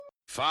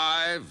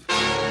5,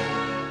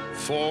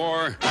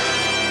 4,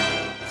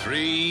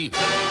 3,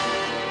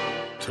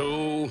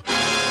 2,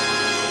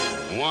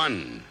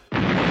 1.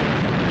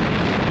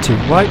 Two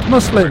white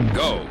Muslims.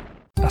 Go.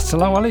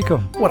 Assalamu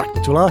alaikum.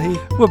 Warahmatullahi.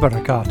 Wa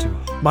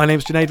barakatuh. My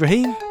name's Junaid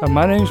Rahim, And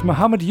my name's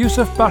Muhammad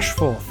Yusuf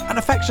Bashforth. and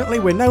affectionately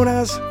we're known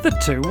as The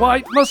two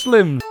white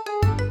Muslims.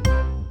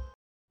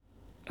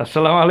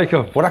 Assalamu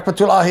alaikum.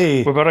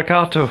 Warahmatullahi. Wa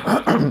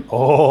barakatuh.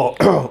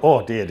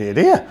 Oh dear.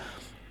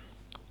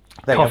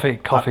 There you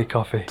Coffee.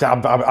 go.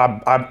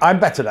 I'm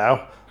better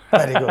now.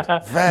 Very good.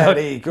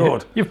 Very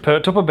good. You've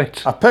perked up a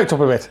bit. I've perked up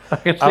a bit. I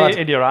can see it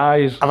in your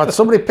eyes. I've had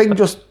somebody ping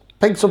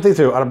something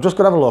through, and I'm just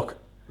going to have a look,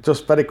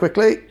 just very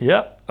quickly.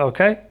 Yeah,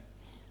 okay.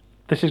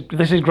 This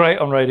is great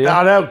on radio.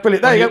 I know,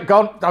 brilliant. There you go.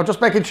 Gone. I was just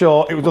making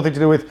sure it was nothing to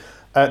do with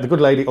the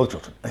good lady or the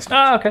children. It's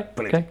not. Okay.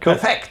 Brilliant. Okay, cool.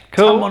 Perfect.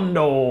 Cool.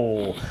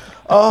 Tamundo.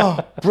 Oh,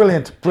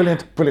 brilliant. Do you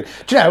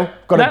know?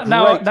 Got a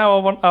Now great. I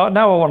want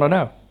to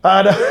know.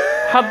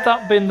 Had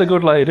that been the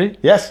good lady,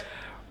 Yes.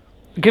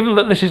 given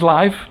that this is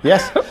live,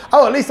 Yes.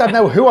 Oh, at least I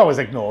know who I was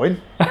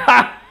ignoring.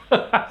 not a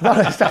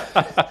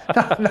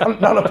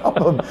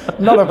problem.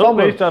 Not a at problem.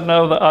 least I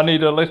know that I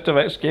need a list of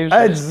excuses.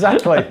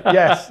 Exactly.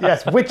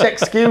 Yes. Which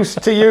excuse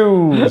to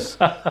use?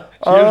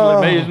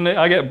 Usually me, isn't it?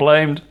 I get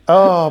blamed.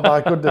 Oh my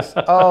goodness.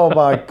 It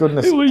was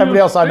Everybody you.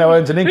 else I know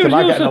earns an It income. was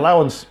I get an Yusuf.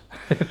 allowance.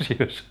 It was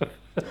Yusuf.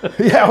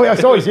 Yeah, well,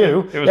 it's always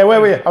you. was Yeah,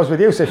 where were you? I was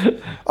with Yusuf.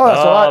 Oh, that's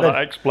all right that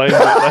then. explains it.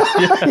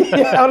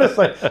 Yeah,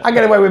 honestly, I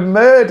get away with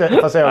murder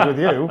if I say I was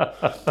with you.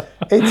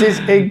 It is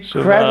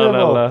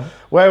incredible. Subhanallah.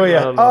 Where were you?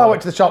 Oh, I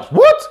went to the shops.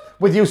 What?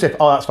 With Yusuf?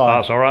 Oh, that's fine.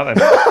 That's all right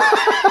then.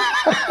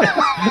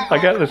 I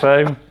get the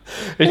same.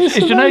 Is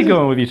Janae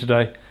going with you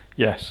today?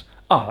 Yes.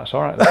 Oh, that's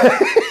all right then.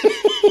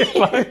 It's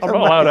like, I'm not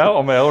allowed out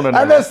on my own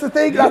anymore. And that's the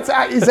thing.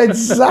 That is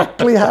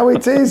exactly how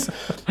it is.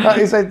 That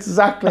is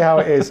exactly how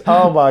it is.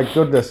 Oh my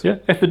goodness. Yeah,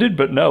 if they did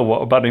but know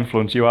what a bad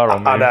influence you are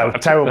on me. I know.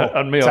 Terrible.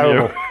 And me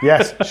terrible. on you.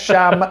 Yes.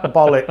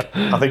 Shambolic.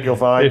 I think you'll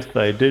find. If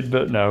they did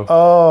but know.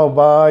 Oh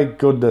my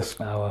goodness.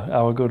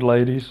 Our good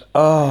ladies.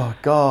 Oh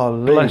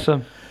golly. Bless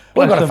them.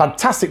 We've got a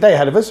fantastic day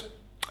ahead of us.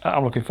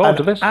 I'm looking forward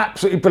to this.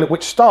 Absolutely brilliant.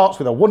 Which starts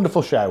with a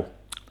wonderful show.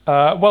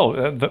 Aren't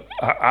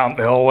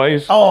they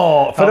always?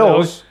 Oh, for Aren't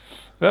they us.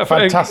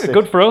 Fantastic.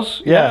 Good for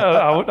us.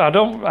 Yeah. I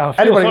don't. I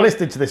feel Anybody sorry-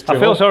 listening to this, I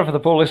feel sorry for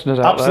the poor listeners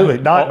out Absolutely,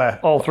 there. nightmare.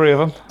 All three of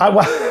them. And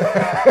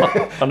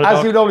a As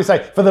dog. you normally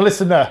say, for the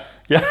listener.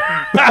 Yeah.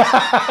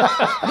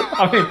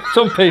 I mean,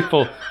 some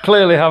people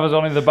clearly have us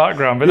on in the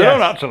background, but they Yes.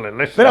 don't actually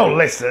listen. They don't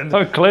listen.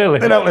 Oh, clearly.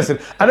 They don't listen.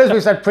 And as we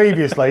said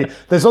previously,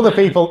 there's other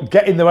people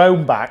getting their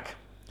own back.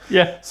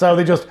 Yeah. So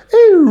they just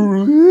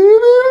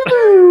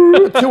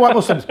two white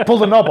Muslims pull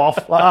the knob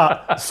off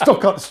like that,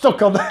 stuck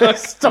on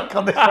this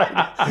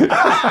radio.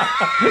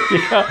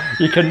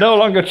 You can no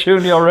longer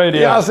tune your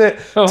radio. Yeah, that's it.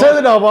 Turn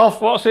the knob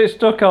off. What's it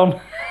stuck on?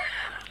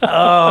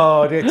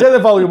 Oh dear. Turn the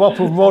volume up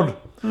and run.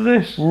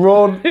 This.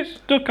 Run. It's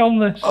stuck on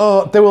this.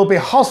 Oh, there will be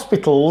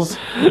hospitals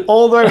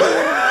all the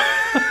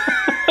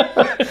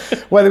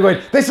where they're going,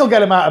 this will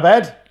get them out of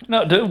bed.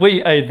 No,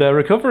 we aid their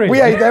recovery. We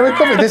ain't there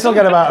recovery. This will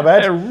get them out of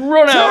bed. They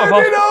run out of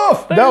Turn it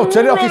off. No,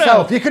 turn it off run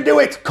yourself. out. You can do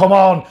it. Come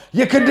on.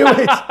 You can do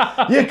it.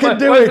 You can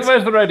do it.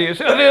 Where's the radio?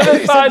 It's on the other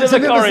It's side of the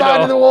on the corridor. other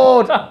side of the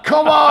ward.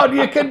 Come on,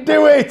 you can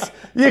do it.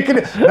 You can.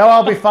 No,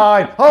 I'll be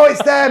fine. Oh,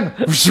 it's them.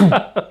 Sure.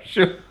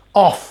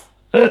 Off.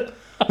 I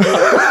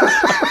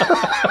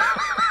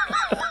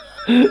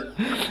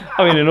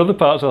mean, in other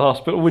parts of the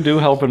hospital, we do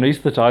help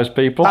anaesthetise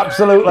people.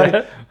 Absolutely.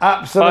 5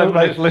 Absolutely.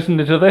 minutes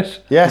listening to this.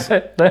 Yes.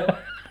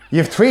 You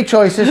have 3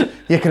 choices.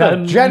 You can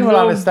have general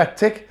No.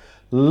 anaesthetic,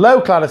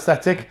 local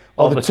anaesthetic,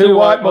 or the two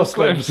white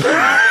Muslims.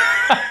 The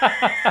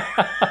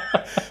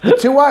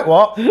two white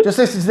what? Just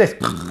listen to this.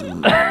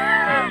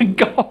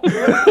 God.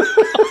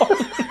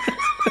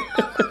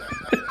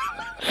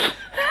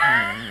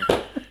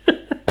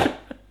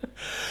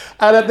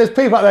 And there's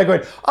people out there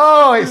going,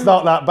 oh, it's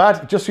not that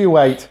bad. Just you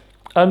wait.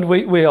 And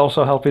we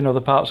also help in other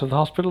parts of the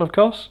hospital, of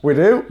course. We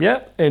do.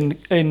 Yeah, in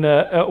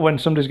when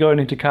somebody's going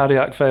into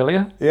cardiac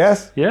failure.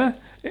 Yes. Yeah.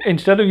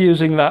 Instead of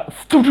using that,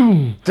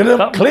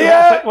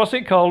 Clear. What's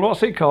it called?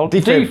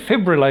 Defib.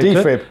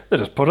 Defibrillator. Defib. They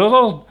just put us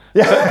on.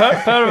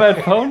 Pair of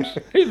headphones.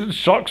 It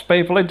shocks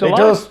people into It life.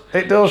 does.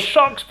 It does.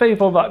 Shocks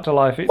people back to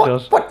life. It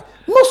does. What?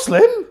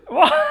 Muslim?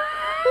 What?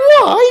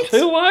 White?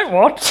 Two white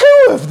what? 2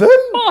 of them?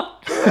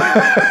 What?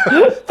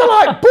 They're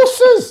like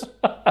buses.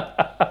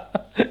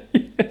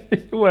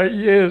 Wait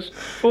years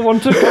for one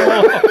to come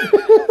along.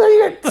 There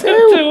you get 2.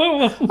 Two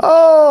of them.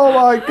 Oh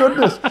my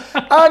goodness.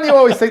 And you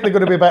always think they're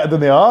going to be better than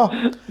they are.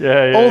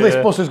 Yeah. All this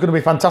bus is going to be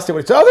fantastic.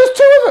 When it's, oh, there's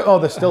 2 of them. Oh,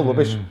 they're still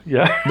rubbish.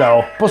 Yeah.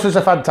 No, buses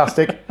are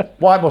fantastic.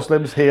 White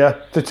Muslims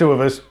here, the 2 of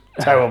us,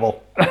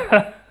 terrible.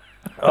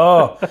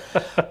 Oh,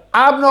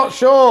 I'm not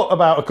sure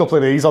about a couple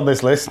of these on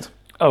this list.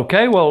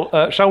 Okay,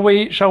 well, shall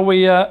we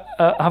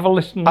have a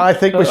listen? I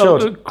think we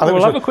should. I think we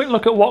we'll have should. a quick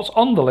look at what's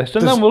on the list,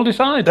 and then we'll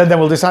decide. And then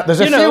we'll decide. There's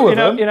a few of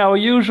them. In our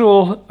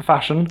usual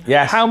fashion.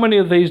 Yes. How many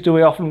of these do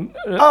we often?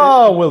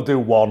 Oh, we'll do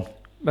 1.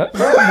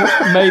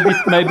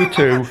 Maybe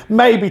 2.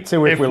 Maybe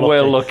 2 if, If we're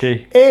we're lucky.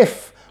 lucky.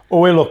 If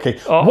we're lucky.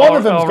 Or, One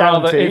of them's or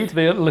rather, guaranteed. if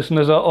the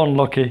listeners are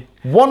unlucky.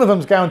 One of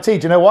them's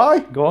guaranteed. Do you know why?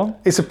 Go on.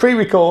 It's a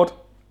pre-record.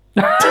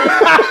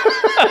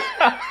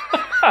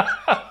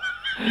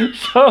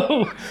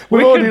 So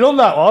We've already done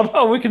that one.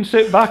 Oh, we can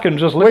sit back and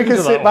just listen We can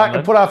to sit that back one,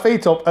 and put our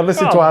feet up and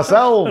listen to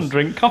ourselves. and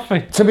drink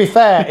coffee. To be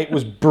fair, it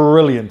was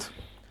brilliant.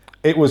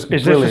 It was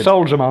Is brilliant. this a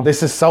Soldier Man?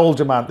 This is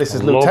Soldier Man. This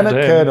is Loved Lieutenant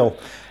him. Colonel.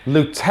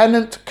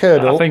 Lieutenant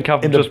Colonel I think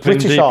I've in the just been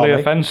British deeply Army.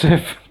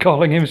 offensive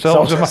calling him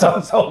Soldier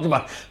Man. Soldier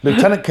Man.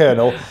 Lieutenant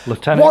Colonel.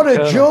 Lieutenant What a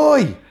Colonel.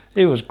 joy.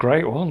 He was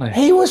great, wasn't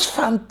he? He was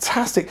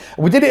fantastic.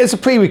 We did it as a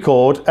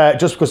pre-record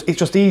just because it's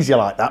just easier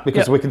like that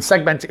because Yeah. we can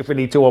segment it if we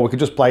need to, or we can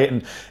just play it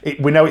and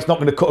we know it's not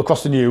going to cut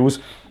across the news.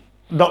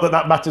 Not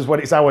that matters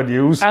when it's our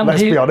news.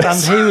 Let's be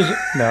honest.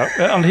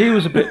 And he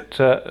was a bit,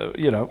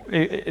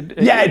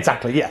 yeah,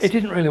 exactly. Yes. He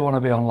didn't really want to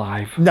be on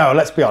live. No,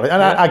 let's be honest.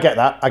 And I get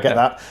that. I get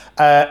that.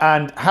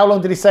 And how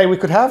long did he say we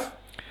could have?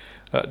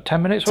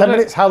 10 minutes. 10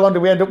 minutes. How long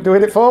did we end up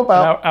doing it for?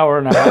 About Hour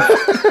and a half.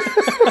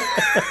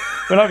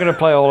 We're not going to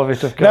play all of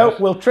it, of no. course.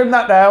 We'll trim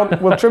that down.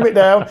 We'll trim it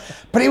down.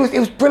 But it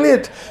was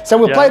brilliant. So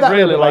we'll play that a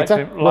really little bit later.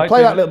 liked him, We'll liked play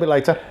him. that a little bit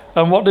later.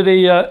 And what did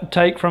he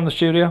take from the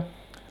studio?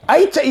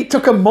 He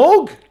took a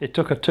mug. He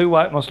took a two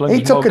white Muslims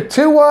He took mug. a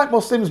two white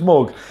Muslims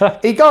mug.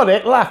 He got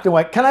it, laughed and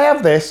went, "Can I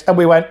have this?" And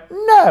we went,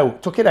 "No."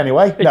 Took it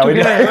anyway. He took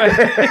it anyway.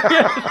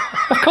 Yeah.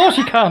 Of course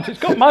you can't. It's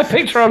got my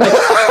picture on it.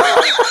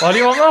 Why do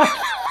you want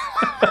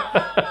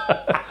that?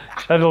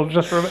 It'll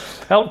just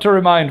help to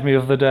remind me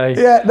of the day.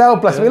 Yeah, no,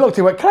 bless him. He looked,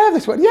 he went, "Can I have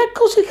this?" He went, "Yeah, of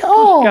course you can."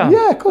 Oh, can.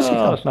 yeah, of course you Oh,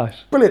 can. that's nice.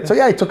 Brilliant. So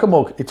yeah, he took a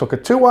mug. He took a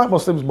two white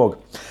Muslims mug.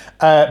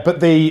 But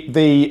the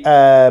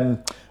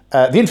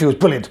interview was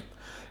brilliant.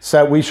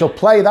 So we shall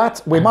play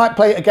that. We might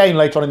play it again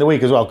later on in the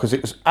week as well because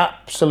it was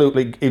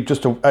absolutely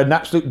just an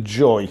absolute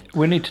joy.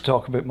 We need to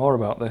talk a bit more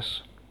about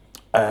this.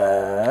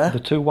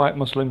 The two white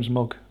Muslims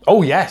mug.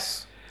 Oh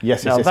yes,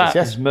 yes, Now yes, that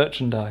yes, is yes.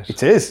 merchandise.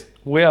 It is.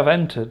 We have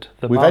entered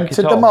the We've market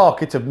entered the of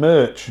market of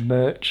merch.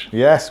 merch.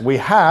 Yes, we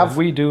have.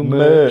 We do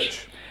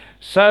merch.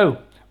 So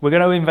we're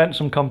going to invent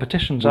some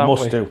competitions, aren't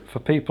must we? do. For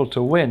people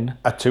to win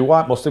A two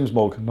white Muslims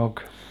mug. a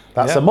mug.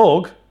 That's Yeah. a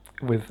mug.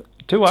 With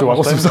two white Two white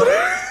Muslims. Muslims.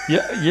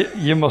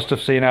 You must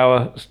have seen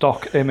our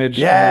stock image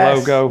Yes. and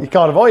logo. You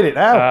can't avoid it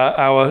now.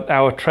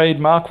 Our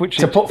trademark, which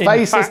to is put in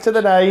faces fact, to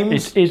the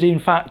names. it is in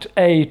fact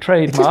a It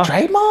trademark. is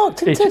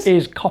trademarked, isn't It it?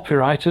 is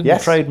copyrighted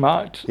Yes. and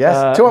trademarked.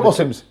 Yes. Two white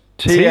Muslims.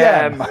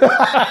 TM.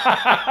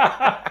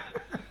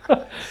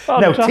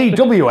 No,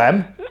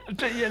 TWM.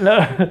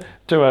 No,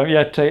 2M.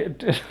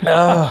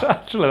 Yeah,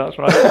 actually that's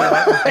right.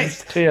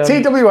 It's TM.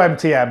 TWM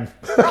TM.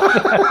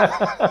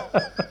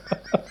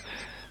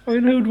 I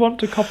mean, who'd want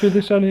to copy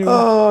this anyway?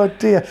 Oh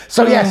dear.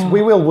 So yes,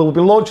 we will. We'll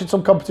be launching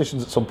some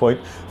competitions at some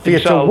point for you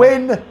to Inshallah.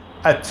 win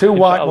a two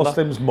white Inshallah.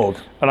 Muslims mug.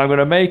 And I'm going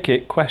to make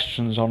it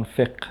questions on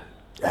fiqh.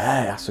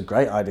 Yeah, that's a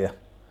great idea.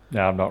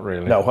 No, I'm not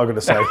really. No, I'm going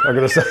to say.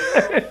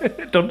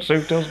 It doesn't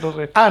suit us, does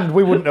it? And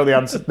we wouldn't know the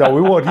answer. No,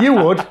 we would. You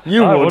would.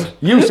 You I would. would.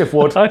 Yusuf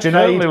would. I Junaid,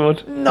 certainly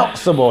would. not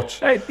so much.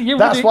 Hey, you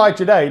That's would- why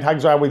Junaid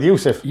hangs around with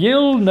Yusuf.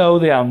 You'll know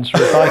the answer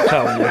if I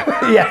tell you.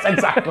 Yes,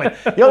 exactly.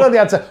 You'll know the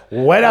answer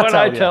when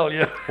I tell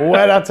you.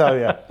 When I tell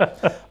you.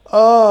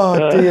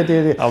 Oh, dear,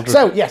 dear, dear.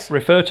 So, yes.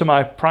 Refer to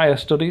my prior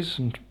studies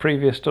and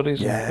previous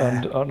studies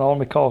Yeah. and all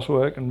my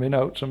coursework and my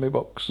notes and my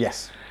books.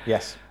 Yes,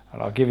 yes,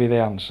 And I'll give you the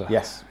answer.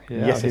 yes.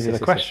 Yeah, yes, I'll give you the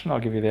yes, question, I'll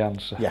give you the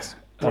answer. Yes,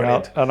 And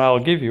brilliant. I'll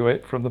give you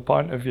it from the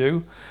point of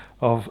view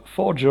of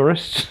 4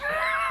 jurists.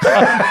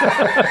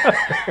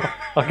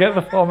 I'll get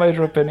the 4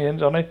 major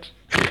opinions on it.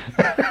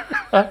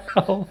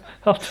 I'll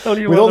tell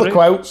you With all whether the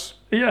quotes,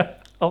 Yeah.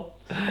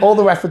 all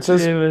the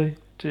references.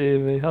 Dear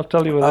me. I'll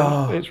tell you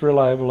whether it's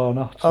reliable or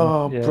not.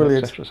 Oh, and,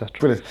 brilliant. Et cetera, et cetera.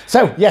 Brilliant.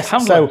 So, yes,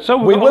 Hamlet. So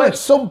we've we got will a at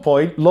list. some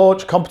point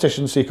launch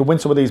competitions so you can win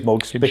some of these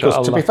mugs. Because,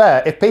 to be Inshallah.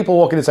 fair, if people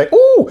walk in and say,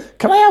 "Oh,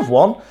 can I have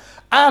one?"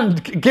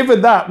 And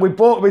given that, we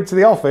brought them into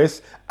the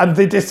office and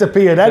they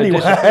disappeared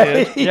anyway.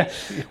 disappeared, yeah.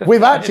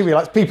 We've actually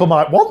realised people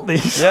might want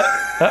these.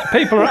 Yeah.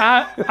 People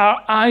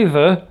are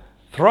either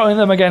throwing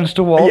them against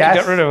a wall Yes,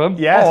 to get rid of them,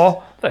 yes.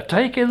 or they're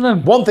taking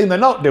them. One thing they're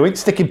not doing,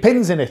 sticking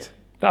pins in it.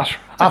 That's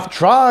right. I've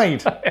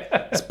tried.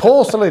 It's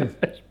porcelain.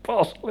 It's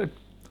porcelain.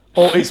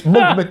 Or it's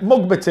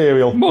mug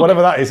material.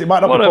 Whatever that is. It might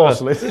not Whatever. be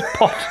porcelain. It's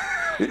pot.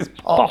 It's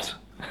pot.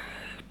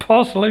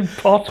 Porcelain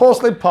pot.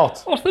 Porcelain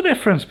pot. What's the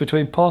difference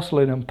between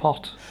porcelain and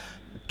pot?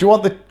 Do you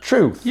want the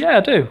truth? Yeah,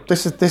 I do.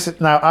 This is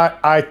now.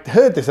 I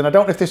heard this, and I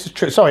don't know if this is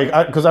true. Sorry,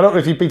 because I don't know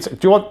if you've been. Do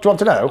you want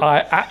to know? I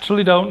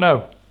actually don't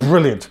know.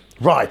 Brilliant.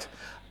 Right.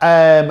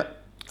 This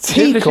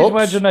Teacups. is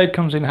where Junaid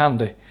comes in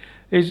handy.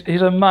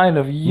 He's a mine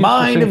of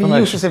useless information.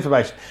 Useless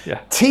information. Yeah.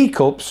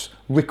 Teacups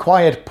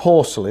required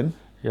porcelain.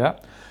 Yeah.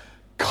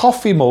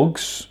 Coffee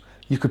mugs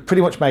you could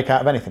pretty much make out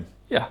of anything.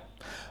 Yeah.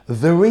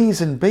 The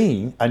reason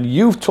being, and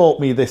you've taught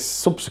me this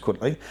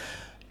subsequently,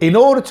 in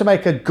order to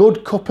make a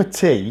good cup of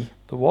tea,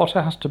 The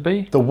water has to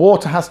be the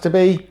water has to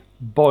be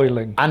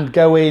boiling and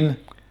go in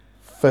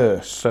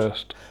first.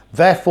 first.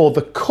 Therefore,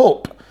 the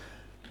cup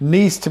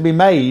needs to be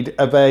made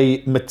of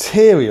a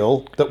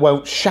material that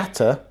won't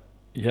shatter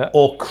Yeah.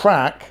 or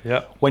crack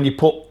Yeah. when you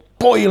put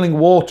boiling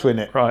water in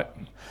it. Right.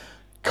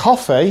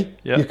 Coffee,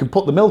 Yeah. you can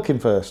put the milk in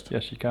first.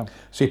 Yes, you can.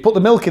 So you put the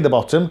milk in the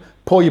bottom,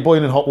 pour your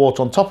boiling hot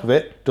water on top of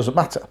it, doesn't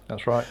matter.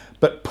 That's right.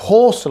 But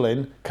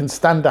porcelain can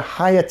stand a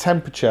higher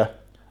temperature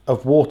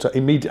of water,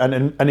 an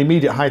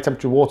immediate higher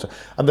temperature of water.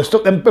 And the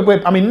stuff,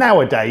 I mean,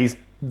 nowadays,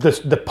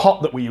 the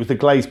pot that we use, the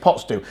glazed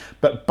pots do.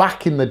 But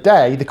back in the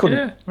day, they couldn't.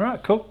 Yeah,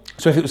 right, cool.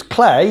 So if it was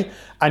clay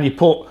and you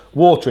put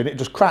water in it, it'd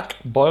just crack.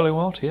 Boiling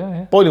water,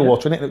 yeah. Boiling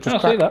water in it, it'd just I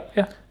crack. see that,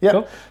 yeah. Yeah.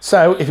 Cool.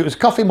 So if it was a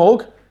coffee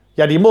mug,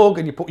 you had your mug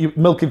and you put your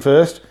milk in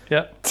first.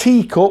 Yeah.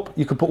 Teacup,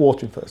 you could put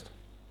water in first.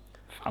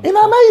 Fantastic. Isn't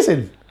that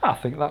amazing? I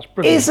think that's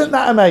brilliant. Isn't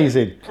that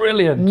amazing?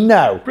 Brilliant.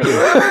 No.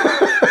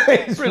 Brilliant.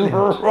 It's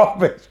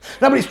rubbish.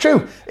 No, but it's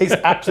true. It's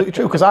absolutely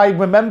true. Because I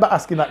remember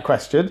asking that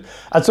question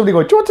and somebody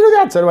going, do you want to know the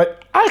answer? And I went,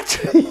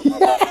 actually,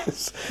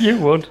 yes. You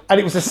would. And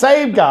it was the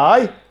same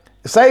guy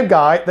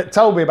that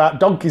told me about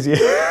donkey's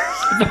ears.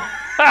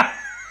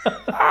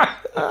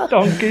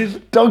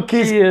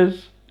 Donkey's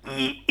ears.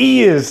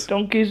 Ears.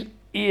 Donkey's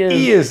ears.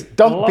 Ears.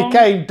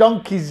 Became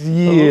donkey's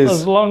years.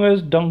 As long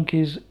as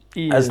donkey's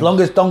ears. As long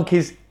as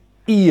donkey's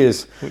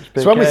ears. Which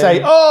So when we say,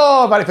 became-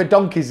 oh, I've had it for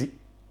donkey's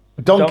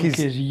Donkey's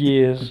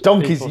years.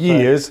 donkey's people say.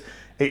 years,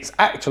 it's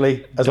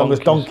actually as long as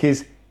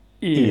donkey's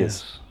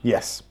ears. Ears.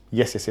 Yes.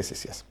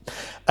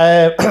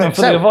 And for the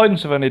So,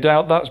 avoidance of any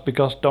doubt, that's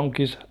because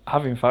donkeys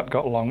have in fact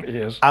got long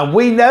ears. and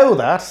we know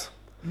that.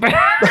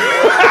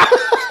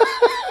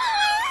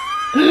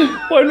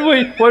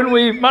 When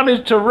we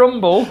managed to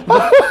rumble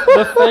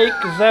the fake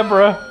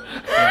zebra.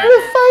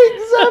 The fake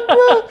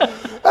zebra.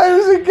 There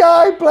was a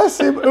guy, bless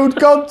him, who'd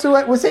gone to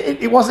it. Was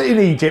it? It wasn't in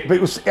Egypt, but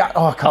it was.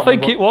 Oh, I can't. I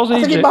think remember. it was I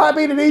think it Egypt. might have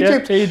been in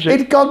Egypt. Yeah, Egypt.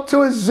 He'd gone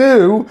to a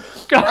zoo,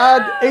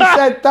 and he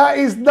said that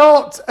is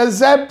not a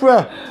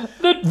zebra.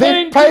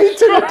 They've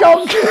painted a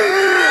donkey.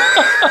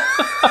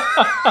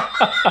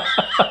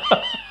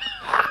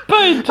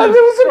 Painted And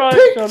there was a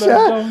stripes on picture.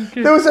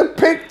 donkey. There was a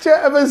picture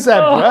of a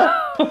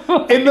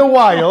zebra in the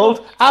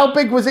wild. How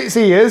big was its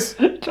ears?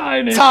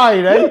 Tiny.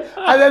 Tiny.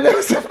 And then there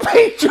was a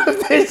picture of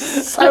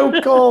this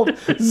so-called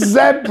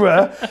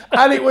zebra,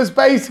 and it was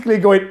basically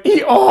going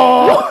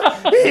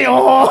ee-oh,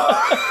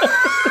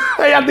 ee-oh.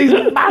 They had these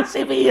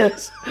massive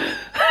ears.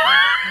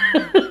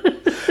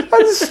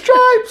 And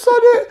stripes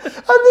on it,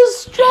 and the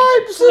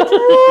stripes had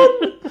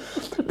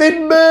run.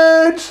 They'd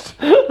merged.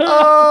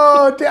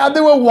 Oh, dear. And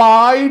they were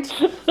wide.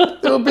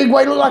 They were big,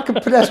 way, looked like a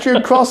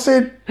pedestrian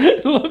crossing.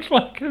 It looks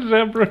like a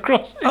zebra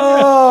crossing.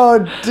 Oh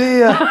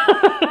dear.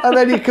 And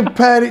then you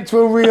compared it to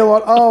a real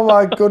one. Oh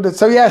my goodness.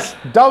 So yes,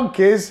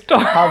 donkeys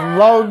have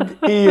long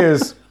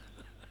ears.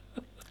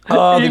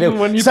 Oh, they even do.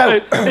 when you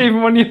So-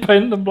 even when you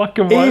paint them black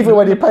and white. Even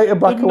when you paint them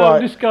black there's and no white.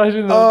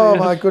 disguising those Oh ears.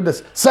 my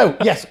goodness. So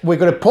yes, we're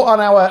going to put on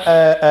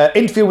our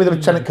interview with the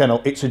Lieutenant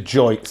Colonel. It's a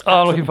joy. It's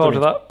Oh, I'm looking forward to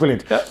brilliant. that.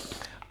 Brilliant. Yeah.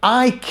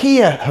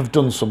 IKEA have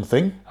done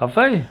something, Have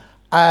they?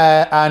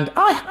 and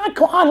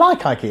I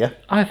like IKEA.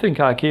 I think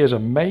IKEA is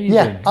amazing.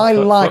 Yeah, I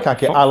like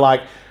IKEA. I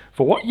like.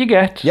 For what you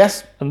get.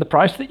 Yes. And the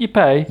price that you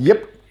pay.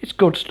 Yep. It's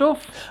good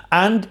stuff.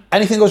 And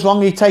anything goes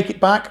wrong, you take it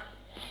back.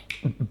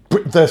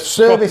 The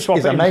service Swap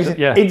is it amazing.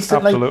 yeah,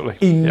 Instantly, absolutely.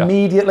 Yeah.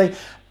 immediately.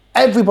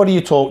 Everybody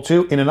you talk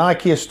to in an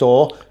IKEA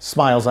store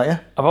smiles at you.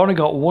 I've only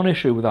got one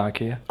issue with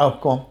IKEA. Oh,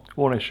 go on.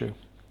 One issue.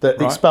 It's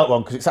Right. spelt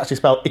wrong because it's actually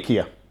spelled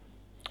IKEA.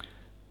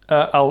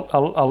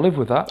 I'll live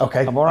with that.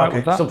 Okay. I'm all right okay.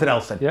 with that. Something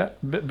else then. Yeah,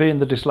 being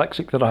the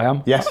dyslexic that I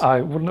am, Yes.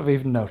 I wouldn't have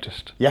even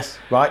noticed. Yes.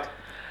 Right.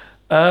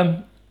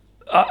 The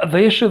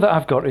issue that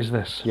I've got is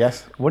this.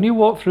 Yes. When you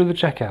walk through the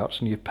checkouts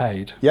and you've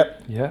paid,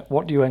 Yep. yeah,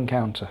 what do you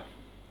encounter?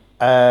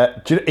 Do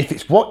you know, if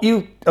it's what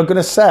you are going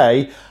to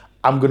say,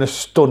 I'm going to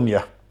stun you.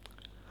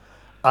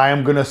 I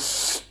am going to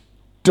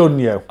stun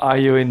you. Are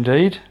you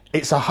indeed?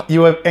 It's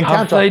you encounter.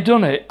 Have they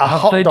done it? a Have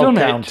hot they dog done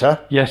counter.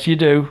 it? Yes, you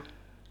do.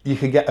 You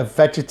can get a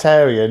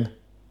vegetarian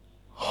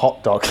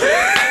hot dog.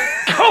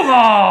 Come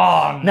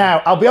on!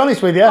 Now, I'll be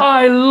honest with you.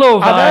 I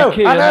love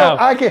IKEA I know, now.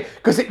 IKEA.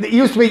 Because it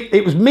used to be,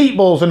 it was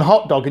meatballs and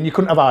hot dog, and you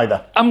couldn't have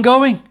either. I'm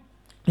going.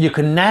 You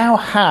can now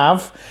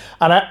have,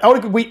 and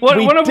we When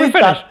have we did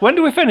finished? When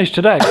do we finish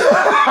today?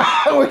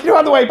 that. We can do it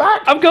on the way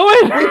back. I'm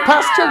going. We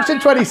passed junction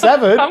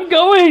 27. I'm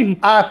going.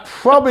 I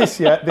promise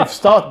you, they've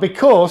started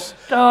because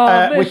we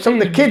this took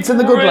the is kids and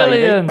the good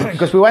lady brilliant.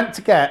 because we went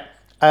to get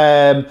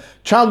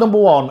child number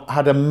one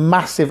had a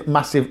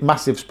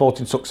massive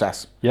sporting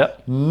success.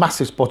 Yep.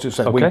 Massive sporting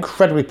success. Okay. We're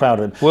incredibly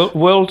proud of him.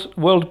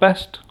 World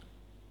best.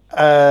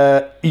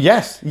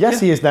 Yes,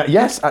 he is now.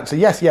 Yes, actually,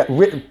 yes, yeah,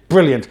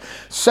 brilliant.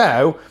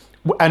 So,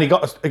 and he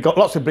got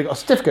lots of, he got a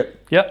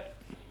certificate. Yep.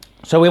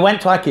 So we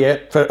went to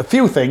IKEA for a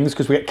few things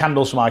because we get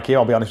candles from IKEA.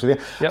 I'll be honest with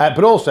you, Yep.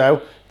 but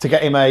also to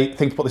get him a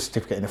thing to put the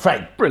certificate in a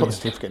frame. Brilliant. Put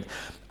the certificate in.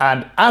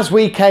 And as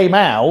we came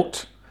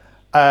out,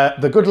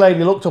 the good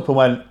lady looked up and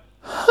went,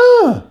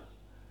 "Huh."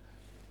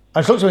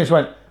 And she looked at me and she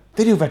went,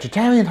 "They do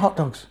vegetarian hot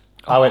dogs."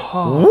 I went,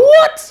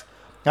 "What?"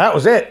 That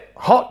was it.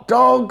 Hot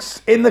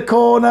dogs in the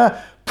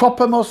corner,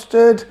 proper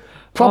mustard,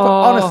 Proper,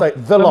 honestly,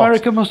 the lot.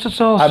 American mustard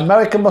sauce.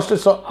 American mustard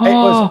sauce. It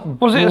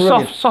was it a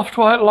brilliant. soft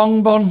white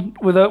long bun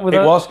with a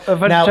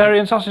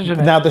vegetarian sausage in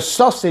it? Now the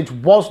sausage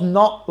was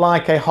not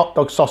like a hot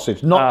dog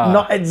sausage,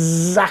 not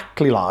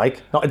exactly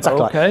like,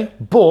 Okay.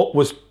 but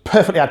was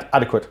perfectly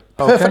adequate,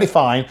 perfectly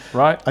fine.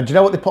 Right. And do you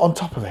know what they put on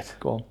top of it?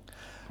 Go on.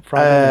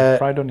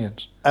 Fried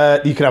onions.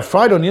 You can have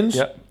fried onions,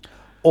 Yep.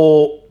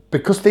 or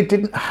because they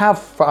didn't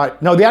have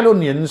they had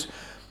onions.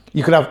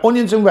 You could have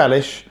onions and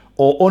relish,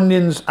 or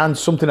onions and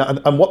something,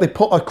 and what they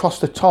put across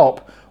the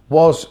top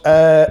was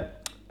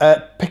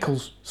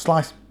pickles,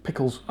 sliced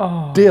pickles,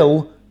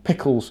 dill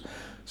pickles.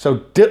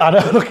 So I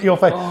know, look at your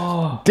face.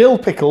 Dill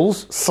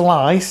pickles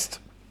sliced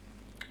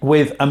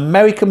with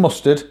American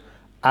mustard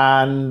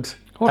and.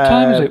 What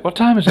time is it? What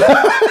time is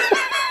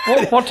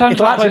it? what time's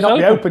It'll that actually place not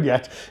be open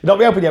yet. It'll not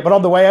be open yet, but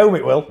on the way home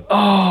it will.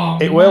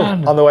 It will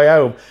on the way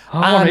home.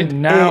 I want it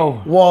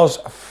now. It was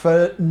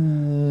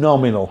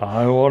phenomenal.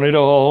 I want it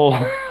all.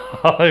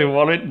 I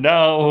want it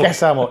now. Guess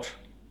how much?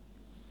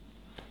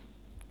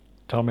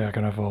 Tell me I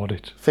can afford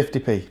it.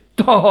 50p.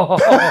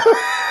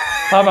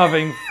 I'm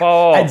having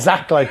 4.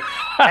 Exactly.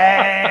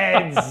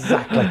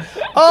 Exactly.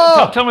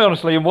 Tell me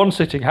honestly, in one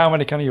sitting, how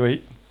many can you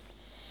eat?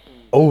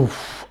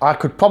 I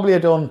could probably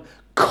have done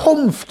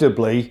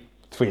comfortably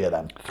 3 of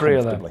them. 3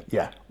 of them? Comfortably,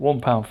 yeah.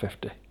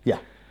 £1.50. Yeah.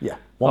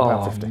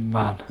 £1.50.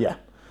 Man. Yeah.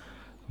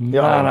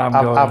 Man, I'm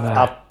going there.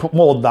 I've put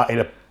more than that in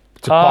to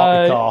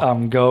park the car.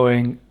 I'm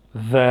going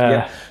there.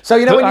 Yeah. So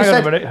you know when you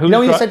said,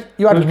 you said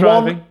you had one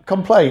driving?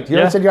 complaint.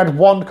 You said you had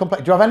one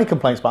complaint. Do you have any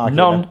complaints about IKEA?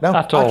 None No,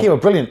 at all. IKEA are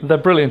brilliant. They're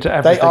brilliant at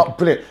everything. They are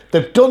brilliant.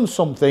 They've done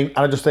something, and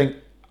I just think,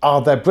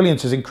 their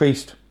brilliance has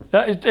increased.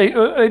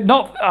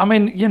 Not. I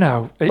mean, you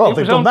know. Well,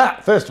 they've done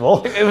that first of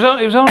all. It was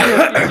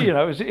only, you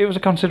know, it was a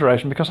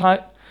consideration because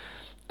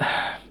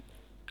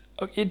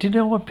do you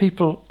know when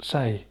people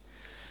say,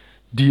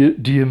 do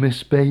you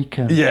miss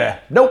bacon? Yeah.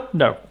 Nope.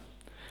 No,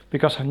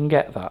 because I can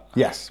get that.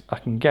 Yes. I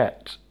can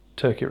get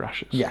turkey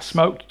rashers. Yes.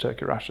 Smoked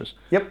turkey rashers.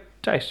 Yep.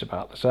 Tastes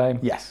about the same.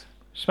 Yes.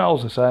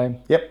 Smells the same.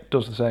 Yep.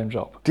 Does the same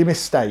job. Do you miss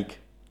steak?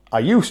 I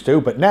used to,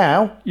 but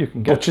now You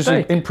can get butchers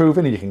steak. are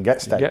improving and you can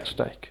get steak. Get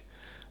steak.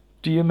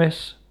 Do you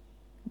miss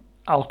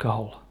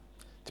alcohol?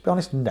 To be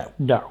honest, no.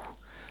 No.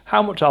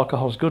 How much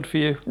alcohol is good for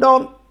you?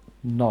 None.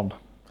 None.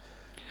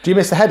 Do you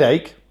miss the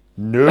headache?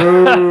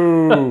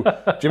 No.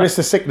 Do you miss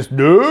the sickness?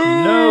 No.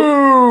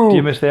 No. Do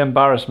you miss the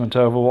embarrassment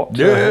over what was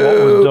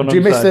done? Do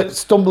you miss unsaid? the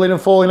stumbling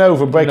and falling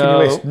over and breaking No.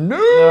 your wrist? No.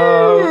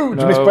 No.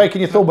 Do you miss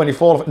breaking your thumb when you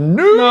fall off?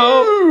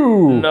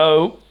 No.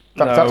 No.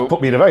 That's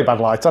put me in a very bad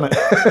light, hasn't it?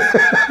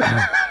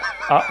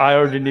 I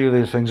already knew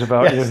these things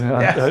about Yes, you.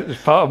 yes.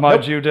 It's part of my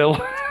due dill.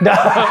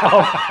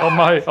 on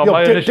my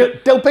initial,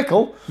 Dill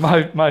pickle.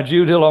 my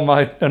due dill on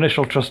my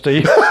initial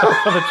trustee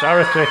for the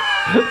charity.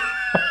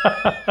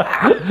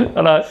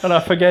 and I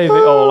forgave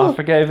it all. I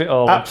forgave it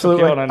all.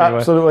 Absolutely, I took it on anyway.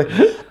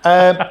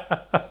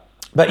 absolutely.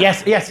 But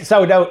yes.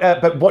 So no.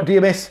 But what do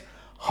you miss?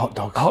 Hot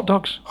dogs. Hot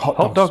dogs.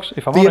 Hot dogs.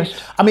 If I'm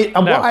honest. I mean,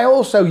 and No. what I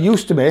also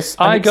used to miss.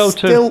 And I it's go to-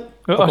 still,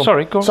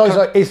 sorry, go on.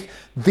 Sorry, is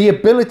the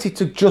ability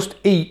to just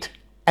eat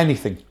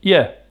anything.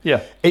 Yeah.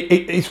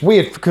 It's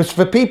weird because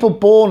for people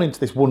born into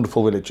this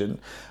wonderful religion,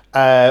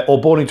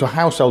 or born into a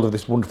household of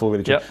this wonderful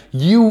religion,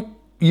 Yep.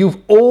 you've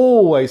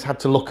always had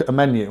to look at a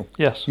menu.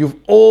 Yes. You've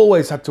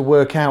always had to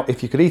work out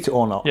if you could eat it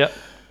or not. Yeah.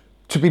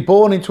 To be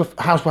born into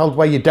a household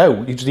where you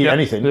don't, you just eat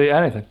anything. Eat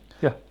anything.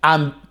 Yeah.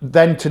 And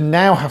then to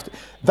now have to,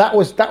 that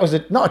was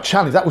not a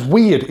challenge. That was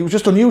weird. It was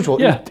just unusual.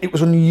 Yeah. It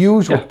was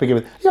unusual Yeah. to begin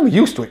with. I'm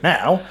used to it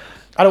now.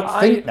 I don't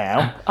think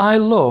now. I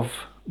love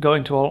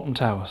going to Alton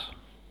Towers.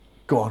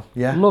 Go on.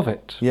 Yeah. Love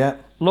it. Yeah.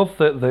 Love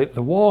the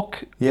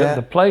walk. Yeah.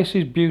 The place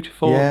is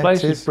beautiful. Yeah, the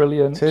place it is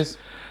brilliant. It is.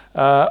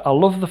 I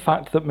love the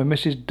fact that my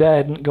missus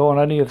daren't go on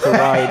any of the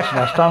rides, and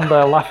I stand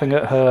there laughing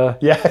at her.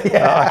 Yeah.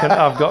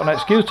 I've got an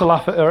excuse to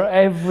laugh at her at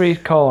every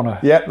corner.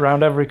 Yeah.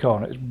 Round every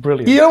corner. It's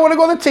brilliant. You don't want to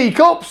go on the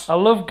teacups? I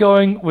love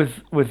going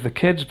with the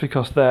kids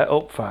because they're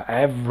up for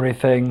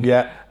everything.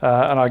 Yeah.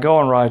 And I go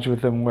on rides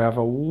with them. We have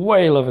a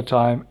whale of a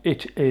time.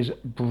 It is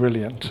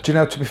brilliant. Do you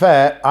know, to be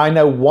fair, I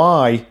know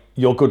why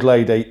your good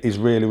lady is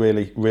really,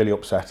 really, really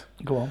upset.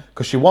 Go on.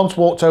 Because she once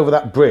walked over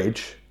that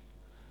bridge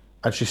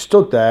and she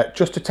stood there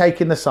just to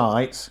take in the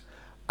sights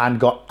and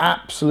got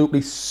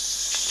absolutely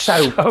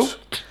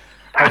soaked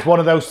as one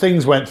of those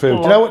things went through.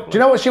 Do you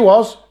know what she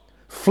was?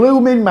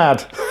 Fluming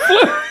mad.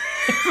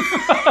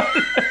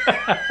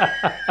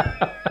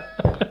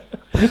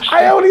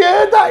 I only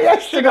heard that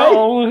yesterday.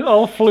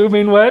 All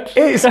fluming wet.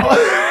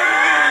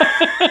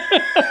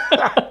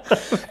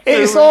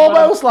 It's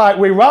almost like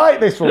we write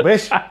this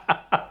rubbish.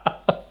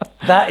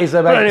 That is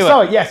amazing. Anyway,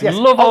 Sorry, yes.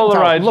 Love all the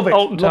rides. Love it.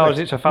 Alton Towers.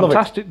 It's a Love it.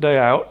 fantastic day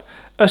out.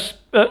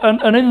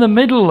 And in the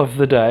middle of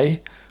the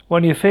day,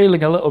 when you're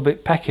feeling a little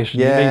bit peckish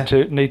and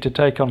you need to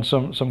take on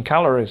some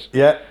calories.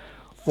 Yeah.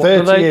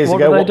 30 years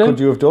ago, what could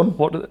you have done?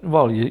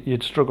 Well,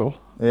 you'd struggle.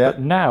 Yeah.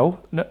 But now,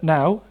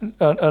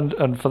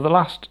 and for the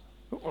last,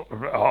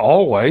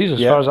 always, as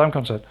far as I'm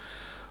concerned,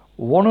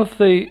 one of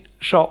the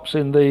shops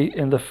in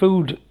the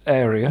food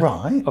area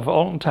Right. of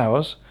Alton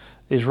Towers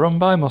is run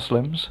by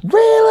Muslims.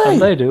 Really?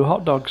 And they do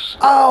hot dogs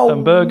Oh,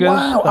 and burgers.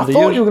 wow. And I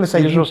thought you were going to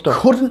say usual you stuff.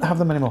 couldn't have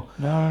them anymore.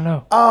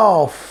 No.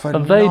 Oh,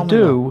 And phenomenal. they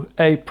do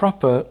a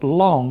proper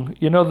long,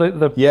 the Yeah,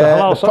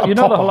 halal, the the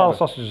proper halal hot-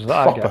 sausages that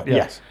I proper, get. Yeah.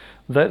 yes.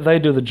 They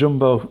do the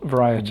jumbo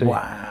variety.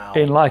 Wow.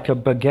 In like a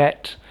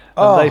baguette.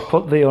 And they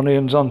put the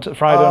onions on,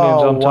 fried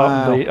onions on top,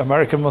 wow. the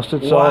American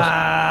mustard sauce,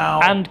 Wow.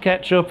 and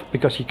ketchup,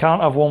 because you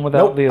can't have one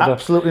without Nope, the other.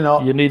 absolutely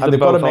not. You need And them they've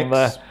got both a on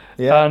there. mix.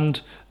 Yeah.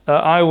 And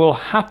I will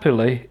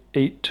happily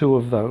eat 2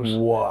 of those.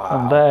 Wow.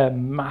 And they're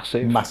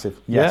massive. Massive.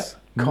 Yes.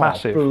 Yeah, God,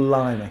 massive.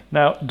 Blimey.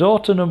 Now,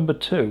 daughter number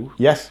 2,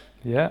 Yes.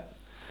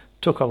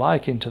 took a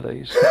liking to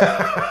these.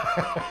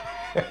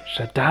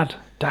 Said, Dad,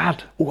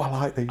 Oh, I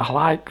like these. I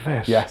like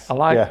this. Yes. I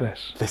like yeah.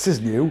 this. This is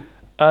new.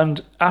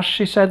 And as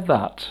she said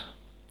that,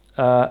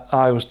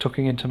 I was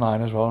tucking into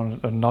mine as well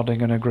and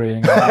nodding and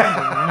agreeing.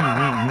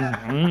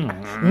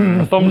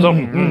 Thumbs up.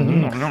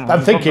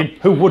 I'm thinking,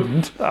 who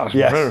wouldn't? That was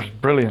Yes.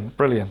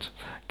 brilliant.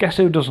 Guess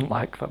who doesn't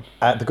like them?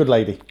 The good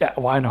lady. Yeah,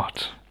 why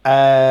not?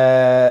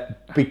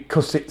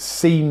 Because it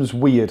seems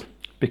weird.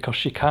 Because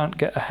she can't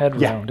get her head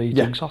Yeah, round eating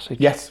yeah. sausage.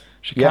 Yes.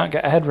 She Yeah. can't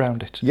get her head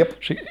round it. Yep.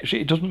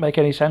 It doesn't make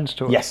any sense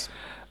to her. Yes.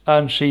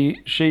 And she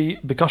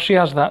because she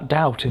has that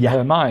doubt in Yeah.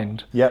 her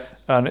mind. Yep.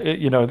 And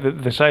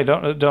they say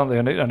don't they?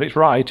 And it's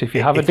right. If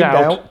you have If a in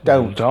doubt,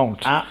 don't. Absolutely.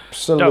 Don't.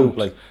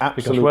 Absolutely.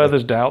 Because where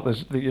there's doubt,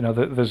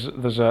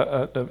 there's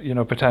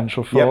a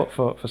potential for, Yep.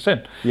 for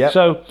sin. Yep.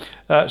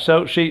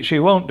 So she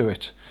won't do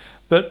it.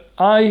 But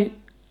I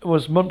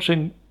was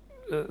munching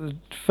the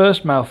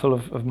first mouthful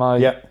of my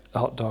Yep.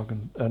 hot dog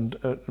and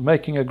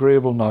making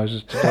agreeable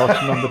noises to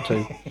daughter number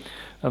 2.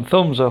 And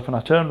thumbs up, and I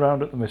turned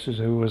round at the missus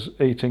who was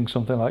eating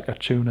something like a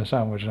tuna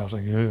sandwich, and I was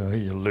like, "Yeah,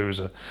 you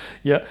loser!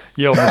 Yeah,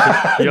 you're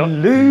missing, you're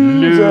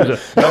Loser.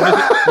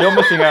 You're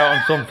missing out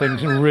on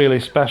something really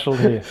special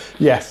here."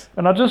 Yes.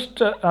 And I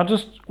just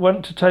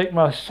went to take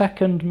my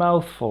second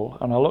mouthful,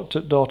 and I looked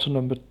at daughter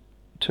number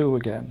 2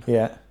 again.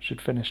 Yeah.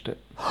 She'd finished it.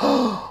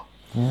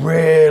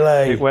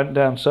 Really? It went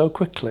down so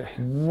quickly.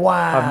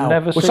 Wow. I've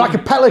never It's seen- like a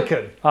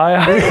pelican.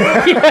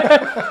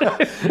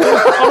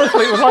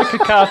 Honestly, it was like a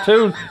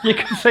cartoon. You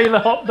can see the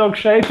hot dog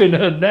shape in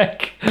her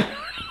neck.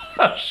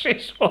 As she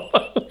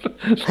swallowed.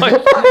 It's like,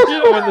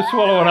 when they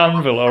swallow an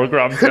anvil or a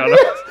grand piano.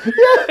 Yeah.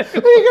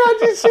 You can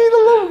actually see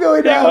the lump going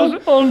It down.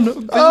 was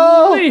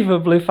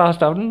unbelievably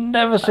fast. I've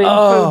never seen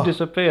food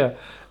disappear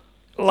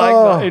like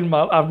that in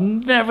my. I've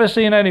never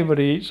seen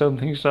anybody eat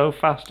something so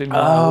fast in my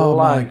Oh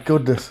my life.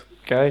 goodness.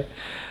 Okay,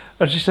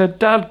 and she said,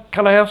 "Dad,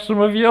 can I have some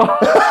of yours?"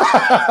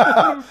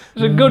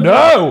 It's a good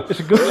No. job. It's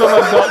a good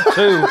job I've got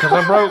 2 because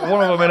I broke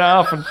one of them in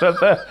half and said,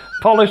 "There,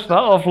 polish that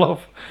off,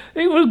 love."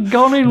 It was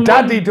gone in.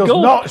 Daddy one does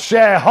gulp. not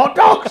share hot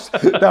dogs.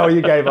 No,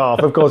 you gave half.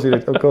 Of course he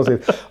did. Of course he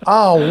did.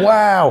 Oh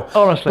wow.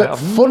 Honestly, But I've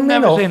funnily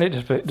never enough, seen it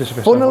disappear.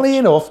 so Funnily much.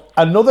 enough,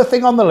 another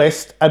thing on the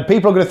list, and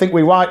people are going to think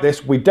we write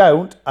this, we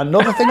don't.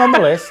 Another thing on the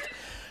list,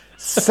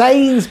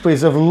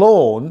 Sainsbury's have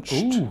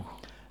launched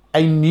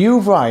a new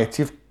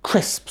variety of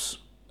crisps.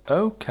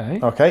 Okay.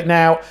 Okay,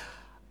 now,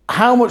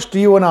 how much do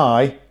you and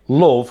I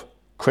love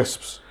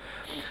crisps?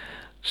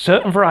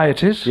 Certain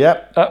varieties.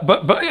 Yep.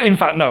 But in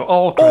fact, no,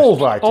 all crisps. All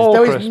varieties. All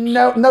There is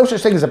crisps. no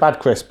such thing as a bad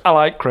crisp. I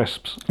like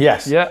crisps.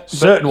 Yes. Yeah, but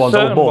Certain ones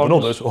are certain more than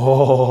ones- others.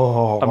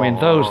 Oh. I mean,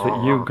 those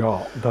that you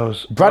got,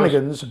 those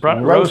Brannigan's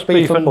roast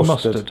beef and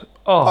mustard.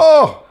 Oh,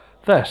 Oh.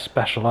 they're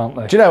special, aren't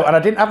they? Do you know, and I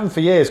didn't have them for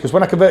years because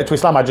when I converted to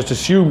Islam, I just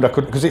assumed I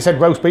couldn't, because it said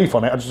roast beef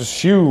on it, I just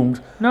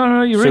assumed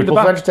No, you read suitable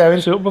the for back.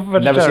 vegetarians. Suitable for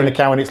Never seen a vegetarians.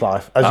 cow in its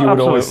life, as you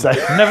would always say.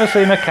 Absolutely. Never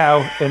seen a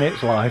cow in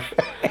its life.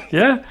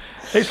 Yeah,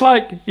 it's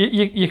like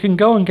you can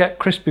go and get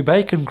crispy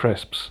bacon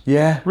crisps.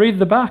 Yeah. Read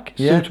the back.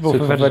 Yeah, Suitable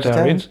for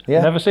vegetarians.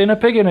 Yeah. Never seen a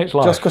pig in its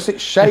life. Just because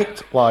it's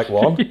shaped like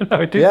one. you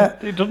know, it, Yeah.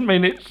 it doesn't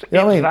mean it's, You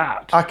know what I mean?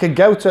 that. I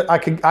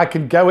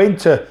can go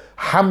into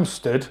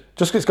Hampstead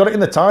just because it's got it in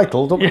the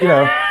title. Don't, you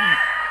know.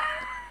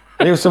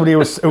 And he was somebody who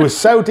was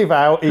so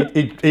devout.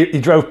 He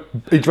drove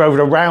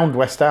around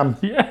West Ham.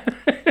 Yeah.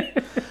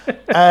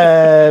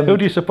 Um, Who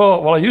do you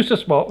support? Well, I used to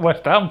support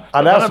West Ham.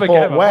 I but now then support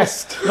became a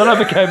West. Then I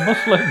became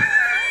Muslim.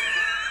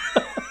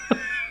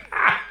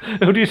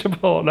 Who do you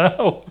support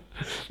now?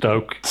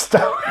 Stoke.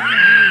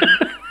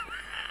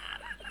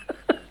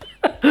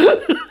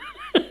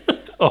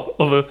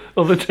 Oh,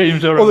 other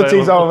teams are Other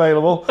teams are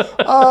available.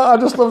 available. I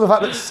just love the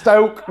fact that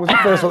Stoke was the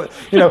first one.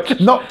 You know,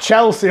 not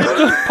Chelsea.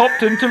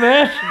 Popped into my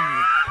head.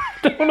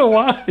 Don't know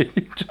why. It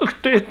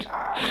just did.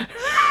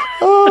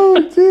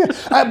 Oh dear.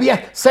 But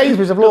yeah,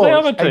 Sainsbury's have they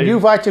have launched a a team? new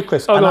variety of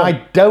crisps, Oh, and go on.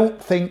 I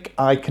don't think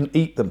I can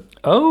eat them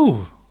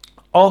Oh,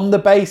 on the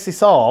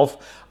basis of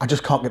I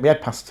just can't get my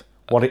head past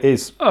what it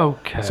is.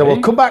 okay. So we'll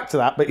come back to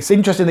that, but it's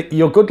interesting that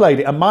you're a good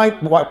lady, and my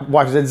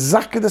wife is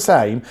exactly the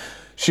same.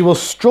 She will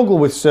struggle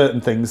with certain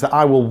things that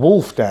I will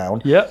wolf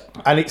down. Yep.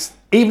 And it's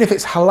even if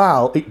it's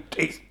halal,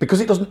 it's because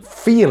it doesn't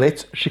feel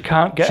it. She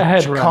can't get her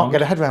head She around. can't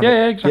get her head around it.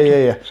 Yeah, exactly. Yeah.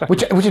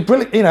 Exactly. Which is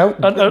brilliant, you know.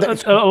 And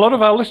a lot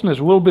of our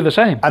listeners will be the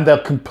same. And they'll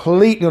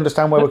completely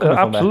understand where we're coming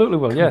from. Absolutely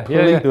will, yeah.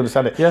 Completely yeah.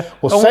 understand it. Yeah.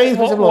 Well, And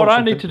Sainsbury's have what launched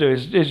I need to do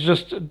is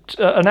just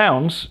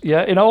announce,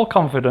 in all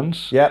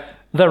confidence, Yep.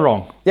 They're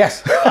wrong.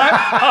 Yes.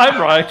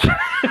 I'm right.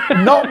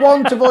 Not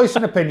one to voice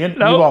an opinion.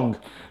 No. You're wrong.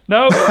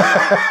 No.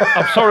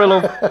 I'm sorry,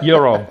 love.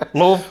 You're wrong.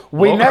 Love.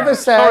 We love. never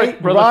say Sorry,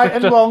 brother, right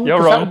sister, and wrong You're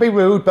because that wrong. would be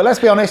rude. But let's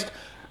be honest,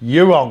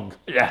 you're wrong.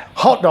 Yeah.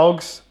 Hot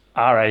dogs,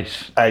 Our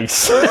ace.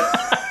 ace.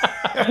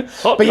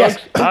 Hot But yes,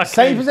 dogs are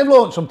say king. if they've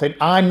launched something,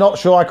 I'm not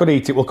sure I could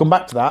eat it. We'll come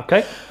back to that.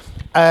 Okay.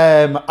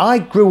 I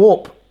grew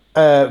up,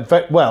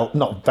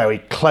 not very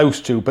close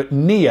to, but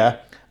near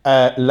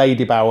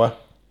Lady Bower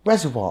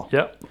Reservoir.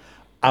 Yep.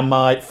 And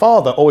my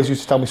father always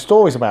used to tell me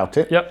stories about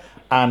it. Yep.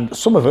 And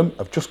some of them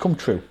have just come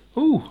true.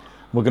 Ooh.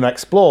 We're going to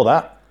explore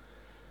that.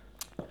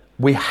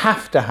 We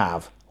have to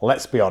have,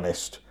 let's be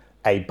honest,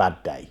 a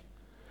bad day.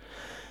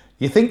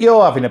 You think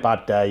you're having a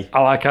bad day,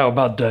 I like our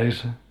bad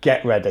days.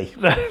 get ready.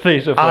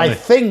 These are I funny.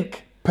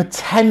 think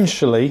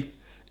potentially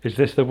Is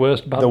this the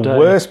worst bad the day?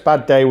 worst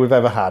bad day we've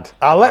ever had.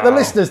 I'll let the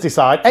listeners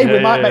decide. Hey, we Yeah,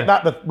 might yeah. make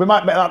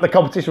that the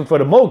competition for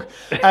the mug.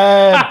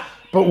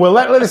 But we'll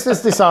let the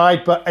listeners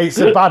decide. But it's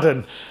a bad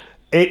un.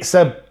 It's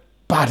a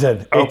bad un.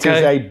 It is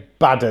Okay. a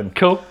bad un.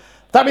 Cool.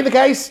 That be the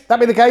case.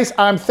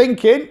 I'm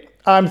thinking.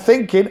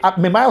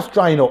 My mouth's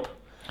drying up.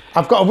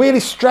 I've got a really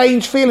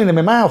strange feeling in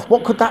my mouth.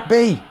 What could that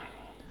be?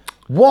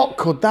 What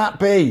could that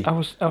be? I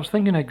was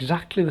thinking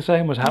exactly the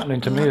same was happening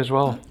to me as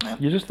well.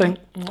 You just think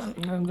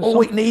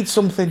It needs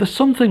something. there's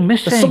something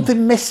missing. There's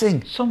something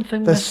missing.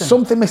 Something There's missing.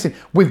 something missing.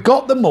 We've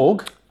got the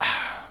mug.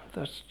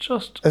 There's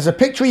just There's a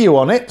picture of you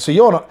on it, so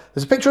you're not.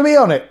 There's a picture of me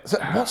on it. So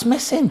what's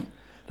missing?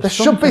 There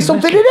should be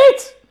something something in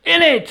it.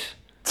 in it.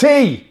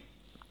 Tea.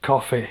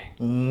 Coffee.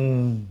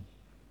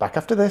 Back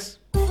after this.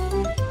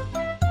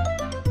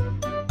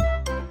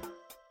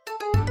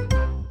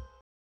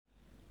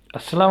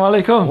 Assalamu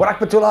alaikum. Wa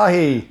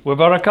rahmatullahi. Wa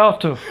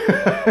barakatuh.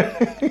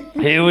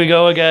 Here we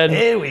go again.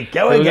 Here we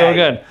go Here we go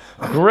again.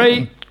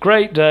 again.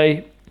 Great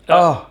day.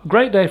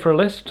 Great day for a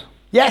list.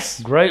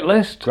 Yes. Great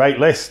list. Great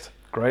list.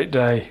 Great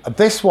day.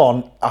 This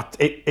one,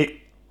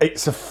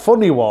 it's a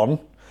funny one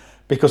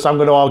because I'm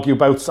going to argue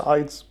both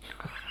sides,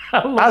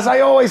 as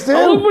I always do.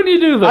 I love when you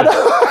do that.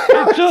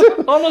 It's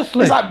just,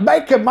 honestly. It's like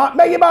make your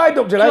mind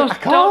up, Julie. I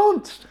just can't.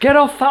 don't- Get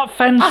off that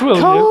fence, I will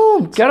you?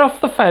 can't. Get off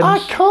the fence. I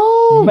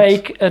can't.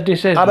 Make a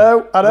decision. I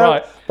know.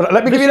 Right. But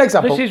let me give you an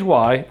example. This is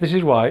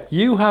why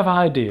you have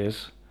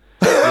ideas.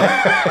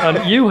 Yeah,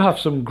 and you have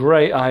some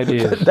great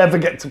ideas. Never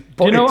get to.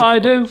 Do you know what I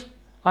do?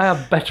 I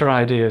have better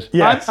ideas.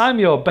 Yes. I'm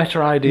your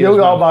better ideas.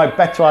 You are man. my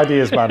better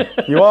ideas, man.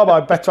 You are my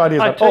better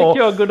ideas, I man. take Or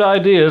your good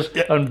ideas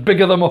and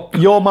bigger them up.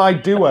 you're my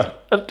doer.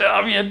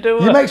 Damn you, do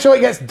You it. make sure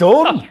it gets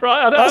done. That's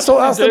right.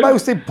 That's the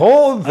most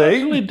important I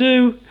thing. actually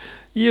do.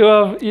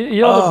 You're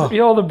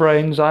the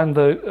brains. I'm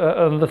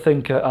the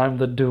thinker. I'm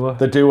the doer.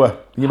 The doer.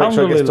 You make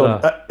sure it gets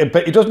done. But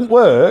it doesn't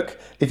work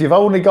if you've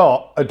only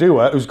got a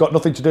doer who's got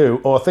nothing to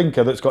do or a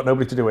thinker that's got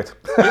nobody to do it.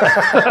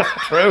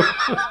 True.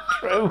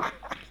 True.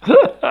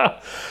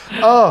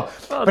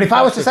 But if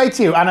I was to say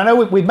to you, and I know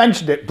we've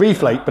mentioned it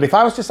briefly, but if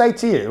I was to say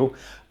to you,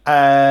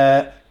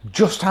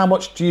 just how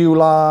much do you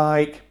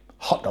like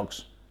hot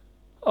dogs?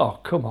 Oh,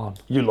 come on.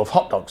 You love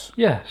hot dogs.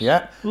 Yes.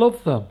 Yeah.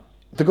 Love them.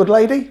 The good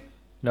lady?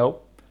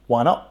 Nope.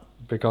 Why not?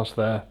 Because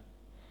they're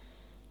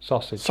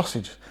sausage.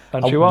 Sausage.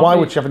 And And she won't why eat-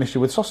 would she have an issue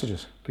with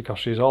sausages? Because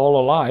she's all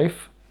her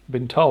life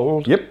been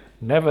told Yep.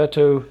 never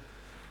to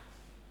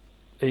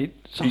eat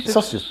sausages. Eat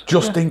sausages,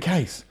 just in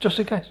case. Just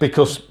in case.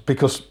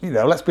 Because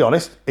let's be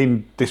honest,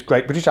 in this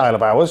great British Isle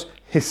of ours,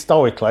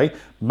 historically,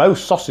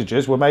 most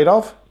sausages were made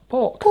of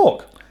Pork.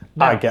 pork.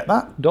 I Now- get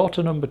that.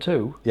 Daughter number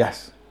 2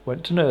 Yes.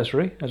 went to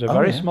nursery as a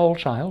very yeah. small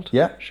child.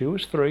 Yeah. She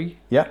was 3.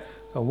 Yeah.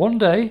 And one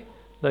day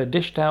they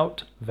dished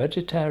out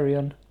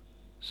vegetarian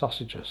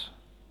sausages.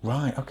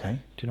 Right, okay.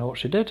 Do you know what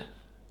she did?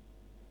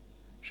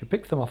 She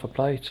picked them off a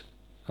plate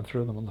and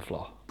threw them on the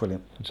floor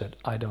Brilliant. and said,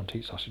 I don't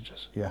eat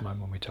sausages. Yeah. My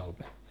mummy told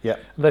me. Yeah.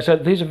 And they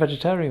said, these are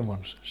vegetarian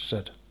ones. She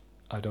said,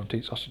 I don't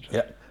eat sausages.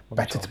 Yeah. Mummy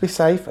Better told to me. be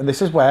safe, and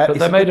this is where... But it's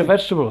they're a made good of thing.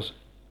 vegetables.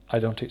 I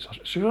don't eat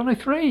sausages. She was only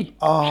 3.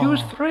 She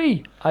was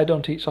 3. I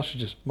don't eat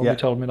sausages. Mummy Yeah.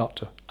 told me not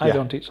to. I Yeah.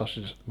 don't eat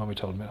sausages. Mummy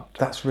told me not to.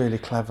 That's really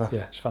clever.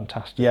 Yeah, it's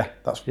fantastic. Yeah,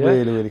 that's Yeah.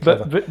 really, really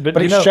clever. But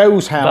it you know,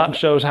 shows how... that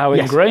shows how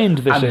Yes, ingrained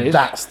this and is.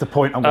 that's the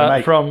point I'm going to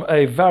make. From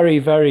a very,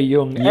 very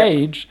young Yep.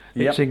 age,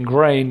 it's Yep.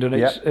 ingrained, and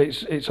Yep.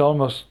 it's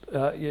almost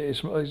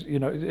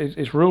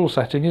it's rule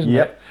setting, isn't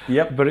Yep. it?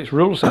 Yep. But it's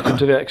rule setting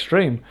to the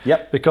extreme.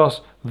 Yep.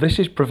 Because this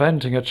is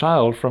preventing a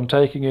child from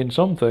taking in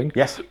something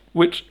Yes.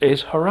 which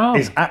is haram.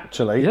 Is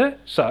actually... Yeah.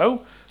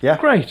 So. Yeah.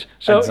 Great.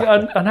 So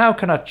Exactly. and how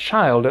can a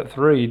child at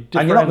 3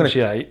 And you're not going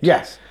differentiate? to...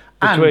 Yes.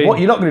 And between- what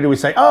you're not going to do is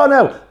say, oh,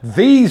 no,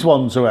 these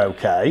ones are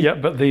okay. Yeah,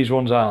 but these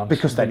ones aren't.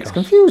 Because then it's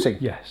confusing.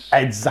 Yes.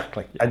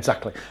 Exactly.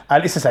 Exactly.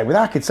 And it's the same with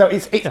our kids. So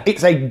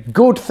it's a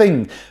good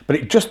thing, but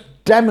it just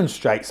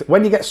demonstrates that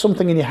when you get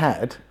something in your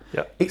head,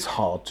 Yeah. it's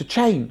hard to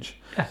change.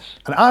 Yes.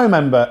 And I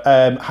remember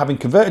having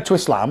converted to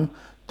Islam,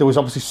 there was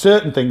obviously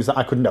certain things that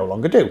I could no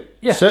longer do.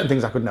 Yes. Certain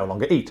things I could no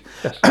longer eat.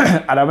 Yes.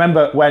 And I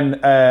remember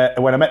when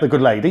I met the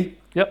good lady,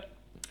 Yep.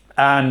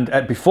 and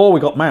before we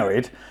got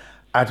married,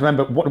 I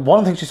remember one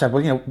of the things she said,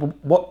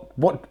 well,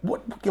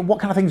 what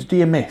kind of things do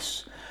you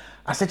miss?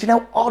 I said,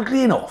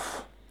 oddly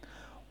enough,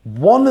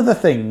 one of the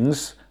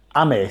things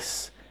I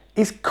miss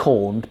is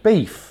corned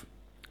beef.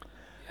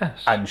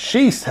 Yes. And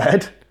she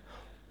said,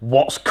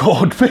 what's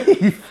corned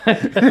beef?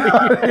 It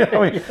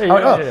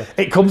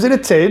comes in a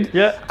tin,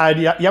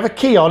 and you have a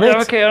key on it,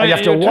 and you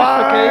have to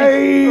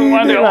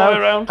wind it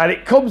around, and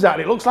it comes out,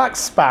 and it looks like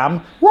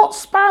Spam.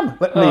 What's Spam?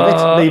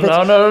 Leave it.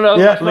 No.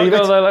 Yeah, leave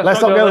it.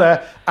 Let's not go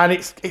there. And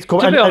it's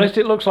coming. To be honest,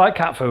 it looks like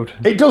cat food.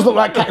 It does look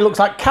like cat. It looks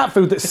like cat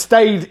food that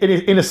stayed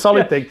in a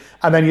solid thing,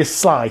 and then you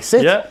slice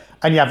it,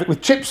 and you have it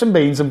with chips and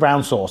beans and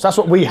brown sauce. That's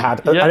what we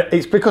had. Yeah. And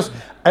it's because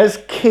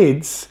as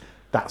kids,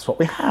 that's what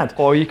we had.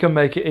 Or you can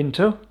make it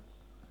into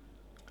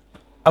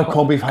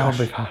corned beef hash. corned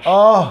beef hash.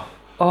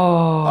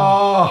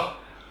 Oh.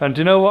 And do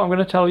you know what I'm going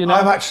to tell you now?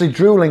 I'm actually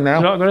drooling now.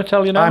 You know what I'm going to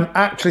tell you now? I'm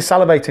actually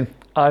salivating.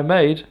 I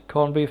made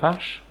corned beef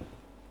hash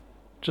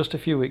just a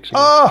few weeks ago.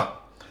 Oh.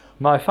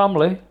 My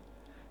family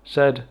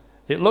said,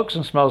 it looks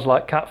and smells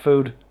like cat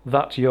food,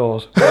 that's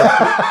yours.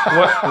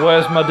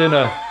 Where's my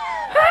dinner?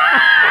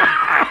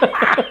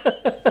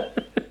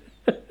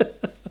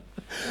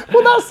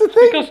 Well, that's the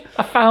thing. Because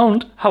I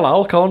found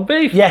halal corned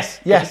beef.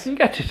 Yes. You can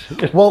get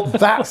it. Well,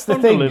 that's the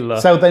thing.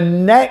 Alhamdulillah. So the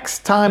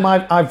next time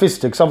I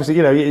visited, because obviously,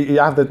 you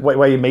have the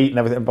where you meet and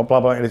everything, blah, blah,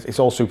 blah, and it's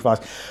all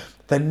supervised.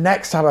 The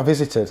next time I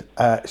visited,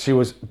 she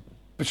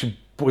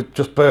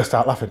just burst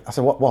out laughing. I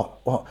said,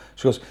 what?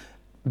 She goes,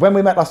 when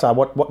we met last time,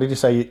 what did you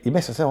say you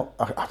missed? I said,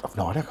 I've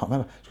no idea, I can't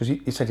remember. She goes,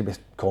 you said you missed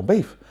corned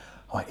beef.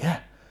 I went, yeah.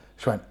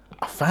 She went,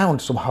 I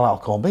found some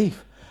halal corned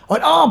beef. I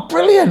went, oh,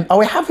 brilliant. Are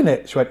we having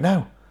it? She went,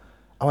 no.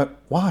 I went,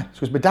 why? She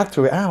goes, my dad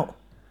threw it out.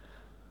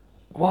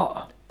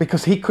 What?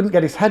 Because he couldn't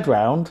get his head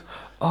round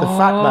the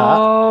fact that.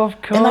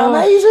 Of course. Isn't that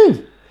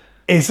amazing?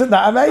 Isn't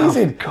that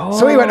amazing? Of course.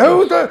 So he went,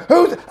 who's,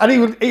 and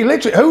he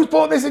literally, who's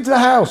brought this into the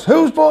house?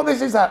 Who's brought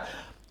this into that?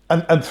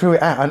 And threw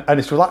it out, and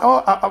it was like,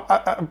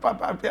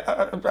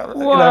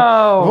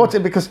 Wow. Brought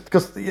it because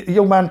the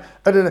young man,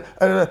 and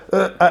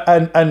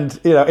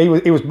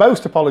he was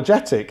most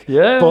apologetic.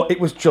 Yeah. But it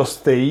was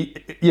just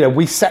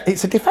we set,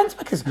 it's a defence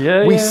mechanism.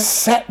 Yeah, we yeah.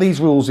 set these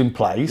rules in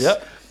place.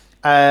 Yep.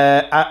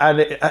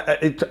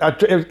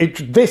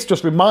 This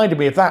just reminded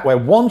me of that, where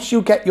once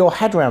you get your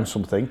head around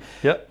something,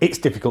 it's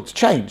difficult to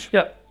change.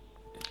 Yep.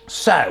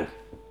 So,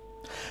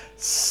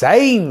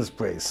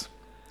 Sainsbury's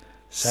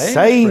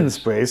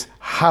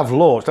have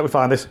launched. Let me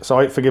find this.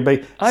 Sorry, forgive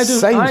me. I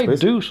Sainsbury's.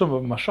 do some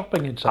of my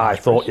shopping in Sainsbury's.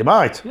 I thought you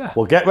might. Yeah.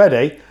 Well, get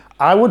ready.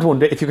 I would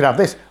wonder if you could have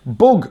this.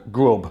 Bug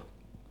grub.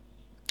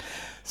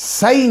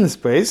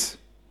 Sainsbury's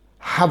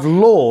have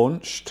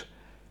launched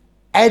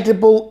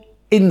edible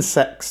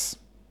insects.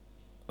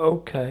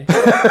 Okay.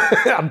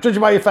 I'm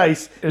judging by your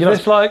face. Is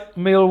this like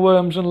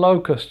mealworms and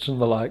locusts and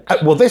the like?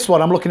 Well, this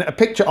one, I'm looking at a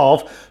picture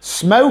of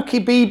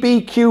smoky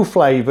BBQ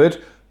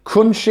flavoured,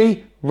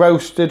 crunchy,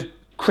 roasted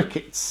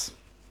crickets.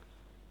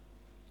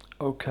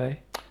 Okay.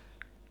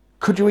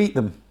 Could you eat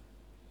them?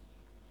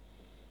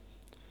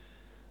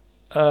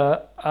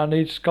 I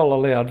need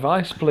scholarly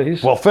advice,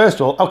 please. Well, first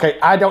of all, okay,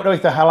 I don't know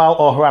if they're halal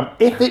or haram.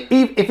 If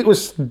it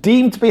was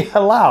deemed to be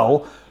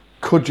halal,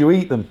 could you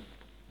eat them?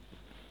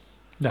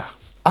 No.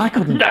 I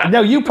couldn't.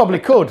 No, you probably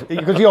could,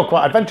 because you're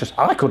quite adventurous.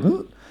 I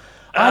couldn't.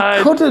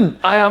 I couldn't.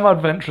 I am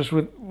adventurous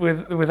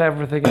with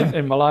everything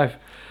in my life.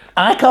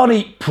 I can't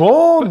eat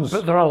prawns.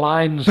 But there are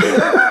lines.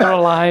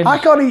 I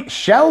can't eat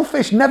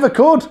shellfish. Never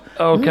could.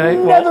 Okay.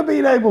 Never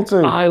been able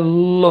to. I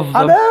love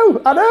them.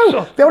 I know.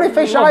 So The only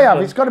fish I have,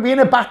 them. it's got to be in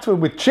a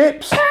bathroom with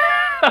chips.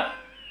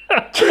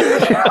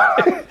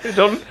 It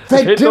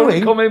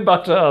don't come in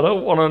batter. I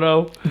don't want to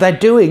know. They're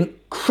doing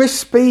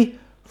crispy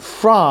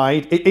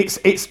fried.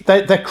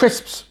 They're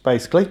crisps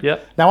basically. Yeah.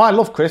 Now I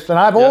love crisps, and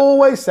I've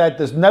always said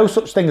there's no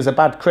such thing as a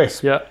bad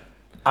crisp. Yeah.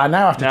 I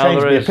now have to Now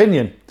change there my is.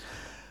 opinion.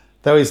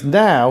 There is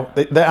now,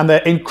 and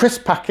they're in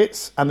crisp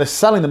packets, and they're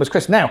selling them as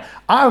crisps. Now,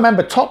 I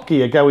remember Top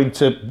Gear going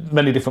to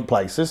many different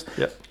places,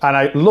 and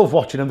I love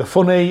watching them. They're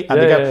funny, and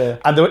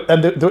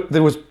and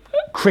there was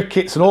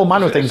crickets and all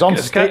manner of things on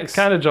It's sticks.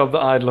 kind of job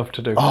that I'd love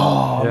to do.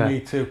 Oh, Yeah.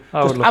 me too. I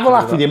would Just love have a to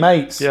laugh do with that. your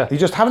mates. Yeah. You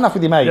just have a laugh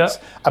with your mates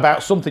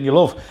about something you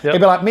love. Yeah.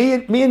 It'd be like me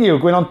and you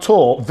going on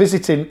tour,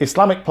 visiting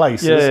Islamic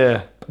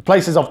places,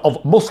 places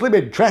of Muslim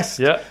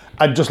interest,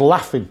 and just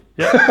laughing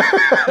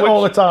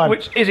all the time.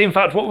 Which is in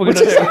fact what we're going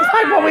to Which is do. in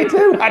fact what we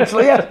do,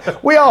 actually, yeah.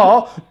 We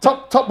are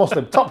top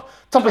Muslim, top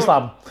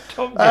Islam.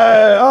 Top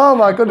gear. Oh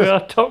my goodness. We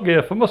are Top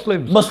Gear for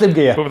Muslims. Muslim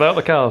gear. But without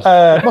the cars.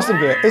 Muslim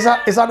gear. Is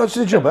that not just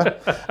a jubber?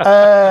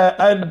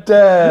 And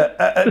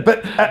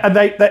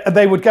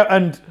they would go,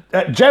 and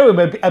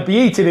Jeremy would be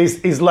eating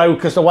his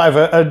locust or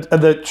whatever, and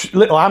the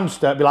little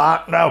hamster would be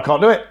like, no,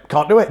 can't do it.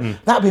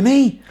 That'd be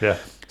me. Yeah.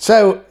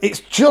 So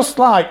it's just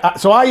like,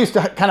 so I used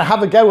to kind of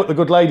have a go at the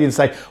good lady and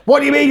say, what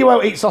do you mean you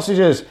won't eat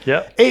sausages?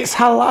 Yeah. It's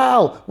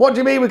halal. What do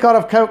you mean we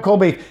can't have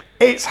corned beef?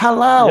 It's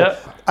halal. Yeah.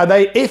 And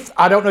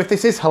I don't know if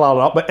this is halal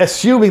or not, but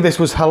assuming this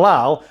was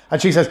halal,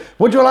 and she says,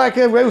 would you like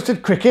a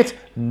roasted cricket?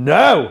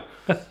 No.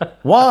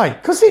 Why?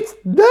 Because it's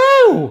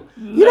no.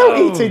 You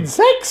don't eat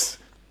insects.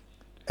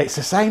 It's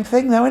the same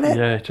thing though, isn't it?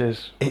 Yeah, it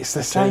is. It's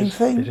the same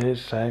thing. It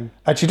is same.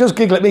 And she does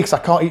giggle at me because I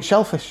can't eat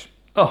shellfish.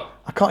 Oh,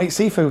 I can't eat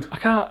seafood. I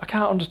can't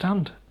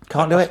understand.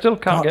 Can't do I it. still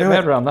can't get do my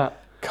head it. around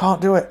that.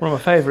 Can't do it. One of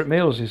my favourite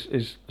meals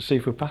is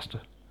seafood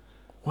pasta.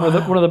 One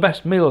of the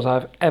best meals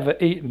I've ever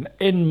eaten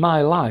in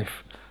my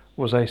life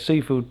was a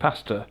seafood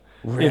pasta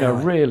in a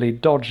really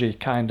dodgy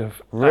kind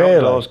of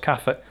outdoors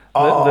cafe.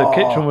 The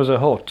kitchen was a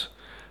hut.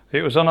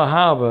 It was on a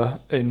harbour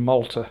in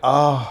Malta.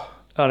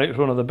 And it was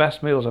one of the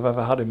best meals I've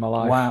ever had in my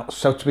life. Wow.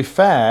 So to be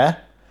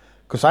fair,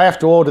 because I have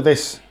to order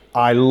this,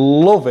 I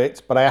love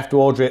it, but I have to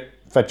order it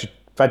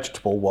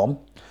vegetable one.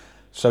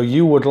 So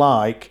you would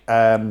like,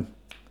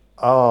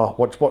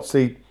 what's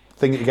the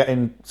thing that you get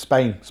in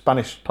Spain?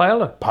 Spanish?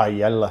 Paella.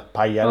 Paella.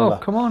 Oh,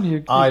 come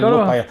on. I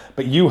love paella.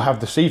 But you have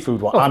the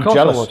seafood one. I'm course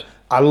jealous.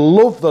 I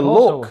love the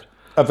look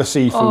of a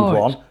seafood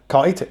one.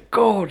 Can't eat it.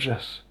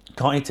 Gorgeous.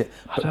 Can't eat it.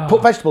 But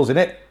put vegetables in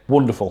it.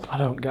 Wonderful.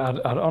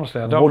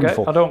 Honestly, I don't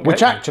Wonderful. get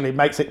Which actually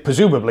makes it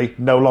presumably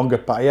no longer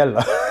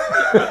paella.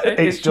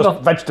 it's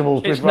just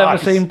vegetables with rice.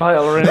 It's never seen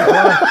paella in its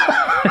life.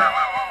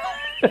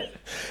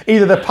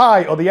 Either the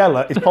pie or the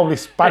ella is probably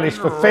Spanish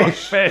for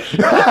fish. And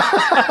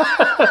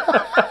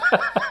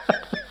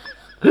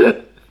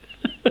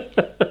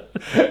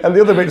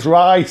the other bit's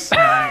rice.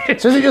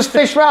 So is it just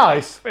fish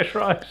rice? Fish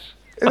rice.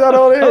 Is that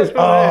all it is?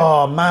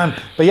 Oh, man.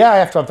 But yeah, I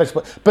have to have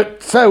vegetables.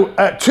 But so,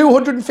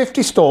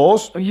 250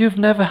 stores. Oh, you've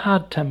never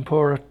had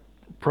tempura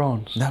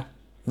prawns? No.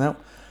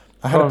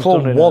 I had a Prawns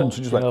prawn done once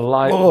in and just a went,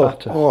 light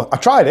batter. I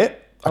tried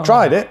it. I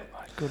tried it.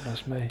 My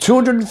goodness me.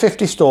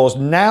 250 stores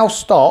now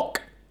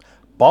stock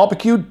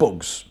barbecued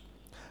bugs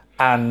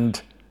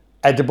and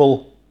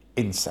edible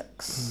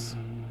insects.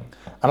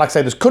 And like I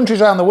say, there's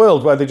countries around the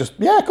world where they just,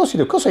 of course you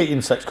do. Of course I eat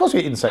insects. Of course I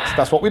eat insects.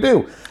 That's what we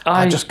do.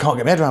 I just can't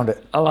get my head around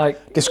it. I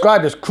like...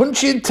 Described as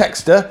crunchy in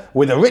texture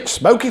with a rich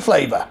smoky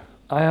flavour.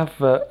 I have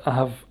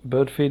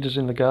bird feeders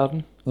in the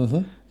garden.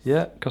 Mm-hmm.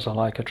 Yeah, because I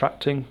like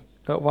attracting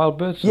wild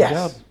birds in the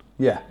garden.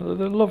 Yeah.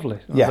 They're lovely.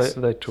 Yes.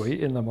 They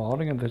tweet in the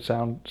morning and they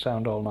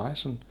sound all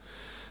nice and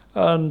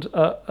I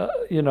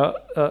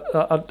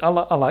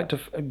like to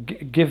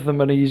give them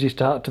an easy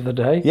start to the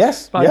day.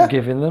 Yes. By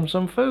giving them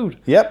some food.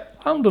 Yep.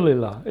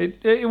 Alhamdulillah,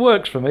 it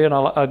works for me and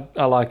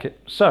I like it.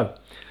 So,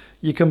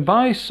 you can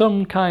buy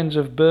some kinds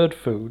of bird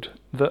food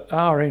that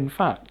are in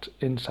fact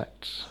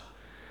insects,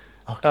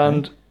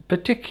 and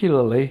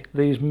particularly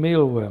these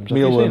mealworms.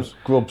 Mealworms,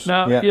 grubs.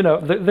 Now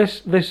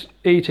this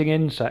eating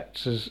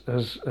insects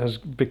has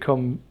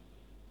become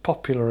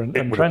popular and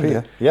trendy.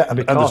 Appear. Yeah, and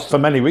there's for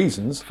many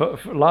reasons. For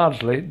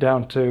largely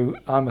down to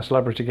I'm a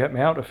celebrity, get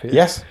me out of here.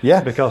 Yes,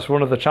 yeah. Because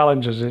one of the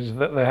challenges is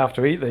that they have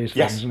to eat these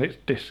things, and it's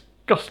disgusting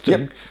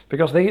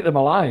because they eat them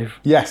alive.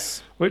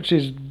 Yes. Which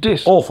is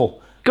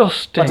awful.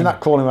 Disgusting. Imagine that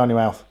crawling around your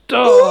mouth.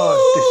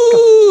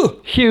 Oh,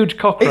 disgusting. Huge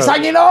cockroach. It's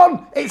hanging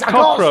on. I can't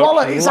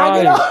swallow it. It's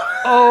hanging on.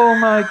 Oh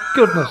my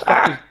goodness,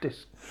 that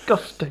is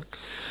disgusting.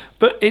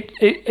 But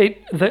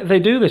they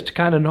do this to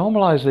kind of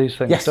normalise these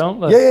things,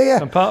 don't they?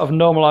 Yeah. And part of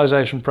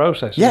normalisation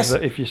process is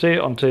that if you see it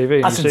on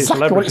TV and you see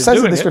exactly what it celebrities says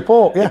doing in this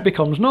report. Yeah. it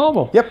becomes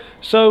normal. Yep.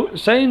 So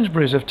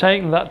Sainsbury's have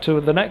taken that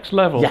to the next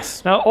level.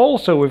 Yes. Now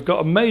also we've got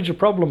a major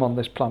problem on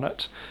this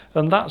planet,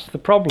 and that's the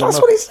problem of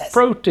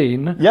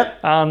protein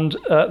and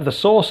the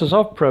sources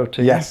of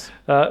protein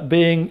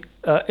being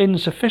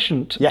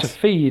insufficient to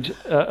feed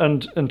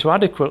and to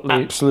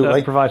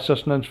adequately provide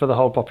sustenance for the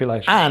whole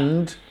population.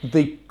 And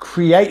the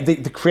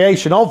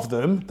creation of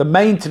them, the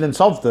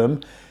maintenance of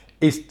them,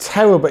 is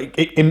terrible.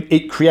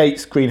 It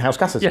creates greenhouse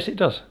gases. Yes, it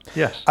does.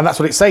 Yes. And that's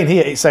what it's saying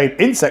here. It's saying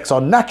insects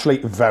are naturally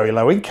very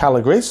low in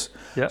calories,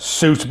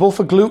 suitable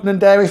for gluten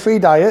and dairy-free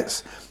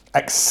diets,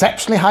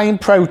 exceptionally high in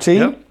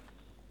protein.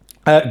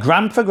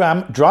 Gram for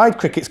gram, dried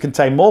crickets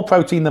contain more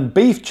protein than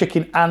beef,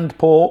 chicken, and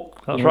pork.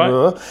 That's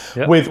right.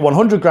 With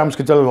 100 grams.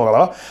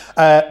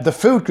 The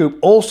food group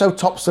also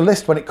tops the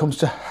list when it comes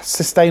to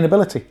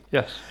sustainability.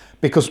 Yes.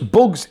 Because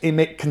bugs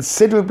emit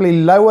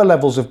considerably lower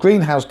levels of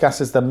greenhouse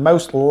gases than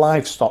most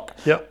livestock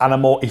and are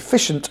more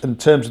efficient in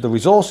terms of the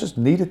resources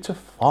needed to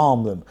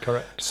farm them.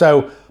 Correct.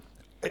 So,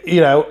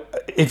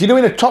 if you're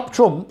doing a top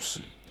trumps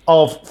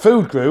of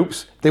food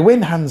groups, they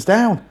win hands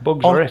down.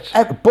 Bugs are it.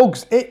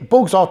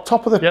 Bugs are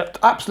top of the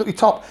absolutely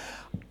top.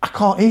 I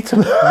can't eat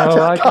them.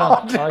 No, I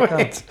can't. I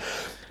can't.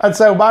 And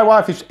so my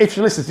wife, if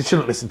she listens, she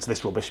shouldn't listen to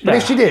this rubbish. But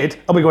if she did,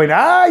 I'll be going,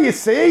 you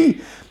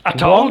see, I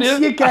told once you.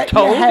 you get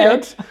your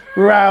head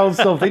round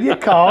something, you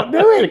can't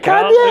do it,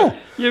 can you?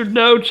 You've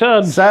no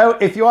chance. So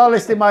if you are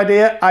listening, my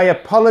dear, I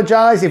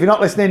apologise. If you're not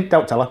listening,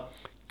 don't tell her.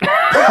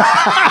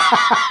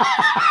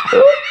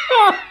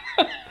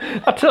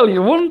 I tell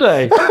you, one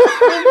day,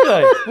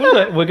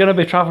 we're going to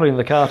be travelling in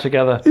the car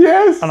together.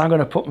 Yes. And I'm going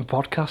to put my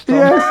podcast on.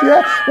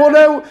 Yes. Well,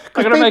 no.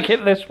 I'm going to make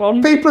it this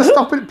one. People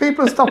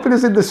are stopping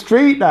us in the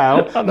street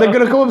now. They're going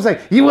to come up and say,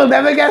 "You will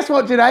never guess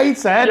what Junaid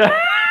said."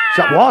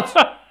 Yeah. What?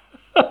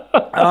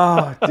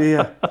 Oh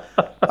dear.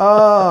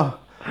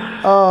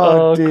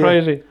 Oh dear.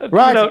 Crazy.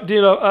 Right. Do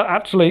you know?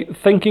 Actually,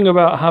 thinking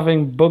about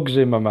having bugs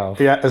in my mouth.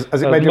 Yeah.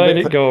 Has it made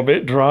it go a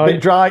bit dry? A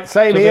bit dry.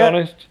 Same to here. To be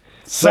honest.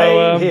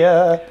 Same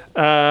here.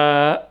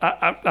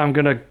 I'm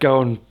going to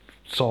go and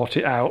sort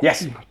it out.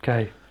 Yes.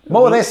 Okay.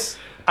 More of this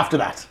after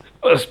that.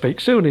 We'll speak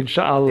soon,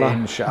 inshallah.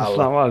 Inshallah.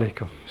 Assalamu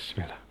alaikum.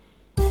 Bismillah.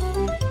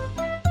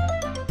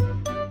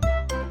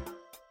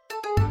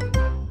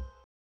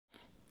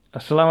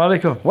 Assalamu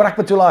alaikum. Wa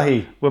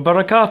rahmatullahi. Wa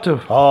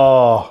barakatuh.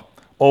 Oh,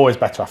 always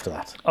better after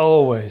that.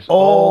 Always.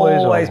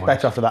 Always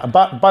better after that. And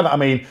by that I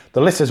mean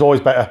the listeners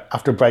always better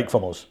after a break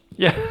from us.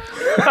 Yeah.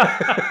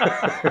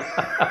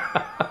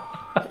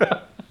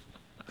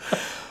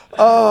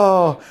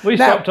 Oh, We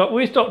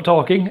stop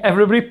talking.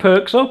 Everybody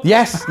perks up.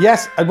 yes.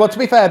 And well, to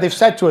be fair, they've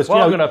said to us, Well,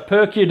 I'm you going know, to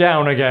perk you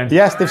down again.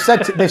 yes, they've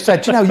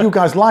said, you know, you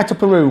guys light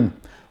up a room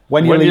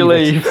when you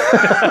leave.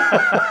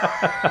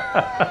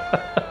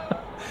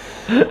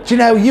 Do you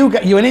know,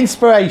 you're an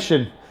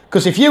inspiration.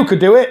 Because if you could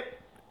do it,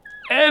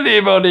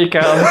 Anybody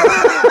can.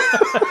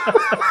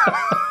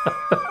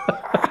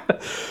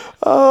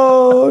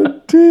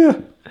 oh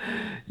dear.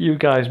 You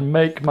guys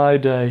make my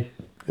day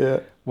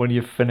Yeah. when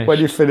you've finished. When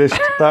you're finished,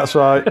 that's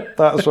right.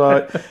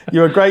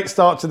 You're a great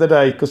start to the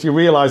day because you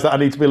realise that I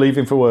need to be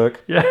leaving for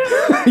work. Yeah.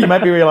 You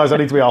make me realise I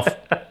need to be off.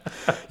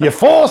 You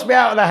force me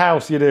out of the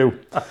house, you do.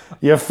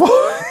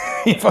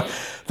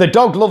 The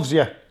dog loves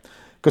you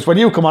because when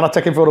you come on, I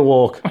take him for a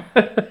walk.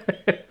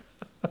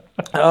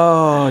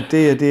 Oh,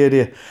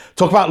 dear.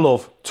 Talk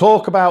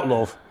about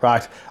love.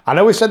 Right. I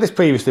know we said this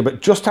previously,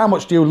 but just how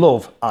much do you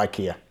love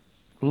IKEA?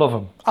 Love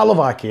them. I love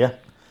IKEA.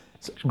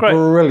 It's great.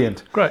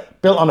 Brilliant. Great.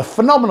 Built on a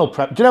phenomenal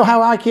prep. Do you know how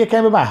IKEA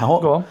came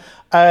about? Go on.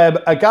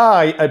 A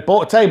guy had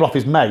bought a table off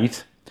his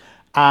mate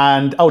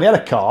and he had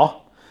a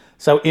car.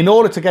 So in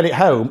order to get it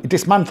home, he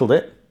dismantled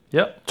it,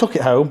 Yep. took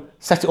it home,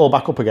 set it all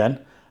back up again,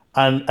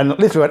 and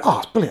literally went, oh,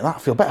 it's brilliant, I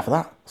feel better for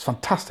that. It's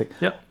fantastic.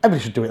 Yep.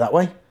 Everybody should do it that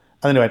way. And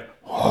then he went,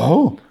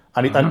 oh.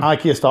 And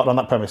IKEA started on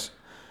that premise.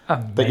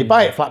 That you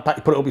buy it flat pack,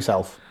 you put it up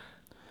yourself.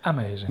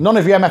 Amazing. None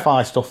of your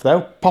MFI stuff though.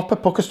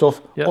 Pucker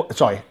stuff. Yep. Oh,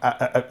 sorry,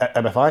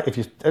 MFI. If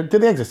you do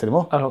they exist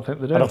anymore? I don't think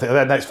they do. I don't think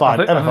that's fine.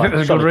 I think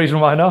there's a good reason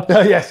why not.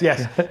 Yes.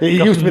 It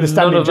used to be the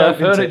standing None of their joke.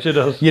 didn't it? furniture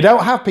does. You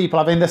don't have people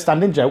having the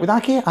standing joke with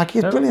IKEA.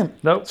 IKEA's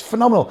brilliant. No. It's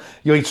phenomenal.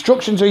 Your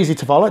instructions are easy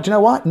to follow. Do you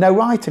know why? No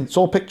writing. It's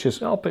all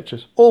pictures. All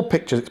pictures. All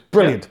pictures. It's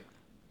brilliant.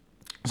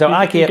 So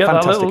IKEA, You get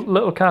fantastic. that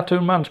little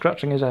cartoon man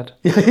scratching his head.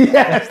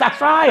 Yes, that's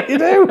right. You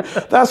do.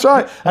 That's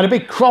right. And a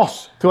big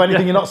cross to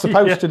anything you're not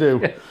supposed to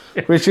do,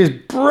 which is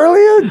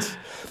brilliant.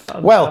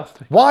 Well,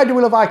 why do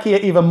we love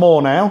IKEA even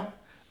more now?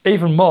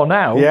 Even more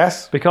now.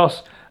 Yes.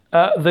 Because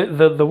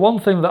the one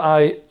thing that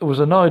I was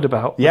annoyed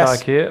about with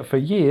Yes. IKEA for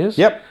years,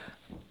 Yep.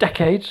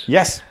 decades,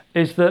 Yes.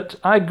 is that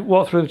I'd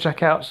walk through the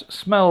checkouts,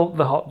 smell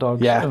the hot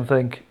dogs, Yeah. and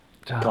think,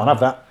 Can't have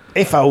that.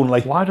 If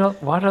only. why don't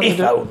If they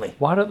do only.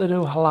 why don't they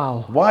do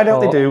halal? Why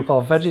don't they do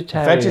or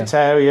vegetarian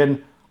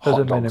Vegetarian as a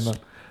hot dogs. minimum?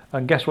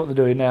 And guess what they're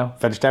doing now?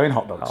 Vegetarian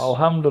hot dogs.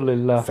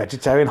 Alhamdulillah,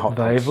 Vegetarian hot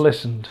dogs. they've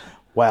listened.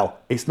 Well,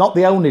 it's not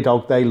the only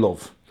dog they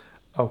love.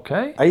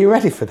 Okay, Are you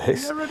ready for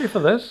this? you ready for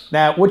this?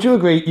 Now, would you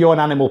agree you're an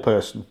animal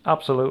person?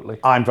 Absolutely.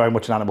 I'm very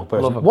much an animal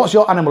person. Love 'em. What's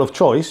your animal of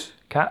choice?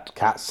 Cat.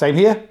 Cat. Same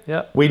here.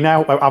 Yeah. We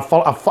now. I've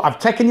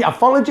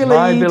followed your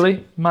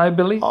lead. My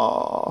Billy.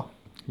 Oh.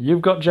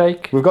 You've got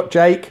Jake. We've got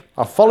Jake.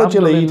 I've followed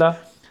your lead.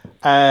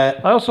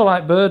 Alhamdulillah. I also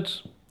like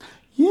birds.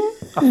 Yeah.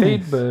 I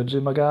feed birds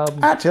in my garden.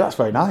 Actually, that's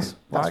very nice.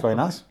 That's Like very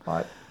them. nice.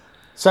 Like,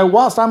 So,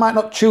 whilst I might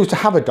not choose to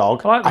have a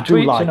dog, I like the I do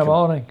tweets like in the them.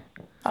 morning.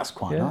 That's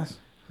quite Yeah. nice.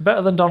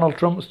 Better than Donald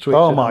Trump's tweets.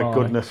 Oh in the my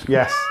morning. goodness.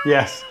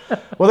 Yes.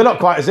 Well, they're not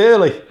quite as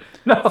early.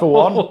 No, For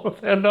one.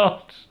 they're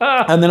not.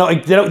 And they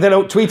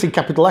don't tweet in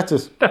capital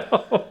letters.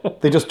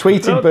 They just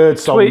tweet in bird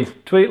song.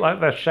 Tweet like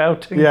they're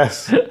shouting.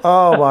 Yes.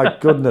 Oh my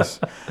goodness.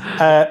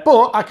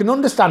 But I can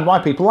understand why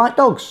people like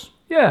dogs.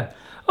 Yeah.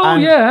 Oh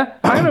And- yeah.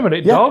 Hang on a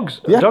minute. Yeah, Dogs.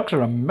 yeah. Dogs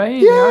are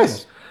amazing.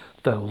 Yes. Aren't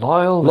they? They're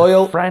loyal.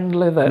 Loyal, They're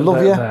friendly. They're, love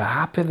they're, you. they're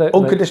happy. They're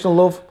Unconditional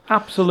love.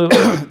 absolutely.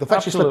 The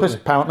fetchy slippers,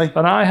 apparently.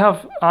 And I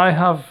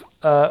have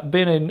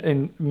been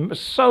in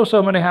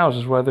so many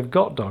houses where they've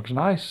got dogs, and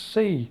I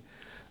see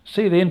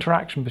the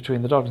interaction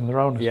between the dogs and their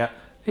owners. Yeah.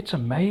 It's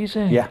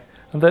amazing. Yeah.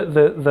 And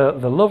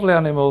the lovely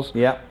animals.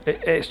 Yeah.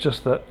 It's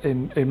just that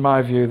in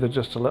my view they're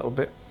just a little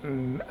bit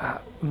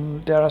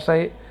dare I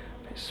say it,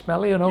 a bit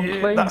smelly and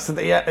unclean. That's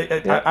the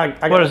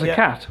I Whereas get a it,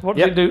 cat, what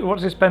does Yep. it do? What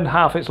does it spend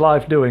half its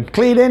life doing?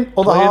 Cleaning,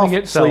 other half Cleaning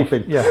itself.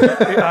 sleeping. Yeah.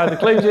 It either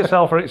cleans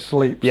itself or it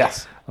sleeps.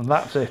 Yes. And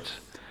that's it.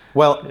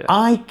 Well,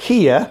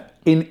 IKEA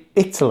in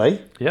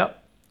Italy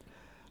Yep.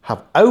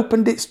 have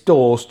opened its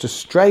doors to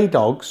stray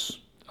dogs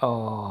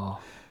Oh.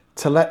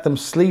 to let them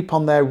sleep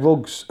on their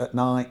rugs at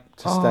night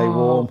to stay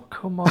warm.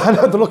 Come on. I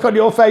know the look on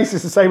your face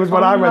is the same as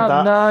when I read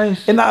that.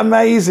 Nice. Isn't that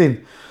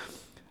amazing?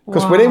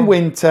 Because we're in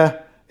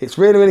winter, it's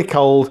really, really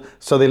cold,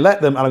 so they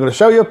let them, and I'm going to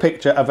show you a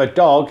picture of a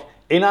dog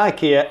in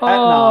IKEA at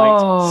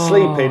night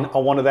sleeping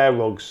on one of their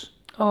rugs.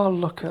 Oh,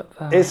 look at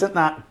that. Isn't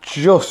that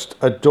just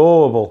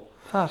adorable?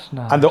 That's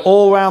nice. And they're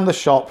all around the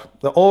shop.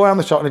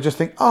 And they just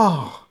think,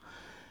 oh.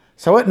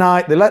 So at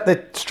night, they let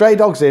the stray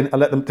dogs in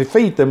and they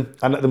feed them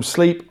and let them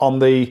sleep on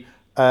the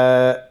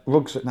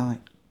rugs at night.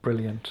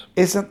 Brilliant.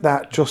 Isn't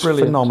that just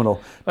Brilliant. phenomenal?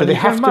 Do And they you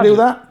can have to do imagine-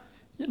 that?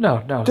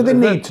 No. Do they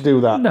need to do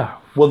that? No.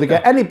 Will they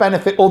get any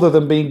benefit other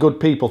than being good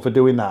people for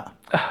doing that?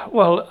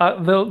 Well,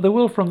 they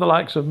will from the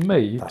likes of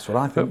me. That's what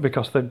I think.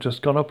 Because they've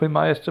just gone up in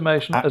my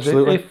estimation,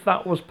 Absolutely. as if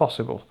that was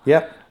possible.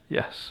 Yep.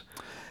 Yes.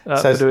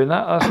 Says- for doing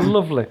that, that's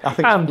lovely. I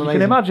think and it's you amazing.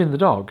 can imagine the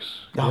dogs.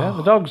 Yeah,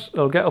 the dogs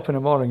will get up in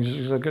the morning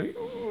and just go,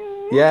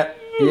 Yeah.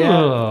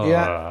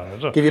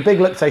 Give you a big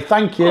look, say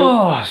thank you.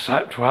 oh,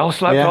 slept well.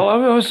 Yeah.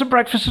 Oh, it's some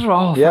breakfast as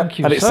well. Yeah, Thank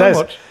you and it so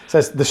much.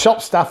 says the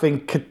shop staff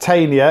in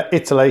Catania,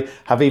 Italy,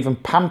 have even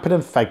pampered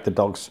and fed the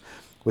dogs,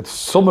 with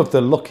some of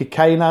the lucky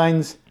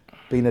canines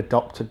being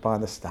adopted by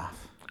the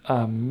staff.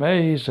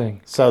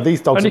 Amazing. So these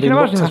dogs And have you can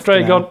been imagine the looked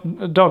stray after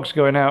now. dogs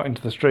going out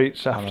into the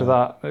streets after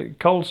that,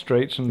 cold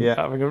streets, and Yeah.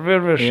 having a bit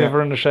of a shiver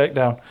and a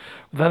shakedown.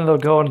 Then they'll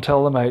go and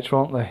tell the mates,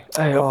 won't they?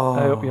 Hey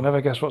up, you never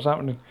guess what's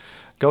happening.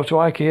 Go to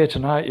IKEA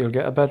tonight, you'll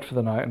get a bed for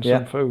the night and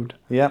some food.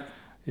 Yeah.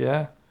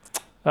 Yeah.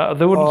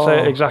 They wouldn't say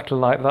it exactly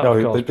like that, No,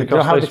 of course. you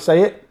know how they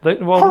say it?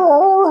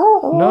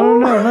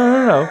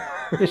 No.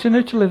 It's in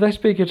Italy, they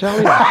speak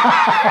Italian.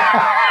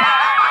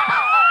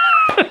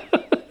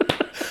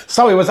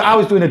 Sorry, I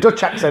was doing a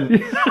Dutch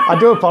accent. I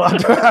do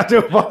apologise.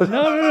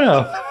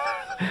 No.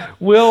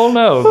 We all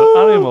know that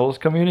animals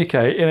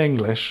communicate in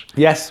English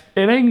Yes,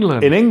 in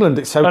England. in England,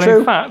 it's so And true.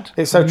 in fact,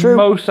 it's so true.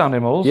 most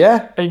animals,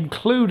 Yeah.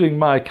 including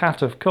my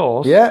cat, of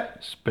course, Yeah.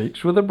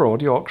 speaks with a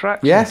broad Yorkshire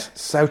accent. Yes,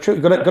 so true.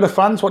 Go to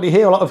France, what do you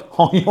hear? A lot of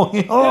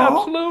Yeah,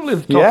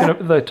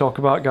 absolutely. They talk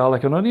about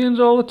garlic and onions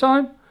all the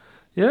time.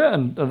 Yeah,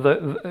 and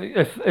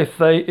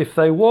if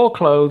they wore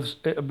clothes,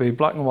 it would be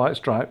black and white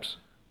stripes,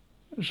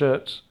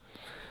 shirts.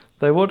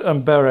 They would,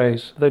 and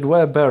berets. They'd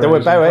wear berets. They were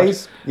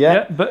berets,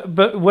 yeah.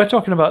 But we're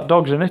talking about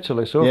dogs in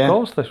Italy, so Yeah. of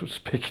course they would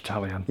speak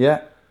Italian.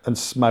 Yeah, and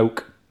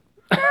smoke.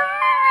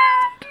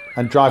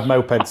 And drive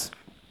mopeds.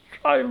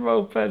 Drive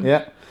mopeds.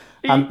 Yeah.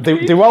 And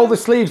they roll the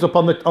sleeves up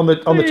on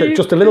the trip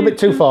just a little bit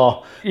too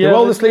far. They Yeah,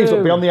 roll they the sleeves do.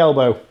 up beyond the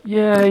elbow.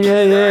 Yeah,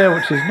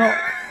 which is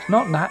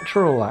not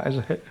natural, that, is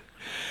it?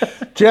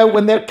 Do you know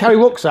when they carry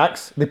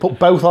rucksacks, they put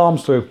both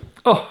arms through?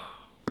 Oh,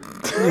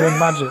 can you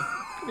imagine?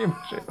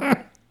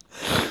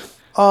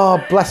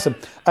 Oh, bless them.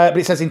 But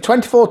it says in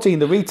 2014,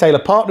 the retailer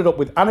partnered up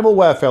with animal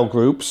welfare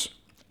groups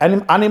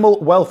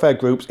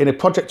in a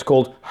project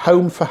called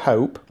Home for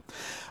Hope,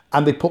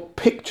 and they put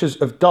pictures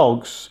of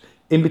dogs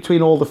in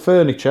between all the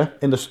furniture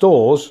in the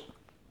stores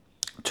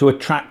to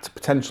attract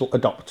potential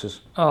adopters.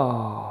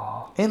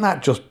 Oh, Isn't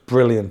that just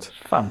brilliant?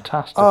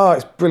 fantastic. Oh,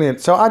 it's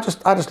brilliant. So I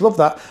just love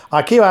that.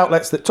 IKEA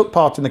outlets that took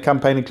part in the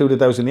campaign included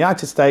those in the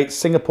United States,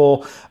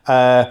 Singapore.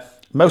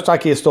 Most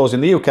IKEA stores in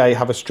the UK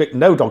have a strict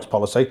no dogs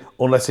policy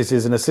unless it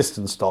is an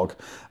assistance dog.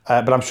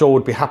 But I'm sure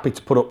would be happy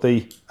to put up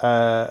the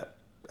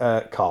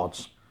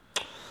cards.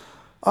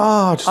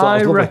 Oh, I just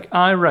thought it was lovely.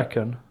 I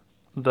reckon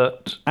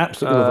that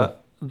Absolutely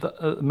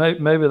lovely.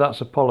 maybe that's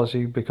a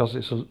policy because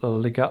it's a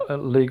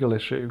legal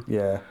issue.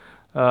 Yeah.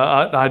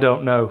 I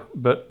don't know,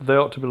 but they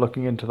ought to be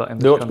looking into that in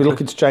this They ought to country. be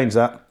looking to change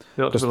that.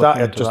 They ought to Because be that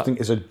looking I into just that. think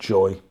is a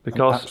joy. Because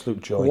an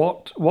absolute joy.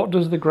 what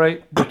does the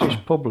great British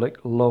public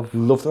love,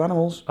 Love their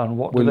animals. and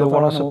what We do they love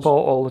our want to animals.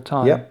 support all the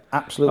time? Yep,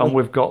 absolutely. And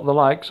we've got the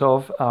likes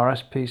of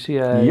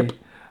RSPCA,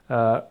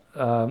 Yep.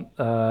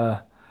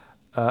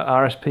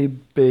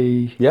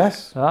 RSPB.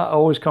 Yes. That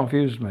always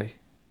confused me.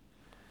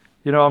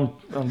 You know,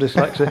 I'm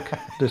dyslexic.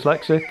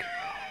 Dyslexic.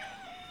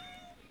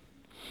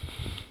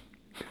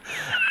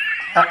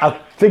 I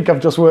think I've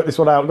just worked this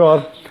one out. Go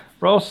on.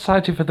 Royal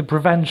Society for the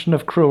Prevention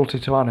of Cruelty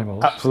to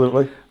Animals.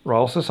 Absolutely.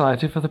 Royal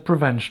Society for the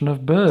Prevention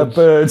of Birds. The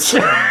birds.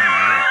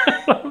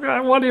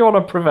 Why do you want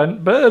to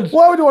prevent birds?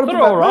 Why would you want to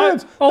They're prevent all right.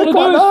 birds? They're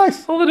quite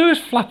nice. All they do is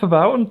flap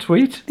about and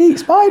tweet. They eat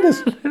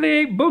spiders.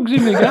 They eat bugs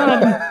in my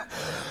garden.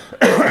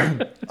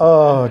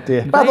 Oh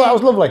dear. But I thought that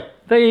was lovely.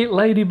 They eat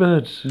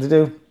ladybirds. They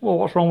do. Well,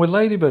 what's wrong with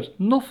ladybirds?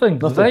 Nothing.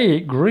 They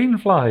eat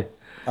greenfly.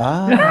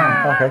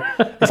 Ah,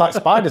 okay. It's like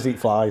spiders eat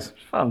flies.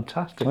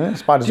 Fantastic. Yeah,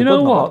 spiders Do you are know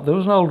good, not what? There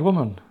was an old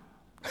woman.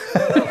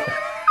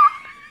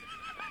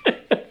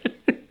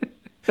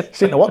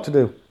 She didn't know what to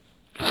do.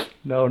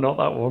 No, not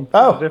that one.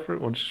 Oh. A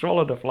different one. She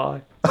swallowed a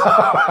fly.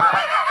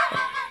 I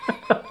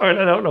mean,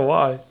 I don't know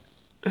why.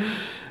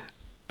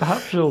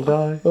 Perhaps she'll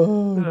die.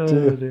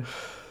 Oh dear.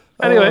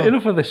 Anyway,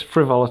 enough of this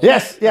frivolity.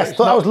 Yes, yes.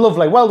 Thought that was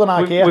lovely. Well done,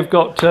 IKEA. We've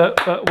got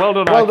well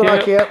done, Well done,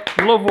 IKEA.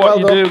 IKEA. Love what Well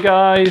you done. do,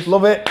 guys.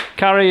 Love it.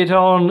 Carry it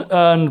on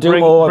and Do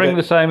more of bring it.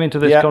 the same into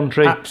this Yeah,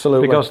 country.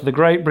 absolutely. Because the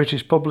great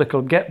British public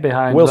will get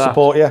behind We'll that.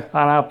 support you. And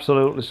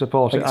absolutely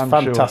support it, It's I'm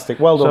fantastic.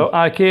 sure. Well done. So,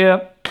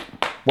 IKEA,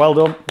 Well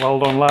done. well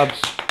done, lads.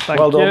 Thank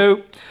Well done.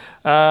 you.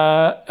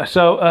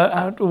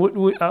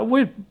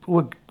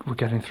 We're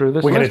getting through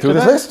this. We're getting list through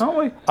this today, list. aren't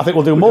we? I think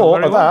we'll do We're more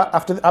doing of very that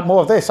after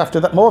more of this after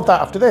that. More of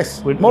that after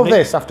this. More of need-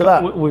 this after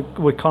that. We're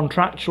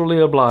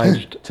contractually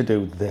obliged To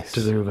do this.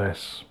 to do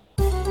this.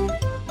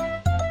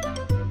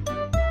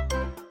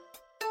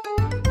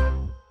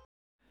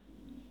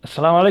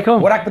 Assalamu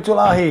alaikum. Wa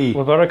rahmatullahi.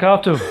 Wa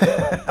barakatuh.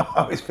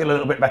 I always feel a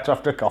little bit better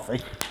after a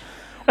coffee.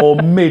 Or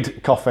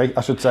mid coffee,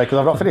 I should say, because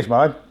I've not finished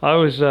mine. I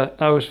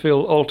always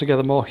feel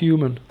altogether more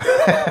human.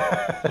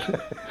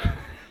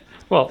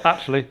 Well,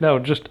 actually, no,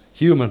 just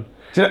human.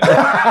 Because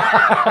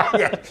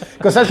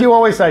as you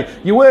always say,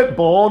 you weren't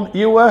born,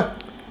 you were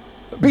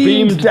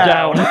beamed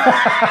down.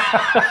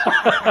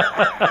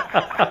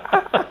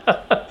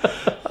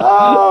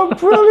 Oh,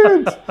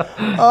 brilliant.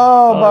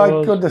 Oh, my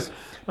goodness.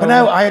 But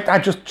no, I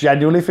just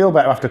genuinely feel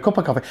better after a cup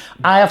of coffee.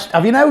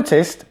 Have you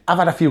noticed, I've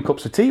had a few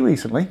cups of tea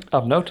recently.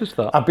 I've noticed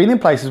that. I've been in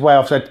places where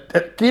I've said,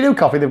 do you do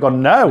coffee? They've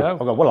gone, no. I've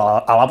gone,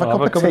 well, I'll have a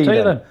cup of tea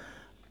then.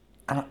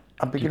 And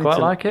I'm beginning quite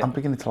like it? I'm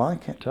beginning to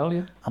like it. Tell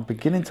you. I'm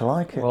beginning to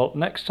like it. Well,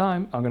 next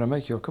time I'm going to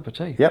make you a cup of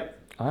tea. Yep.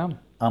 I am.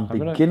 I'm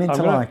beginning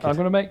to like it. I'm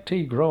going to make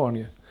tea grow on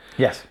you.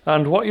 Yes.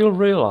 And what you'll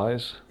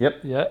realise,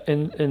 Yep. yeah,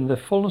 in the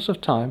fullness of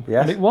time,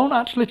 Yes. and it won't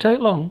actually take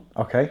long,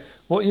 Okay.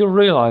 what you'll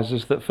realise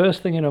is that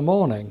first thing in the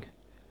morning,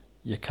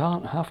 you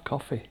can't have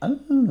coffee.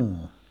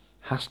 Oh,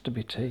 Has to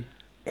be tea.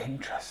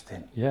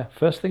 interesting. Yeah,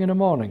 first thing in the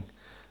morning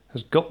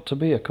has got to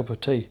be a cup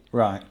of tea.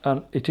 Right.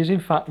 And it is in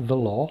fact the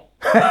law.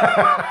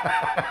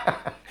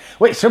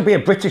 Well, it should be a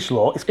British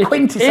law. It's It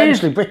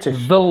quintessentially is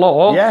British. The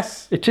law.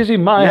 Yes. It is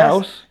in my Yes.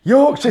 house.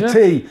 Yorkshire Yeah.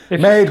 tea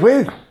If- made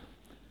with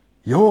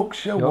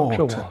Yorkshire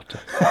Yorkshire water. water.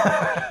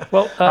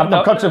 Well, I'm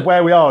no, conscious of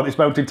where we are at this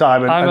moment in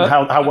time I'm and a-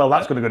 how well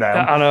that's going to go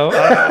down. I know.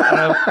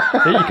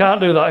 You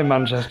can't do that in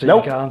Manchester.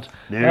 Nope. You can't.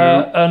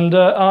 No.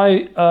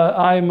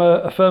 I'm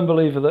a firm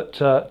believer that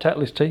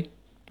Tetley's tea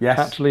Yes.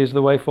 actually is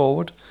the way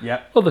forward.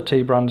 Yeah. Other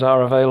tea brands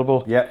are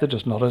available. Yeah. They're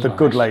just not as The nice.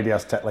 good lady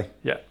has Tetley.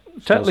 Yeah.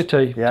 Tetley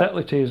tea. Yeah.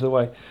 Tetley tea is the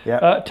way.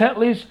 Yeah.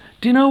 Tetley's.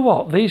 Do you know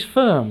what? These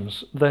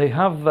firms, they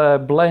have their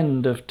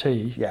blend of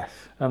tea. Yes.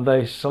 And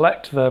they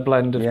select their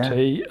blend of Yeah,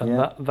 tea, and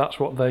yeah. that's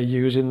what they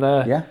use in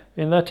their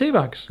Yeah. tea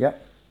bags. Yeah.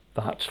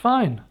 That's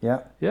fine. Yeah.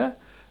 Yeah,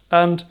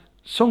 and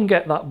some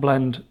get that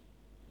blend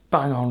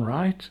bang on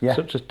right, Yeah.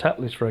 such as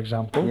Tetley's, for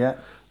example. Yeah.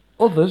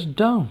 Others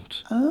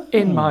don't,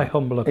 in my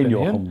humble In opinion.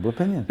 your humble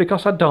opinion.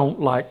 Because I don't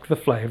like the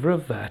flavour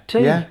of their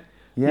tea. Yeah.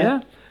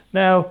 Yeah.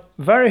 Now,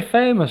 very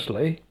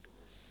famously,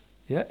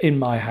 in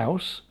my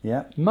house,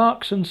 Yeah.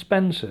 Marks and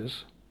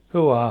Spencer's,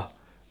 who are,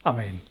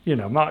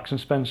 Marks and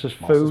Spencer's Marks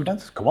and food.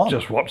 Spencer's, come on.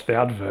 Just watch the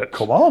adverts.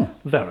 Come on.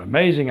 They're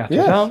amazing at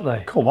Yes. it, aren't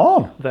they? Come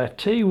on. Their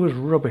tea was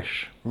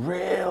rubbish.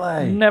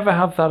 Really? Never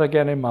have that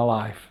again in my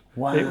life.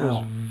 Wow. It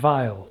was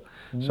vile.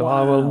 So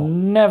I will Wow.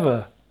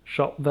 never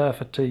shop there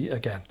for tea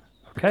again.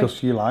 Okay?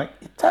 Because you like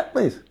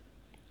Tetley's.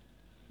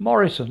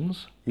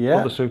 Morrison's, Yeah.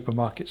 other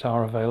supermarkets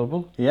are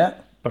available, Yeah.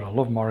 but I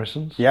love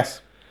Morrison's.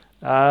 Yes.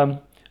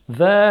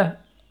 They're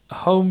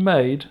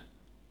homemade,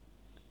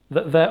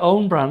 their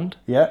own brand,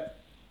 Yeah.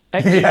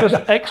 extra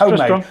Homemade.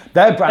 strong,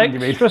 Their brand, you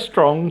mean? extra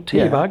strong tea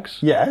Yeah. bags.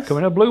 Yes. Come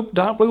in a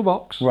dark blue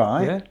box.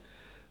 Right. Yeah.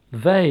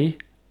 They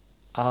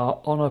are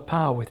on a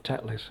par with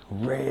Tetley's.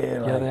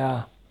 Really? Yeah, they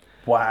are.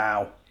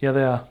 Wow. Yeah,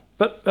 they are.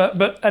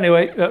 But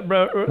anyway,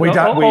 We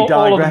all of the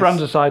digress.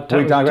 brands aside,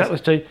 We digress.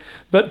 Tetley's tea.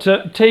 But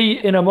tea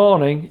in a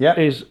morning Yeah.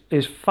 is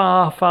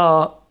far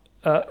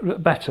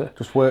better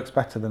Just works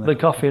better than than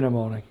coffee in a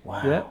morning.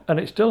 Wow. Yeah, and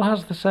it still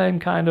has the same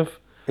kind of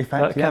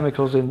Effect, yeah.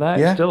 chemicals in there.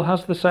 Yeah. It still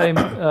has the same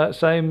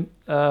what's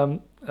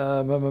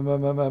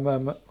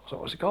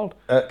it called?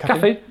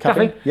 Caffeine.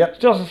 Caffeine. Yep.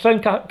 Still has the same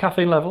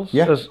caffeine levels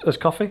Yeah. as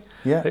coffee.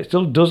 Yeah. It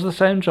still does the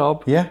same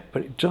job. Yeah.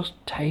 But it just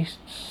tastes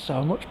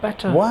so much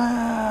better.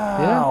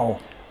 Wow.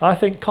 I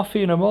think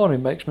coffee in the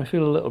morning makes me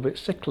feel a little bit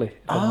sickly,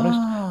 if I'm honest.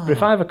 But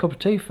if I have a cup of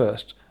tea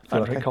first, I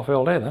Feel drink okay. coffee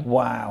all day then.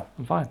 Wow.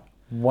 I'm fine.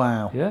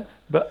 Wow. Yeah.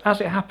 But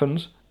as it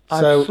happens,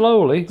 So- I've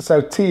slowly...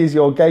 So tea is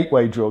your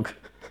gateway drug.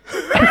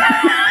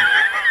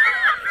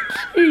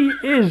 Tea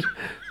is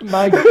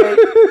my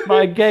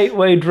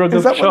gateway drug Is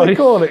of that choice. what they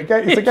call it?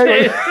 It's a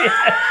gateway.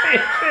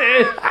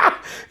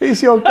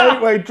 It's your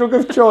gateway drug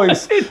of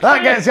choice.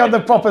 That gets you on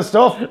the proper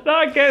stuff.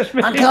 That gets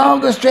me... I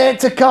can't go straight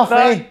to coffee.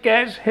 That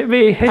gets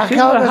me I hitting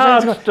can't the go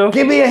hard straight to stuff.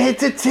 Give me a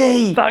hit of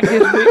tea.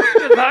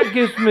 That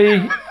gives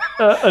me...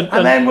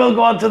 And then we'll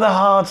go on to the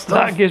hard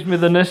stuff. That gives me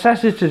the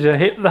necessity to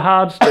hit the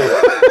hard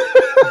stuff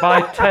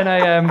by 10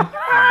 a.m.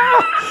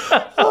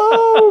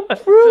 Oh,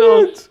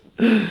 brilliant.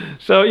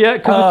 So yeah,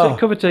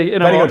 cup of tea in the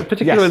Very morning, good.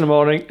 particularly Yes. in the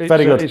morning. It's,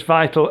 Very good. It's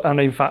vital, and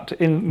in fact,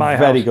 in my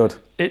house, Very good.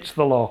 It's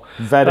the law.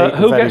 Very,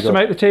 Who very gets good. to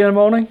make the tea in the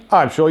morning?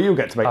 I'm sure you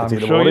get to make the tea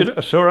in the Sure morning. you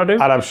do. Sure I do.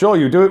 And I'm sure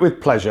you do it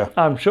with pleasure.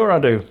 I'm sure I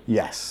do.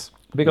 Yes.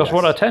 Because Yes.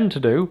 what I tend to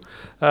do,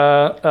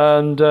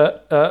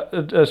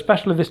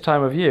 especially this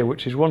time of year,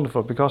 which is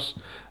wonderful, because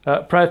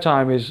prayer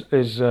time is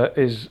it's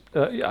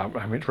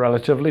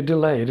relatively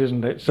delayed,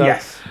 isn't it? So,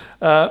 Yes.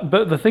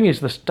 But the thing is,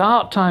 the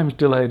start time's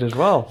delayed as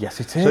well. Yes,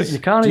 it So is. you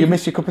can't Do you even-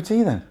 miss your cup of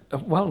tea then?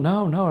 Well,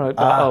 no.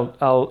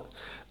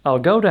 I'll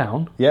go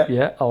down. Yeah.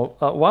 Yeah. I'll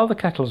while the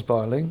kettle's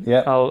boiling.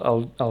 Yeah.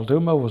 I'll do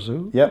my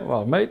wazoo. Yep.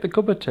 I'll make the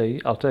cup of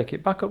tea. I'll take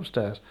it back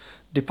upstairs.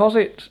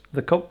 Deposit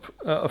the cup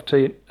of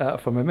tea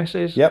for my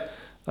missus. Yep.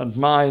 And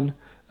mine.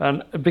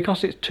 And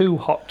because it's too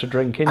hot to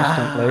drink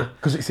instantly,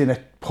 Because it's in a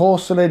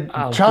porcelain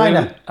I'll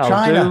china.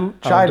 do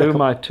cup.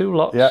 my 2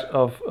 lots Yeah.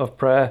 of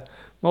prayer,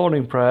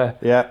 morning prayer.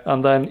 Yeah.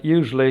 And then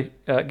usually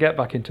get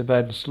back into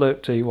bed and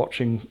slurp tea,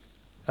 watching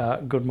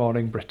Good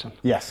Morning Britain.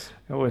 Yes.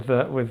 With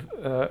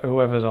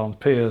whoever's on,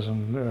 Piers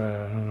and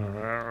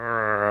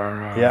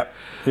Yeah.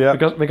 Yeah.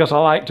 Because I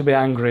like to be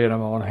angry in the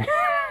morning.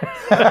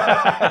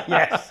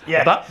 Yes.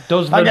 That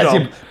does the That gets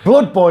job. your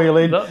blood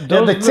boiling. That Yeah,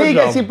 does the the tea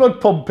gets job. your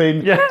blood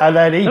pumping, Yeah. and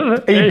then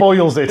he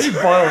boils it.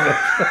 Boils it.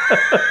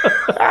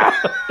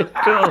 It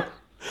does.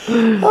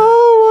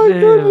 Oh my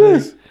Dear me.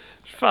 goodness.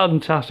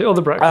 Fantastic.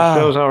 Other breakfast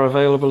shows are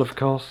available, of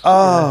course.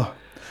 Oh,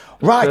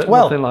 right.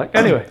 Well, Nothing like.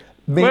 Anyway,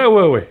 me- where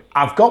were we?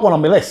 I've got one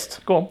on my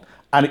list, Go on.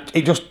 and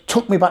it just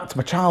took me back to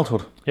my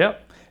childhood.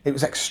 Yep. It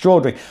was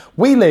extraordinary.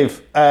 We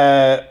live,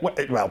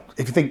 well,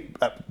 if you think,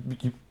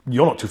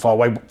 you're not too far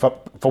away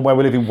from where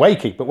we live in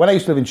Wakey, but when I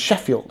used to live in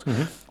Sheffield,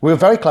 we were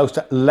very close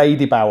to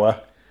Lady Bower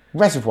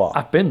Reservoir.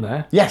 I've been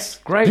there. Yes,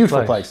 Great beautiful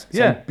place. place. It's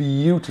Yeah. a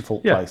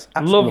beautiful Yeah. place.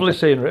 Absolutely Lovely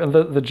scenery. And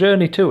the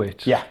journey to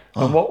it. Yeah.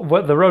 And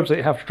what the roads that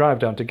you have to drive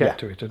down to get Yeah.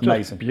 to it are just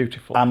Amazing.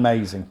 beautiful.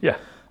 Amazing. Yeah.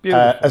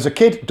 Beautiful. As a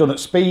kid, done at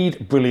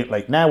speed,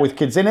 brilliantly. Now with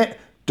kids in it,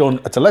 done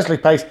at a Leslie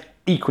pace,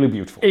 equally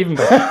beautiful. Even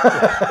better.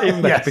 Yeah,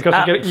 even better. Yes, because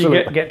you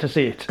absolutely. get to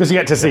see it. Because you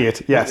get to see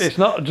it, yes. It's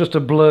not just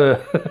a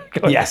blur.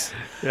 Yes.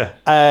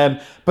 Yeah.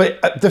 But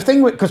the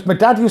thing, because my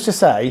dad used to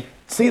say,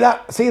 see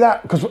that,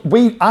 because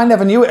I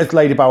never knew it as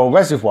Lady Bower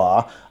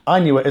Reservoir, I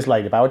knew it as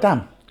Lady Bower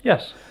Dam.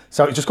 Yes.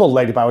 So it's just called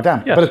Lady Bower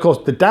Dam. Yes. But of course,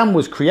 the dam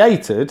was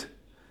created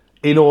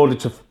in order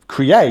to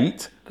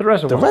create The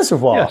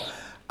reservoir. Yes.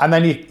 And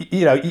then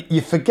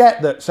you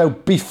forget that. So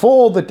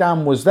before the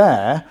dam was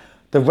there,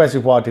 the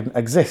reservoir didn't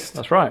exist.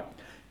 That's right.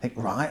 Think,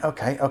 right,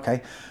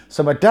 okay.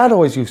 So my dad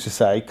always used to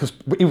say, because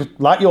he was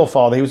like your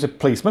father, he was a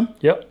policeman.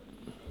 Yep.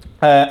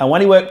 And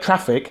when he worked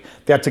traffic,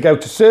 they had to go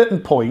to certain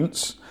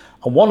points,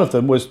 and one of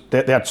them was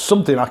they had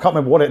something, I can't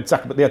remember what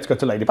exactly, but they had to go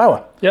to Lady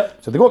Bower.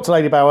 Yep. So they go up to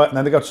Lady Bower, and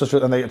then they go to such,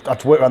 and they had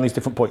to work around these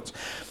different points.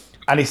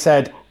 And he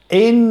said,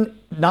 in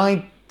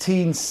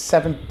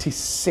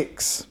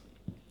 1976,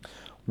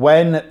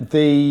 when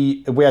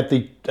we had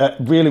the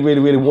really, really,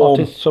 really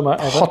warm,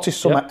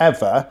 hottest summer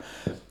ever,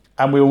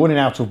 and we were running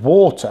out of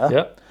water,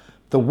 Yep.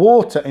 the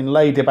water in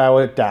Lady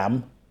Bower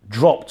Dam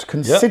dropped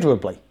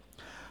considerably.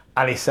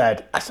 And he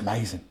said, that's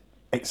amazing.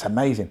 It's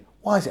amazing.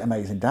 Why is it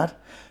amazing, Dad?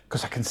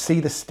 Because I can see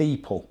the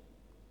steeple.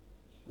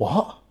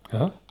 What?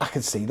 Huh? I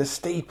can see the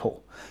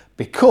steeple.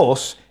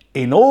 Because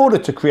in order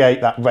to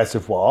create that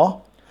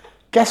reservoir,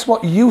 guess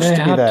what used They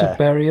to be had there? to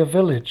bury a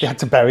village. They had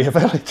to bury a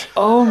village.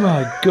 Oh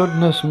my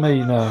goodness me,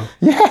 no.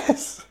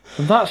 Yes.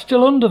 And that's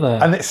still under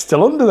there. And it's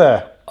still under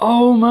there.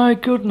 Oh my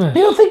goodness.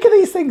 You don't think of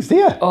these things, do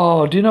you?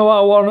 Oh, do you know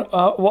what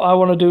I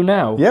want to do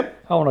now?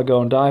 Yep. I want to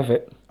go and dive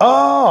it.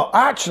 Oh,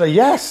 actually,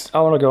 yes. I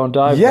want to go and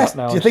dive Yes. that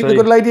now. Do you and think the see.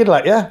 good lady would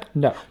let you?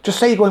 No. Just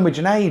say you're going with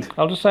Junaid.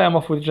 I'll just say I'm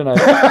off with Junaid.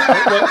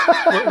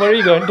 Where are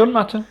you going? Doesn't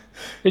matter.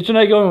 Is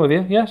Junaid going with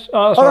you? Yes?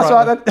 Oh, that's Oh, all that's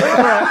right right then.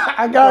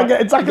 I can't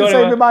get exactly Go the same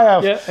anywhere. in my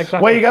house. Yeah, exactly.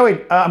 Where are you going?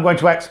 I'm going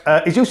to X.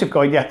 Is Yusuf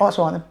going? Yeah. Oh, that's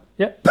all right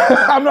then.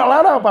 Yeah. I'm not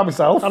allowed out by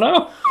myself. I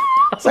know.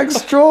 It's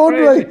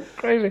extraordinary.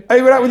 Crazy. Are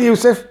you going out with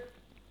Yusuf?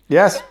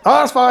 Yes. Oh,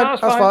 that's fine.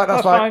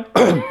 That's fine.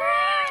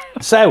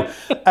 So,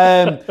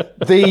 If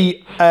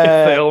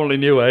they only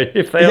knew, eh?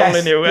 If they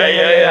only knew, eh?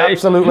 yeah,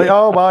 absolutely.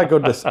 Oh my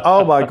goodness.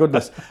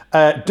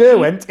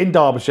 Derwent in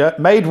Derbyshire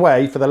made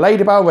way for the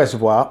Lady Bower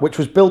Reservoir, which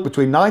was built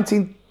between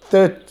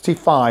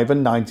 1935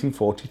 and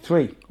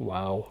 1943.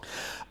 Wow.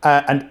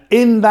 And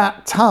in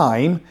that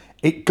time,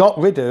 it got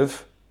rid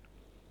of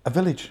a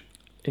village.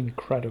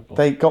 Incredible.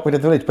 They got rid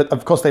of the village, but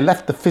of course they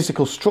left the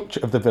physical structure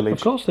of the village.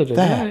 Of course they did.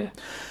 There. Yeah.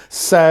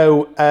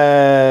 So,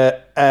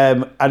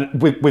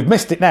 and we've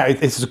missed it now.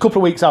 This is a couple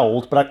of weeks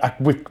old, but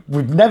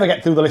we've never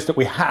get through the list that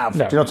we have.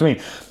 No. Do you know what I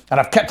mean? And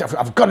I've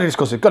got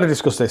to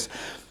discuss this.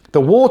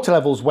 The water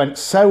levels went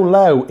so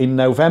low in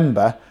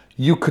November,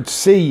 you could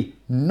see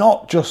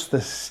not just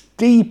the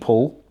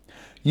steeple,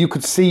 you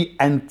could see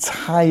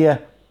entire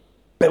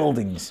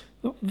buildings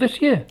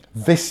This year.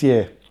 this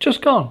year.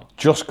 Just gone.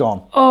 Just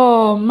gone.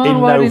 Oh man,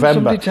 In why November. didn't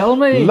somebody tell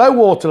me? Low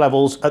water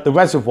levels at the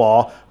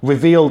reservoir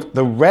revealed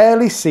the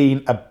rarely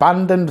seen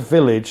abandoned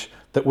village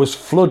that was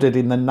flooded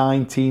in the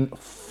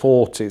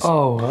 1940s.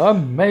 Oh,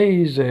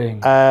 amazing.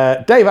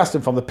 Dave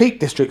Aston from the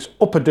Peak District's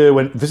Upper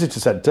Derwent Visitor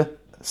Centre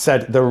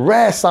said the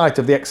rare sight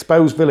of the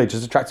exposed village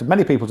has attracted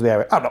many people to the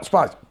area. I'm not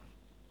surprised.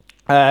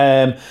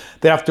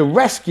 They have to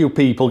rescue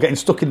people getting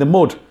stuck in the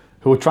mud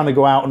who are trying to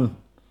go out and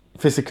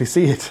physically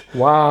see it.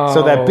 Wow.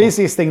 So their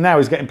busiest thing now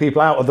is getting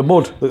people out of the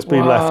mud that's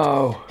been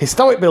Wow. left.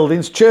 Historic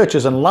buildings,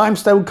 churches and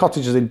limestone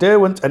cottages in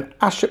Derwent and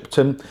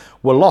Ashipton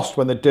were lost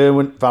when the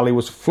Derwent Valley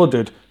was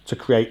flooded to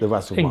create the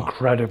reservoir.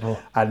 Incredible.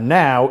 And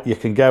now you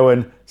can go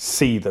and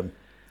see them.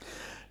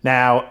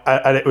 Now,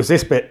 and it was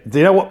this bit. Do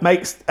you know what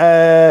makes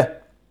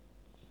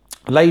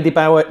Lady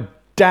Bower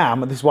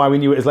Dam, and this is why we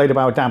knew it as Lady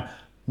Bower Dam,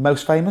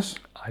 most famous?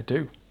 I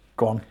do.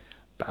 Go on.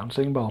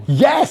 Bouncing bomb.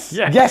 Yes,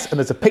 Yes. yes. And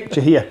there's a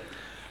picture here.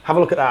 Have a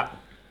look at that.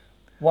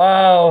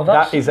 Wow,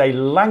 that's That is a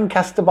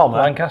Lancaster bomber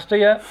Lancaster,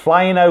 yeah.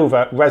 flying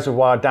over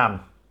Reservoir Dam.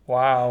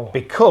 Wow.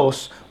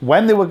 Because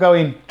when they were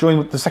going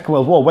during the Second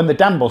World War, when the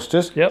Dam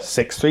Busters, Yep.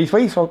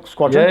 633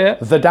 Squadron, Yeah.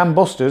 the Dam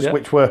Busters, Yep.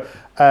 which were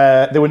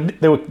they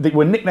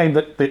were nicknamed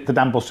the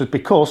Dam Busters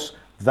because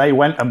they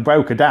went and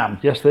broke a dam.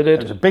 Yes, they It was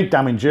did. a big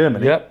dam in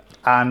Germany, Yep.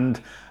 and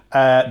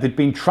They'd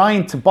been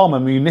trying to bomb a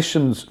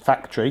munitions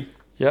factory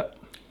Yeah.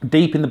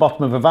 deep in the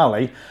bottom of a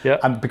valley, Yeah.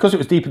 and because it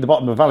was deep in the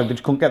bottom of a valley, they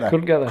just couldn't get there.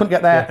 Couldn't get there. Couldn't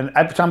get there, Yeah. and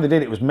every time they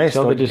did, it was missed.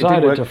 So or they it didn't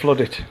decided work. to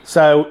flood it.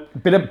 So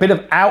bit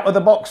of out of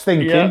the box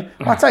thinking. Yeah.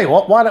 Well, I tell you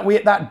what, why don't we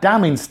hit that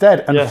dam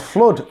instead and Yeah.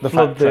 flood the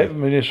Flood factory? the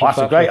munitions Well, that's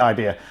factory. a great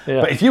idea.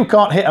 Yeah. But if you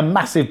can't hit a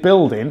massive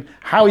building,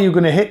 how are you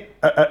going to hit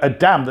a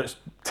dam that's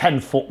 10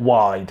 foot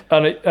wide?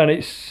 And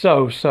it's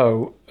so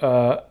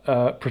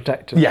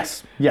protected.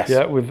 Yes, yes.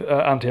 Yeah, with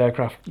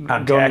anti-aircraft guns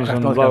Anti-aircraft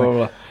and guns, blah blah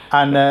blah.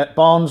 And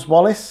Barnes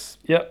Wallis,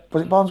 Yeah.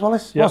 was it Barnes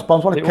Wallis? Yeah, Yes,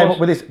 Barnes Wallis it came was. up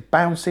with this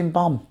bouncing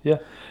bomb. Yeah.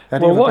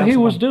 Had Well, you ever what he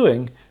bounced was one?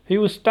 doing, he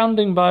was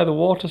standing by the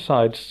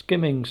waterside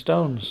skimming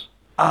stones.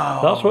 Oh.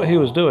 That's what he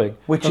was doing.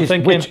 Which And is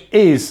thinking,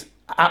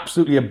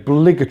 absolutely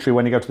obligatory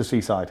when you go to the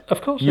seaside.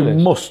 Of course you it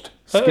is. must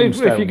skim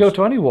stones. if you go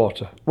to any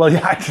water, Well,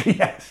 yeah, actually,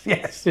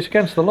 yes. it's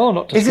against the law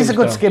not to Is skim this a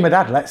good stones. skimmer,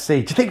 Dad? Let's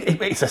see. Do you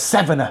think it's a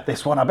sevener,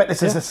 this one? I bet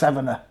this is a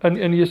sevener.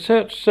 And you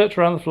search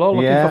around the floor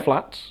looking Yeah. for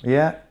flats.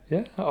 Yeah.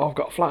 Yeah. Oh, I've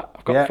got a flat.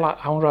 I've got Yeah. a flat.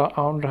 I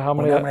wonder how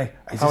many, Is how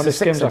this many a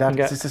skims sixer, I can Dad?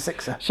 get. Is this a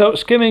sixer? So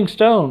skimming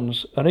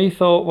stones, and he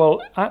thought,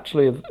 well,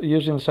 actually,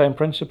 using the same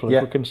principle, Yeah.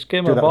 if we can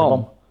skim Do a that with a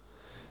bomb,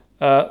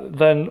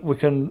 then we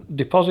can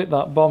deposit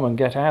that bomb and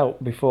get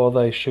out before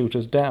they shoot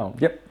us down.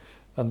 Yep.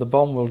 And the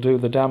bomb will do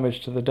the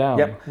damage to the dam,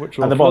 Yep. which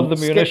will And the flood bomb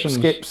the munitions.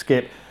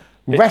 skip,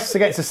 rests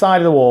against the side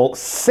of the wall,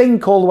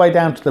 sink all the way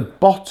down to the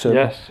bottom,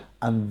 Yes.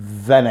 and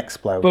then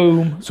explode.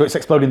 Boom. So it's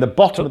exploding the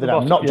bottom of the dam,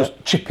 bottom, not yeah.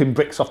 just chipping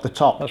bricks off the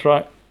top. That's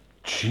right.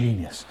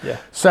 Genius. Yeah.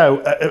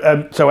 So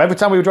every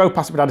time we drove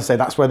past it, my dad would say,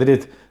 "That's where they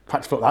did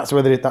practice flood. That's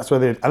where they did. That's where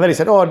they did." And then he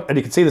said, "Oh, and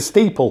you can see the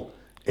steeple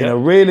in Yeah. a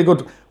really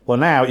good." Well,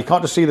 now you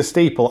can't just see the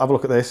steeple. Have a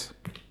look at this.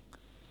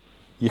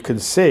 You can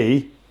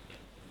see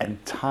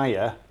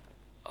entire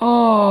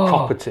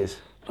properties.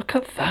 Look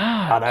at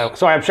that. I know.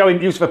 Sorry, I'm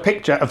showing you a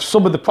picture of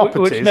some of the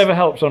properties. Which never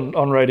helps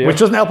on radio. Which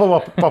doesn't help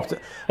on property,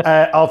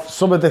 of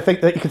some of the things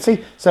that you can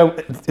see. So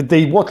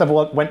the water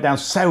level went down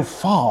so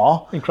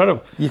far.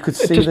 Incredible. You could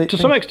see to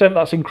some extent,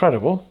 that's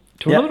incredible.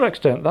 To Yeah. another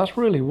extent, that's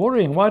really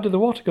worrying. Why did the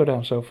water go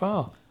down so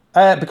far?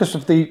 Because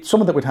of the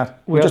summer that we'd had.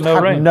 We had just no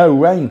had rain. no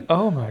rain.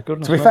 Oh my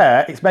goodness. To be me.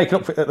 fair, it's making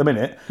up for it at the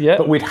minute. Yeah.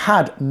 But we'd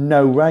had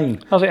no rain.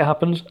 As it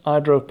happens, I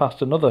drove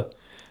past another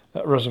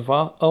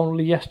reservoir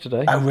only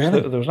yesterday. Oh, really?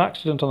 There was an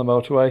accident on the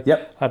motorway.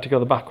 Yep. I had to go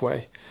the back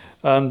way,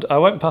 and I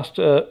went past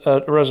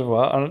a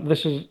reservoir, and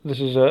this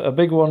is a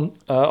big one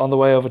on the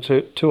way over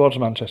towards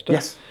Manchester.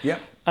 Yes. Yep.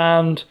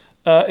 And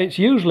it's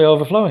usually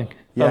overflowing.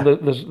 Yeah. And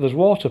there's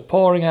water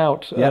pouring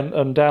out Yeah.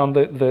 and down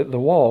the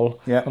wall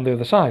Yeah. on the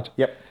other side.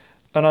 Yep.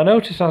 And I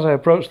noticed as I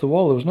approached the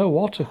wall, there was no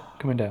water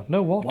coming down,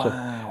 no water.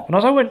 Wow. And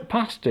as I went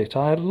past it,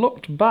 I had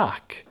looked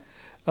back,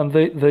 and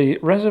the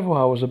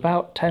reservoir was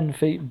about 10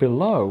 feet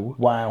below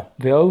Wow.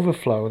 the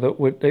overflow that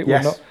would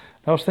Yes. not.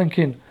 I was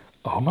thinking,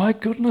 oh my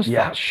goodness,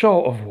 Yeah. that's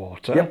short of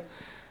water. Yep.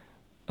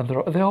 And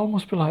they all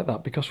must be like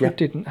that because Yeah. we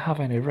didn't have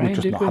any rain, We've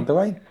just did not we? had the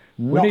rain.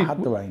 Not need-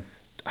 had the rain.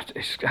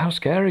 How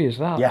scary is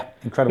that? Yeah,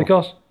 incredible.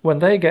 Because when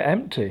they get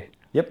empty,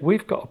 Yep.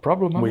 we've got a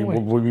problem, haven't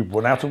we? We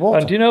run out of water.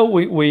 And you know,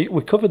 we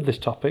covered this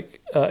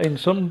topic in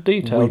some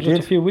detail We just a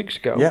did. few weeks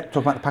ago. Yeah,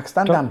 talking about the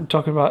Pakistan dam.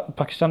 Talking about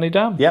Pakistani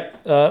dam. Yep.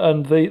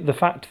 And the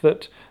fact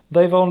that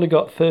they've only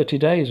got 30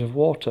 days of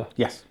water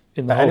Yes.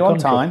 in the At whole any one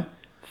country. time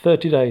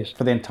 30 days.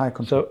 for the entire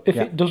country. So if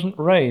yeah. it doesn't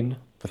rain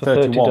for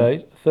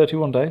 31.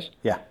 31 days,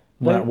 Yeah.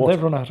 Run out of water.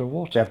 they've run out of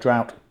water. They have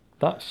drought.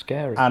 That's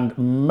scary. And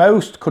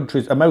most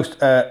countries,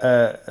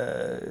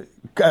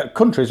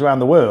 countries around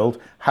the world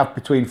have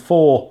between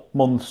 4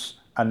 months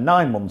and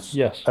 9 months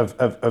Yes.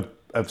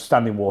 of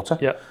standing water.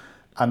 Yeah.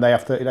 And they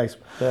have 30 days.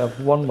 They have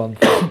 1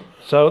 month.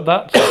 So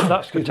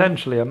that's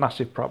potentially a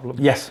massive problem.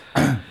 Yes.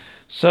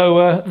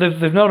 So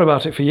they've known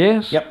about it for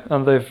years, Yep.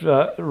 and they've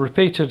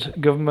repeated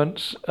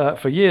governments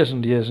for years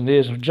and years and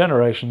years, and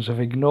generations have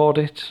ignored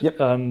it Yep.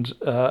 and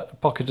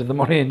pocketed the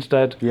money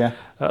instead. Yeah.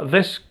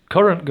 This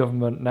current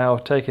government now are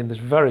taking this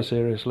very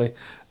seriously,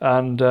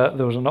 and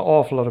there was an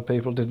awful lot of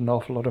people did an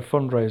awful lot of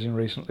fundraising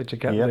recently to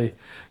get Yep.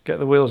 get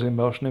the wheels in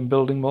motion in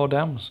building more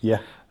dams. Yeah.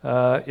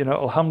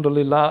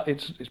 Alhamdulillah,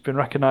 it's been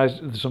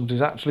recognised that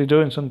somebody's actually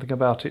doing something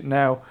about it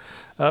now,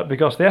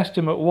 because the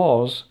estimate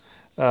was,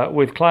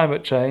 with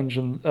climate change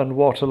and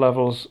water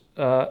levels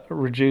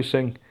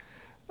reducing,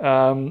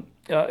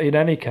 in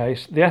any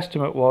case, the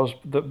estimate was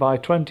that by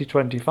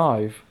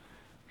 2025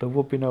 there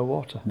would be no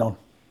water None.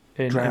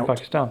 in Drought.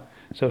 Pakistan.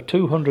 So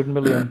 200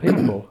 million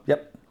people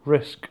Yep.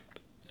 risk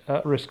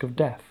of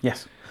death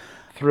Yes.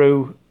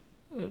 through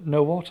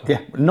no water. Yeah.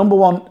 Number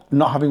one,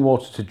 not having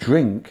water to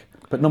drink,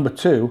 but number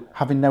two,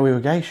 having no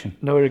irrigation.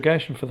 No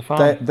irrigation for the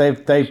farm.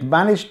 They've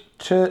managed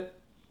to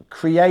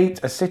create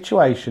a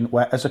situation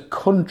where, as a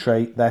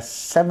country, they're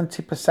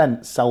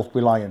 70%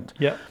 self-reliant.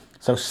 Yeah.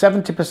 So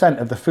 70%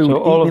 of the food So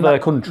all eaten of in their,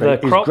 that country their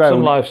is crops grown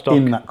and livestock,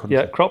 in that country.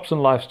 Yeah, crops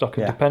and livestock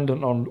are Yeah.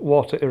 dependent on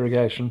water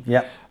irrigation.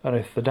 Yeah. And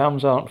if the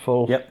dams aren't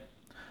full, Yep.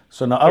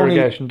 So not only,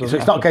 Irrigation so doesn't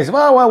it's not a happen. case of,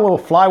 oh, well, we'll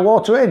fly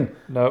water in.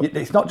 No.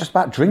 It's not just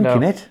about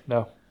drinking it.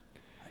 No.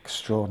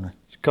 Extraordinary.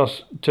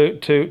 Because to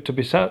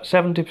be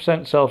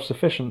 70%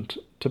 self-sufficient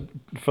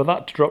for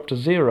that to drop to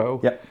zero,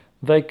 Yep.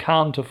 they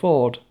can't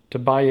afford to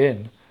buy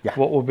in Yeah.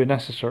 what would be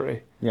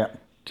necessary Yeah.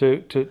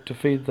 to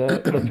feed their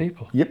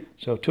people. Yep.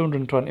 So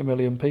 220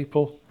 million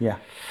people, Yeah.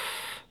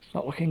 it's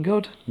not looking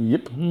good.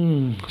 Yep.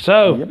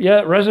 So,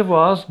 Yep.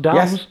 reservoirs,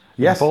 dams,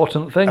 Yes.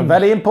 important things. And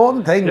very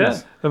important things. Yeah,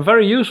 and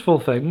very useful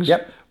things.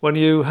 Yep. When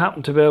you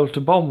happen to be able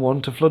to bomb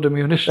one to flood a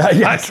munitions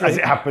Yes, factory, as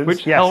it happens,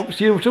 which yes. helps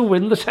you to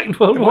win the Second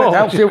World War. Well, it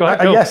helps which is you. quite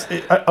cool. Yes,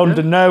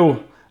 under no,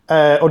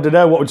 what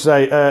would you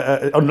say?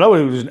 Under no,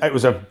 it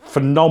was a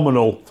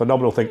phenomenal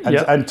thing, and,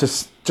 Yeah. and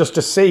just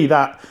to see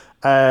that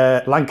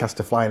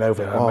Lancaster flying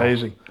over,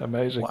 Amazing.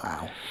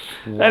 Wow.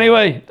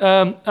 Anyway,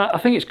 I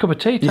think it's cup of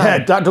tea time. Yeah,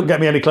 that doesn't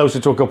get me any closer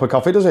to a cup of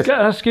coffee, does it?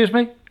 Excuse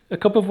me, a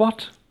cup of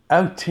what?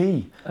 Oh,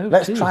 tea. Oh,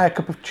 Let's tea. try a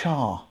cup of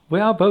char. We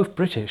are both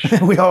British.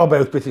 We are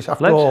both British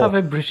after Let's all. have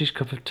a British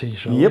cup of tea,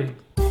 shall Yep.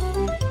 we?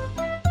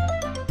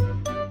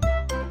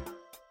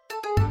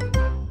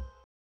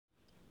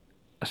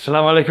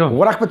 Assalamu alaikum.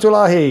 Wa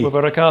rahmatullahi. Wa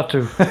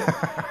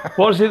barakatuh.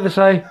 What does it they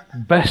say?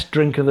 Best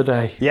drink of the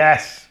day.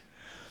 Yes.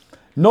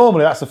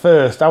 Normally that's the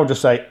first. I would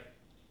just say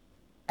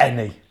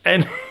any.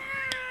 And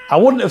I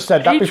wouldn't have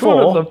said that each before.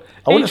 one of them.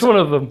 I wouldn't Each have one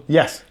of them.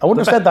 Yes, I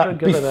wouldn't have said that best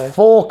drink of the day.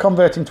 before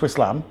converting to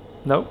Islam.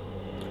 No.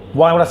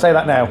 Why would I say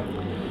that now?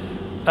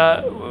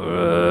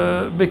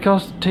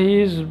 Because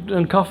teas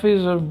and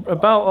coffees are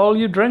about all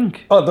you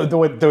drink. Oh,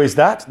 there is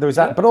that.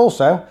 But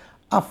also,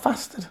 I've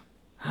fasted.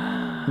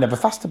 Never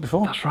fasted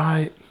before. That's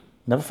right.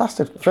 Never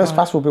fasted. First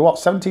fast will be what,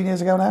 17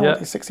 years ago now?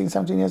 Yeah. 16,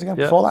 17 years ago?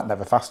 Yeah. Before that,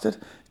 never fasted.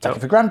 Take it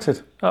for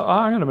granted. Oh,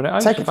 hang on a minute. I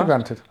used Take to it for fast.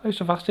 granted. I used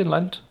to fast in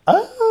Lent.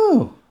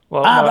 Oh.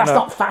 Well, But no, that's no.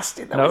 not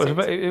fasting, though, No, is it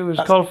was, it was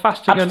That's called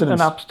fasting and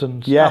abstinence.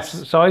 abstinence.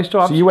 Yes. So I used to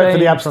abstain. So you went for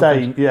the from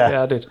abstain, things. yeah.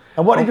 Yeah, I did.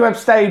 And what did you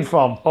abstain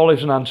from?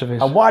 Olives and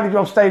anchovies. And why did you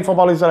abstain from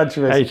olives and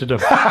anchovies? Hated them.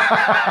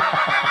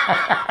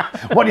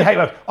 What do you hate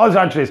most? Olives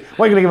and anchovies.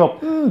 What are you going to give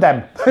up?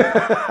 Them.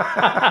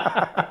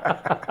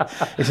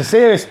 It's a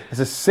serious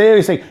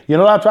thing. You're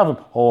not allowed to have them.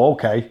 Oh,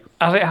 okay.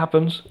 As it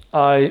happens,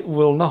 I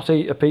will not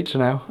eat a pizza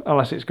now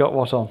unless it's got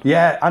what on.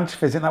 Yeah,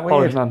 anchovies, isn't that weird?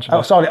 Olives and anchovies.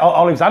 Oh, sorry,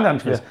 olives and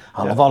anchovies. Yeah.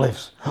 I love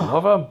olives. I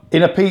love them.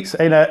 In a pizza,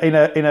 in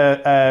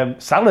a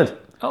salad.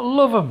 I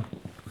love them.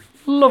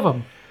 Love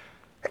them.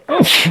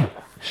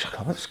 Shut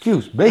up,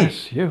 excuse me.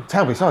 Yes, you.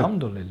 Tell me, sorry.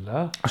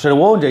 Alhamdulillah. I should have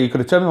warned you. You could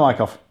have turned the mic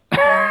off.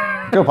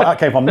 That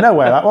came from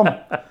nowhere, that one.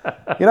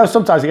 You know,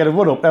 sometimes you get a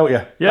run up, don't you?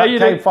 Yeah, that you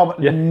came do. from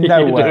Yeah,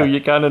 nowhere. You do.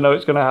 You kind of know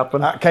it's going to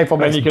happen. That came from,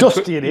 And it's you can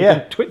dusty in you here.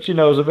 can twitch your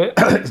nose a bit.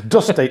 It's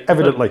dusty,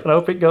 evidently. I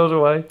hope it goes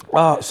away.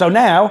 So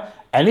now,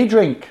 any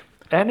drink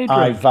Any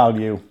I drink.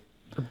 value.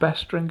 The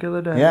best drink of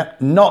the day. Yeah,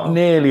 not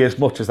nearly as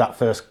much as that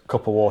first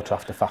cup of water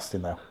after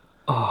fasting, though.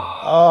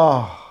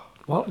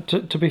 Well,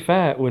 to be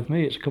fair, with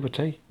me, it's a cup of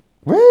tea.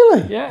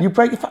 Really? Yeah. You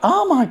break your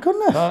oh my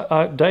goodness.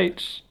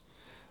 Dates,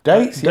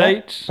 Dates, yeah.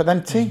 dates, But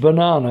then tea.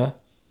 banana,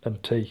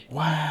 and tea.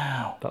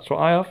 Wow. That's what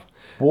I have.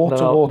 Water,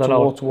 Then I'll- water, then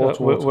I'll- water,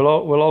 water, water.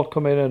 We'll all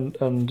come in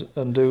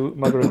and do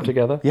Maghrib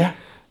together. Yeah.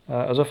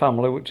 As a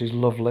family, which is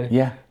lovely.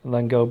 Yeah. And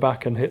then go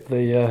back and hit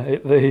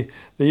the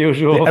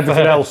usual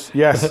Everything fare. else,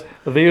 yes.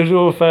 The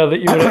usual fare that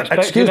you would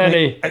expect in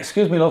any.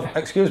 Excuse me, love.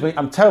 Excuse me.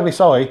 I'm terribly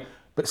sorry,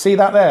 but see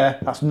that there?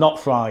 That's not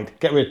fried.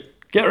 Get rid.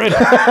 Get rid.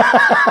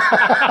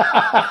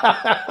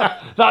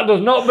 That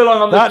does not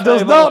belong on this That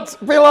does table. not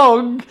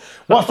belong.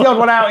 What's the odd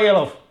one out here,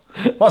 love?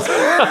 What's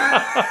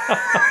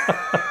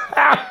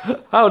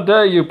How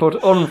dare you put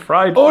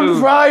unfried food?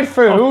 unfried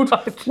food?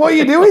 What are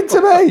you doing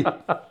to me?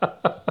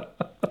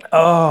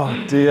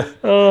 Oh dear.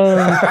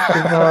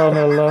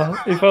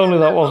 Subhanallah. If only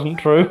that wasn't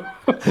true.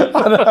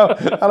 I know.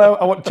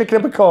 I want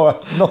chicken and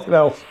pakora, nothing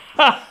else.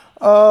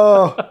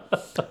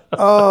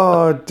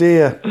 Oh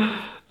dear.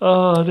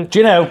 Oh, Do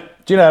you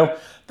know?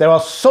 There are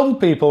some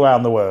people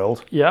around the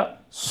world, yeah.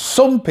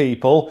 some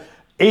people,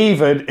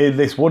 even in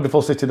this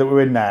wonderful city that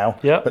we're in now,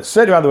 Yeah. but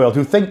certainly around the world,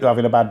 who think they're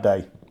having a bad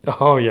day.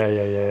 Oh,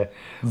 yeah.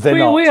 They're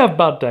not. We have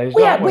bad days,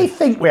 We, don't we? we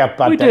think we have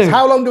bad We days. do.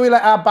 How long do we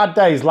let our bad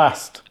days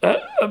last?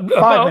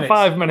 About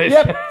 5 minutes.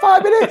 Yep,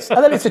 5 minutes.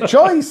 And then it's a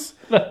choice.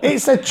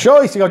 It's a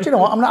choice. You go, do you know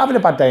what? I'm not having a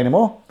bad day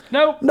anymore.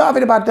 No. Not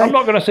having a bad day. I'm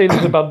not going to say this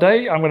is a bad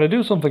day. I'm going to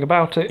do something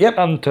about it Yep.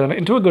 and turn it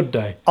into a good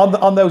day.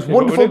 On those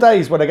wonderful we do.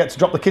 days when I get to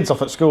drop the kids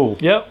off at school.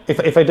 Yep.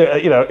 If I do,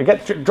 I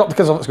get to drop the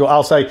kids off at school,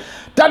 I'll say,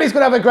 Daddy's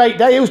going to have a great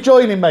day. Who's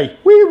joining me?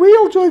 We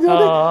all join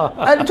Daddy.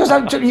 And just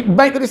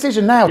make the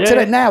decision now. Yeah.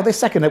 Today, now, this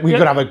second, that we're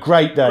going to have a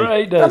great day.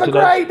 Great day Have a today.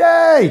 great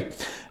day.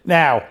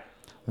 Now,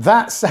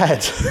 that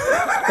said,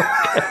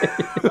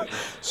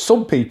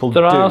 some people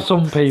There do. are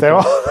some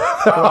people.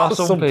 There are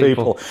some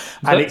people.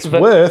 And it's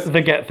worth...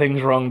 They get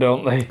things wrong,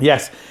 don't they?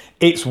 Yes,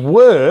 it's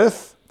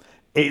worth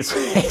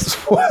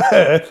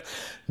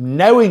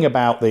knowing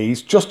about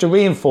these just to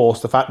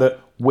reinforce the fact that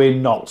we're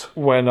not.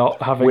 We're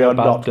not having We a are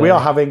bad not. day. We are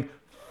having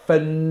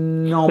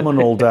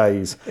phenomenal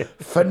days.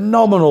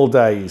 Phenomenal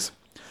days.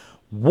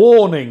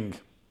 Warning.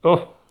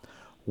 Oh,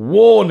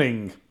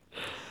 Warning.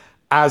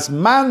 As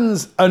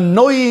man's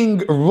annoying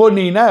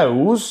runny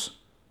nose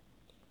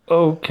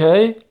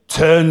okay.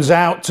 turns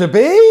out to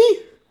be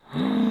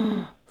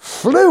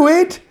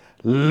fluid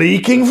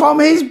leaking from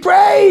his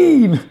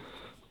brain.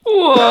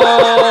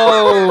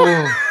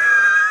 Whoa!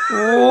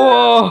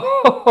 Whoa!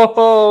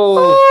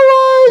 Oh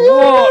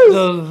What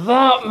does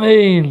that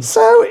mean?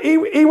 So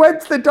he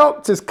went to the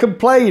doctors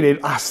complaining.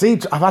 I've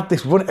had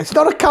this run. It's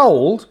not a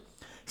cold.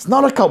 It's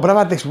not a cold, but I've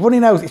had this runny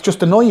nose. It's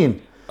just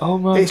annoying. Oh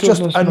my It's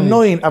just goodness me.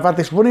 annoying. I've had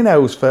this runny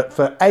nose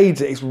for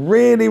ages. It's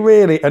really,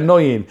 really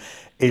annoying.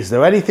 Is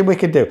there anything we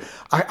can do?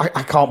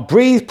 I can't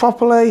breathe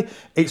properly.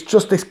 It's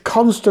just this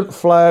constant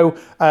flow.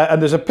 And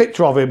there's a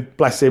picture of him,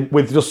 bless him,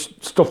 with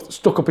just stuff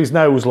stuck up his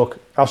nose. Look,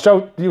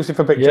 I'll use it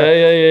for a picture.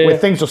 Yeah. With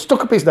things just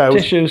stuck up his nose.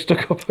 Tissue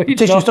stuck up his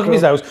Tissue stuck up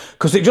his nostril. nose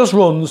because it just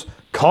runs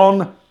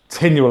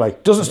continually.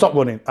 Doesn't stop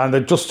running. And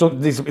it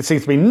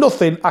seems to be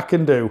nothing I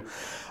can do.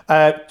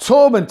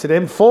 Tormented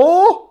him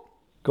for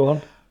Go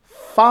on.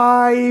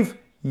 5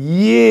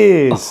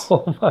 years.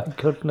 Oh my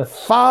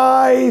goodness.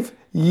 5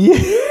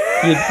 years.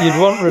 You'd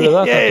want rid of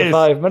that Yes. after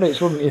 5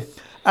 minutes, wouldn't you?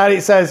 And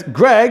it says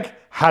Greg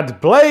had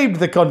blamed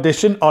the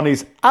condition on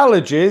his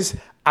allergies,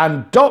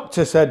 and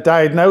doctors had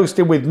diagnosed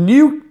him with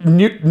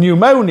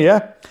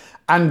pneumonia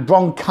and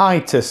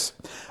bronchitis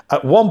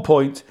at one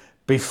point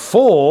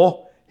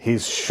before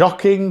his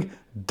shocking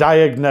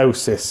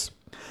diagnosis.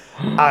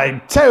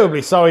 I'm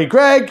terribly sorry,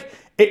 Greg.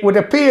 It would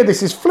appear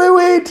this is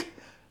fluid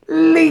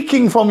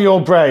leaking from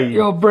your brain.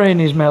 Your brain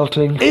is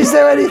melting. Is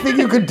there anything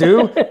you could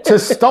do to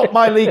stop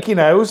my leaky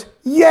nose?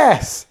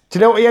 Yes. Do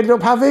you know what he ended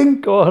up having?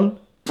 Go on.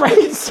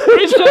 Brain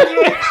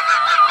surgery.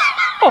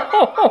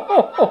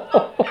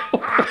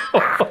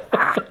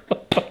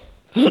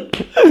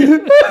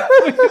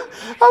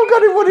 I've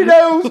got a runny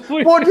nose.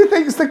 What do you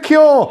think's the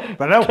cure?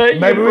 But no, Take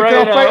maybe your we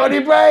can brain operate out. on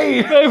your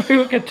brain. Maybe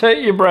we could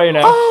take your brain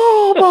out.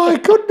 Oh my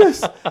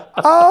goodness.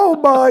 Oh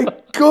my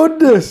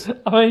goodness.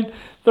 I mean,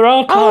 there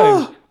are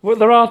times. Well,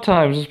 there are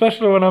times,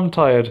 especially when I'm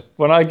tired,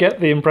 when I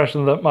get the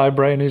impression that my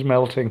brain is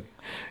melting.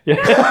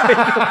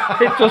 Yeah,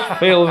 it just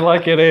feels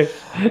like it is.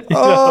 You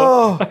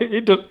know,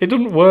 it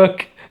doesn't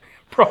work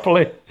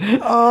properly. In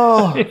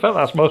fact,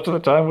 that's most of the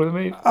time with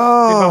me, if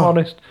I'm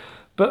honest.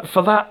 But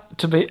for that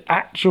to be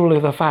actually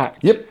the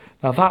fact, Yep.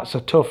 now that's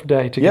a tough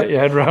day to get your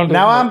head around.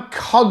 Now isn't it? I'm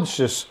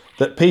conscious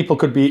that people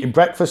could be eating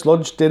breakfast,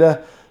 lunch,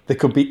 dinner. They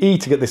could be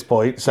eating at this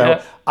point. So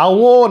Yeah. I'll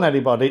warn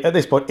anybody at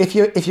this point: if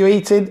you're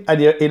eating and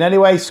you're in any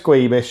way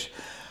squeamish,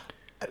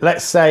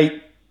 let's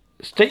say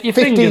Stick your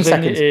 15 fingers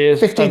seconds. in your ears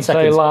 15 and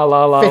seconds. say la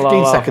la la 15 la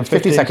la seconds. for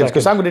 50 seconds.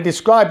 Because I'm going to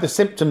describe the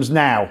symptoms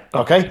now.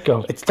 Okay.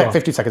 go. It's Go on.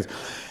 50 seconds.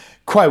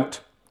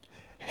 Quote: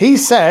 he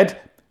said,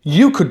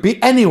 "You could be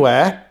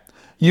anywhere.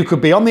 You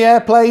could be on the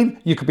airplane.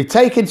 You could be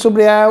taking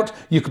somebody out.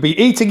 You could be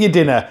eating your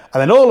dinner,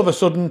 and then all of a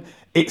sudden,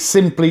 it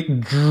simply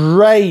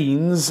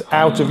drains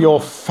out of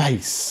your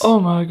face." Oh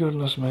my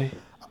goodness me.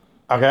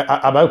 Okay,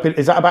 I'm hoping,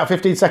 is that about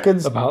 15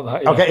 seconds? About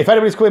that, yeah. Okay, if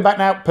anybody's coming back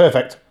now,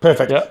 perfect.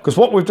 Yeah. Because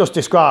what we've just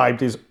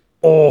described is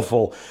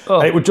awful.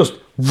 And it would just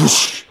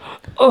whoosh,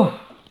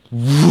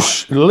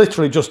 whoosh,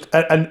 literally just,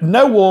 and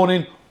no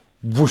warning,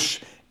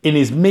 whoosh, in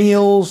his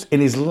meals, in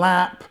his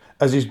lap,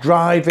 as he's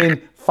driving,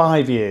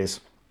 5 years.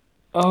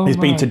 Oh He's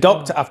been my to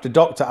doctor after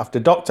doctor after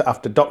doctor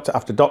after doctor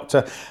after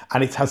doctor,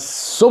 and it has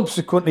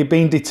subsequently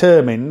been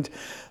determined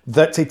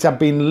that it had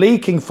been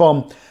leaking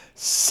from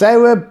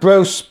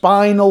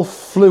cerebrospinal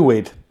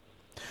fluid,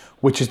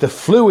 which is the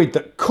fluid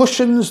that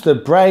cushions the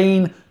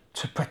brain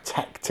to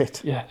protect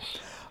it. Yes.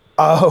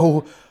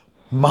 Oh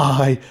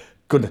my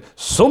goodness.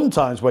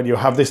 Sometimes when you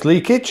have this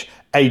leakage,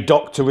 a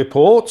doctor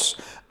reports,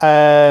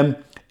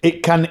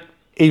 it can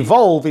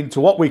evolve into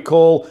what we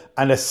call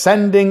an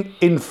ascending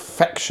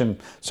infection.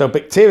 So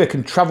bacteria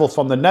can travel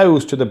from the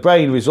nose to the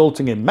brain,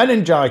 resulting in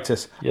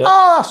meningitis. Yeah.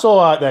 Oh, that's all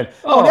right then.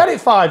 Only had it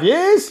 5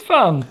 years.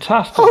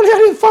 Fantastic. Only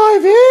had it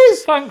 5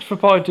 years. Thanks for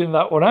pointing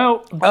that one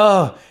out.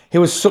 Oh, he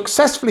was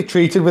successfully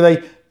treated with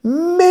a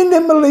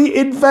minimally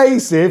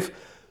invasive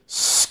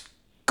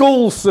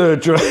skull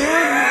surgery.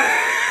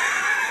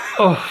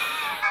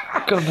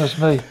 Goodness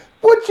me.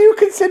 Would you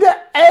consider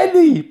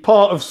any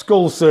part of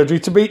skull surgery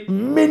to be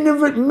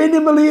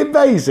minimally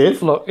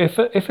invasive? Look, if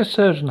a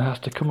surgeon has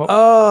to come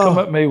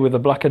at me with a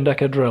Black &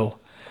 Decker drill,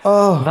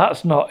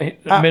 that's not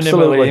minimally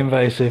Absolutely.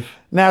 invasive.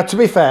 Now, to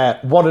be fair,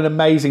 what an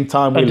amazing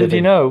time we And live did you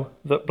in. know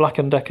that Black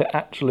 & Decker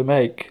actually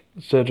make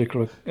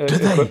surgical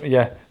equipment?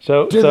 Yeah.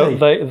 So Do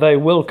they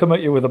will come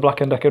at you with a Black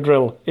 & Decker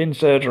drill in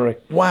surgery.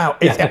 Wow,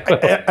 it's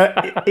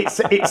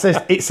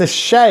a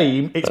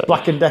shame it's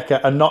Black & Decker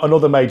and not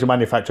another major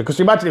manufacturer. Because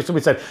imagine if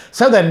somebody said,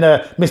 "So then,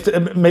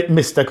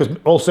 Mr. Because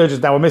all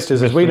surgeons now are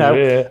Misters, as we know.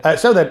 Yeah.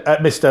 So then,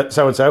 Mr.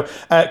 So and so,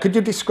 could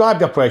you describe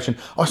the operation?"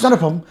 "Oh, it's not a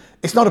problem.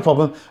 It's not a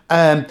problem.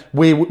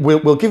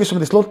 We'll give you some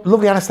of this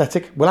lovely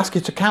anaesthetic. We'll ask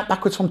you to count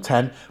backwards from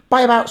 10.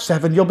 By about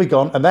 7, you'll be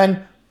gone, and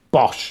then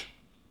bosh."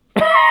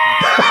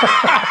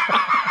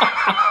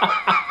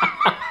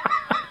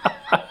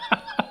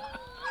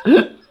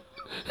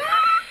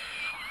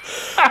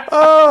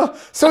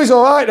 So he's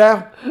all right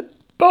now.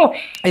 Bosh!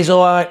 He's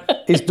all right.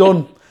 He's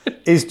done.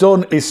 He's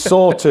done. He's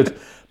sorted.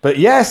 But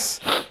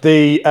yes,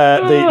 the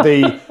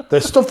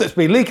the stuff that's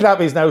been leaking out of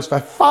his nose for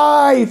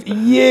 5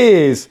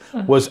 years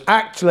was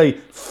actually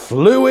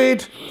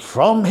fluid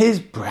from his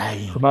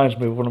brain. Reminds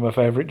me of one of my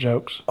favourite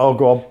jokes. Oh,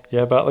 go on.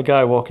 Yeah, about the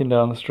guy walking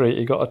down the street.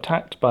 He got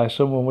attacked by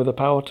someone with a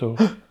power tool.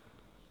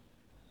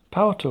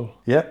 Power tool.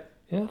 Yeah.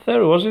 Yeah,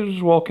 there he was. He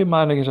was walking,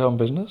 minding his own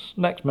business.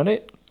 Next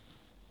minute,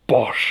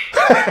 bosh.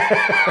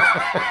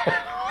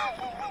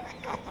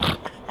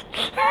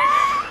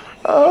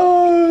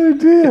 Oh,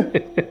 dear.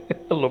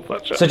 I love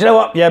that joke. So, do you know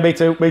what? Yeah, me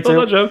too. Me too.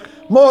 Love that joke.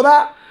 More of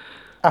that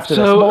after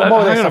this. So, More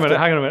of this hang on a after. minute,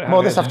 hang on a minute. More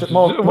of this after.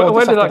 More Where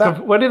this did after that come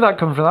from? Where did that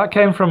come from? That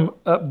came from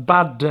a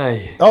bad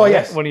day. Oh,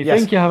 yes. When you yes.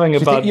 think you're having a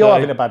So you bad think you're day,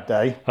 having a bad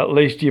day. at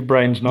least your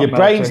brain's not Your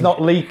brain's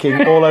melting. not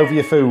leaking all over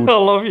your food.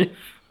 All of you.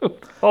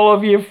 All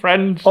of your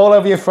friends. All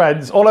over your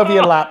friends, all over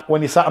your lap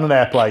when you sat on an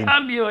airplane.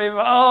 And you even.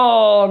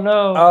 Oh,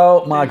 no.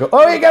 Oh my God.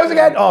 Oh, here it goes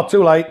again. Oh,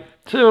 too late.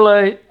 Too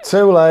late.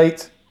 Too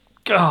late.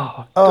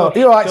 Oh, Oh, gosh,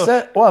 you all right, gosh,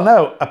 sir? Well,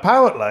 no.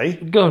 Apparently,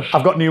 Gosh.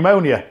 I've got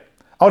pneumonia.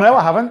 Oh, no,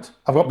 I haven't.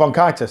 I've got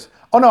bronchitis.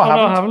 Oh, no, I no, I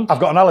haven't. haven't. I've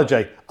got an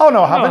allergy. Oh,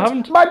 no, I haven't.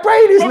 haven't. My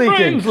brain is My leaking.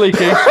 brain's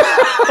leaking.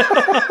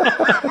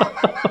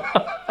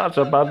 That's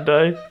a bad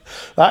day.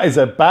 That is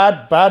a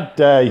bad, bad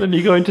day. Then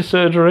you go into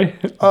surgery.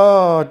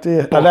 Oh,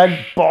 dear. And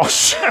then,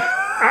 bosh.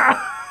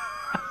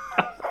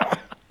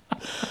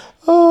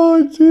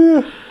 Oh,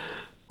 dear.